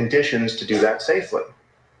create the conditions to do that safely.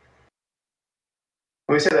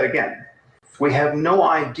 Let me say that again. We have no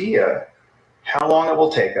idea how long it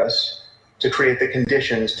will take us to create the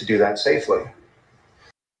conditions to do that safely.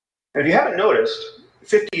 And if you haven't noticed,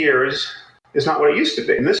 50 years is not what it used to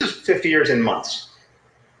be. And this is 50 years in months.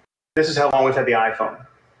 This is how long we've had the iPhone.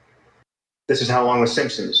 This is how long The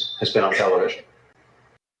Simpsons has been on television.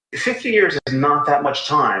 50 years is not that much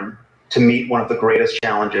time to meet one of the greatest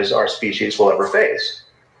challenges our species will ever face.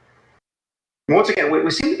 And once again,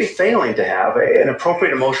 we seem to be failing to have an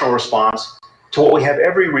appropriate emotional response to what we have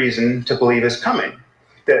every reason to believe is coming.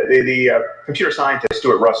 The computer scientist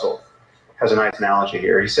Stuart Russell has a nice analogy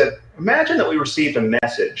here. He said, imagine that we received a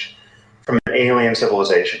message from an alien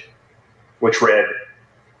civilization, which read,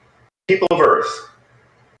 "People of Earth,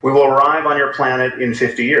 we will arrive on your planet in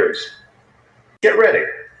 50 years. Get ready."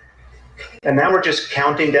 And now we're just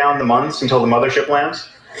counting down the months until the mothership lands.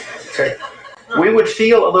 Okay. We would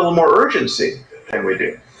feel a little more urgency than we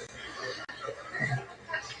do.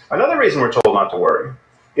 Another reason we're told not to worry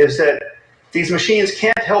is that these machines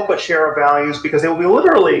can't help but share our values because they will be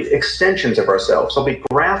literally extensions of ourselves. They'll be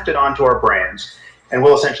grafted onto our brains and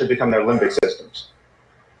will essentially become their limbic systems.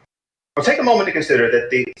 Well, take a moment to consider that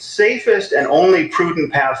the safest and only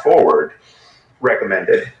prudent path forward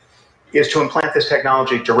recommended is to implant this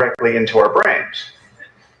technology directly into our brains.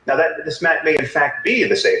 Now, this may in fact be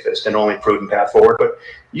the safest and only prudent path forward, but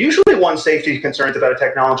usually one's safety concerns about a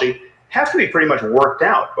technology have to be pretty much worked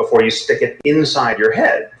out before you stick it inside your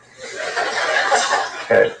head.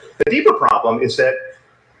 Okay. The deeper problem is that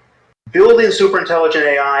building superintelligent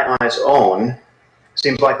AI on its own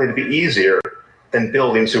seems likely to be easier than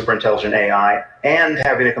building superintelligent AI and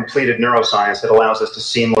having a completed neuroscience that allows us to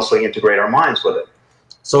seamlessly integrate our minds with it.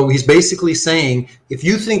 So he's basically saying, if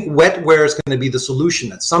you think wetware is going to be the solution,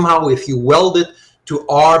 that somehow if you weld it to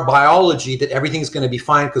our biology, that everything's going to be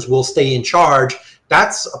fine because we'll stay in charge,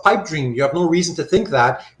 that's a pipe dream. You have no reason to think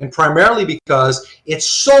that, and primarily because it's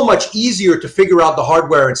so much easier to figure out the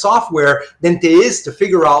hardware and software than it is to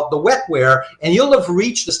figure out the wetware, and you'll have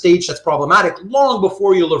reached the stage that's problematic long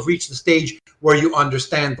before you'll have reached the stage where you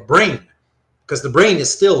understand the brain, because the brain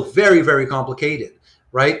is still very, very complicated,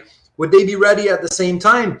 right? Would they be ready at the same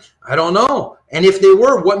time? I don't know. And if they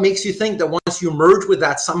were, what makes you think that once you merge with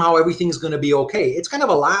that, somehow everything's going to be okay? It's kind of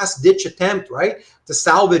a last-ditch attempt, right, to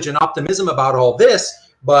salvage an optimism about all this,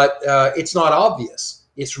 but it's not obvious.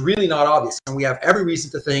 It's really not obvious. And we have every reason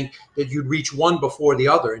to think that you'd reach one before the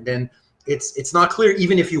other. And then it's not clear,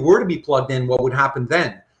 even if you were to be plugged in, what would happen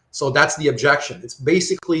then. So that's the objection. It's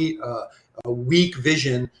basically a weak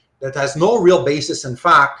vision that has no real basis in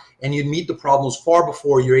fact, and you'd meet the problems far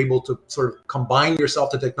before you're able to sort of combine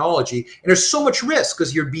yourself to technology. And there's so much risk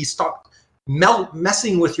because you'd be stuck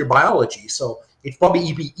messing with your biology. So it'd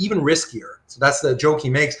probably be even riskier. So that's the joke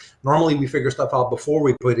he makes. Normally we figure stuff out before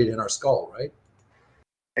we put it in our skull, right?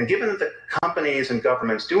 And given that the companies and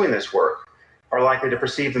governments doing this work are likely to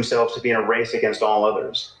perceive themselves to be in a race against all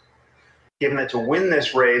others, given that to win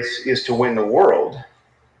this race is to win the world,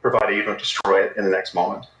 provided you don't destroy it in the next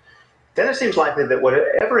moment, then it seems likely that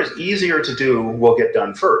whatever is easier to do will get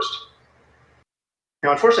done first.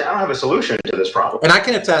 Now, unfortunately, I don't have a solution to this problem. And I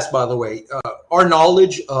can attest, by the way, our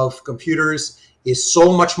knowledge of computers is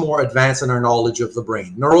so much more advanced than our knowledge of the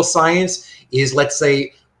brain. Neuroscience is, let's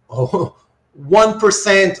say,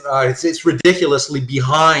 1%, it's ridiculously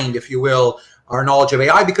behind, if you will, our knowledge of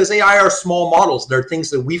AI, because AI are small models. They're things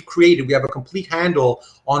that we've created. We have a complete handle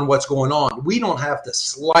on what's going on. We don't have the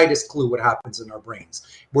slightest clue what happens in our brains.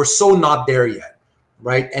 We're so not there yet,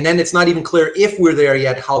 right? And then it's not even clear if we're there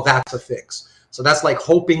yet how that's a fix. So that's like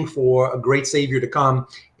hoping for a great savior to come.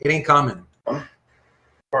 It ain't coming. Apart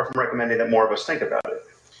from recommending that more of us think about it.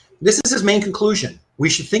 This is his main conclusion. We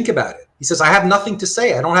should think about it. He says, I have nothing to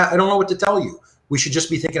say. I don't know what to tell you. We should just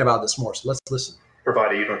be thinking about this more. So let's listen.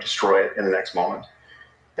 Provided you don't destroy it in the next moment.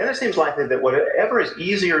 Then it seems likely that whatever is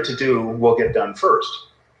easier to do will get done first.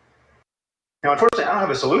 Now, unfortunately, I don't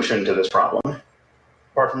have a solution to this problem.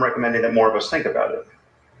 apart from recommending that more of us think about it.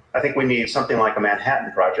 I think we need something like a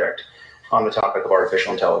Manhattan Project on the topic of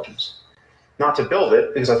artificial intelligence. Not to build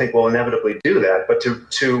it, because I think we'll inevitably do that, but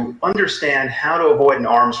to understand how to avoid an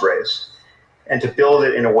arms race and to build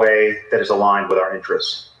it in a way that is aligned with our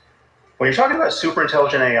interests. When you're talking about super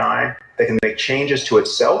intelligent AI that can make changes to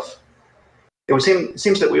itself, it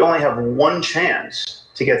seems that we only have one chance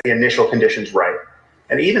to get the initial conditions right.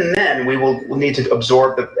 And even then, we'll need to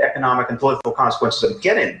absorb the economic and political consequences of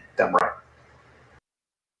getting them right.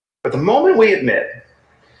 But the moment we admit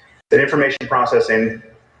that information processing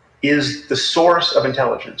is the source of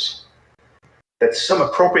intelligence, that some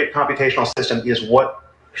appropriate computational system is what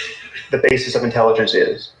the basis of intelligence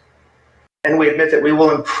is, and we admit that we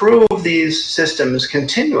will improve these systems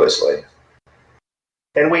continuously,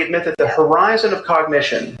 and we admit that the horizon of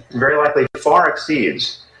cognition very likely far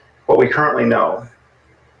exceeds what we currently know,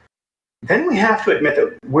 then we have to admit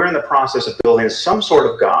that we're in the process of building some sort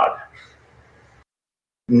of God.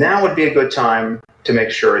 Now would be a good time to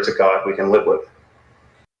make sure it's a God we can live with.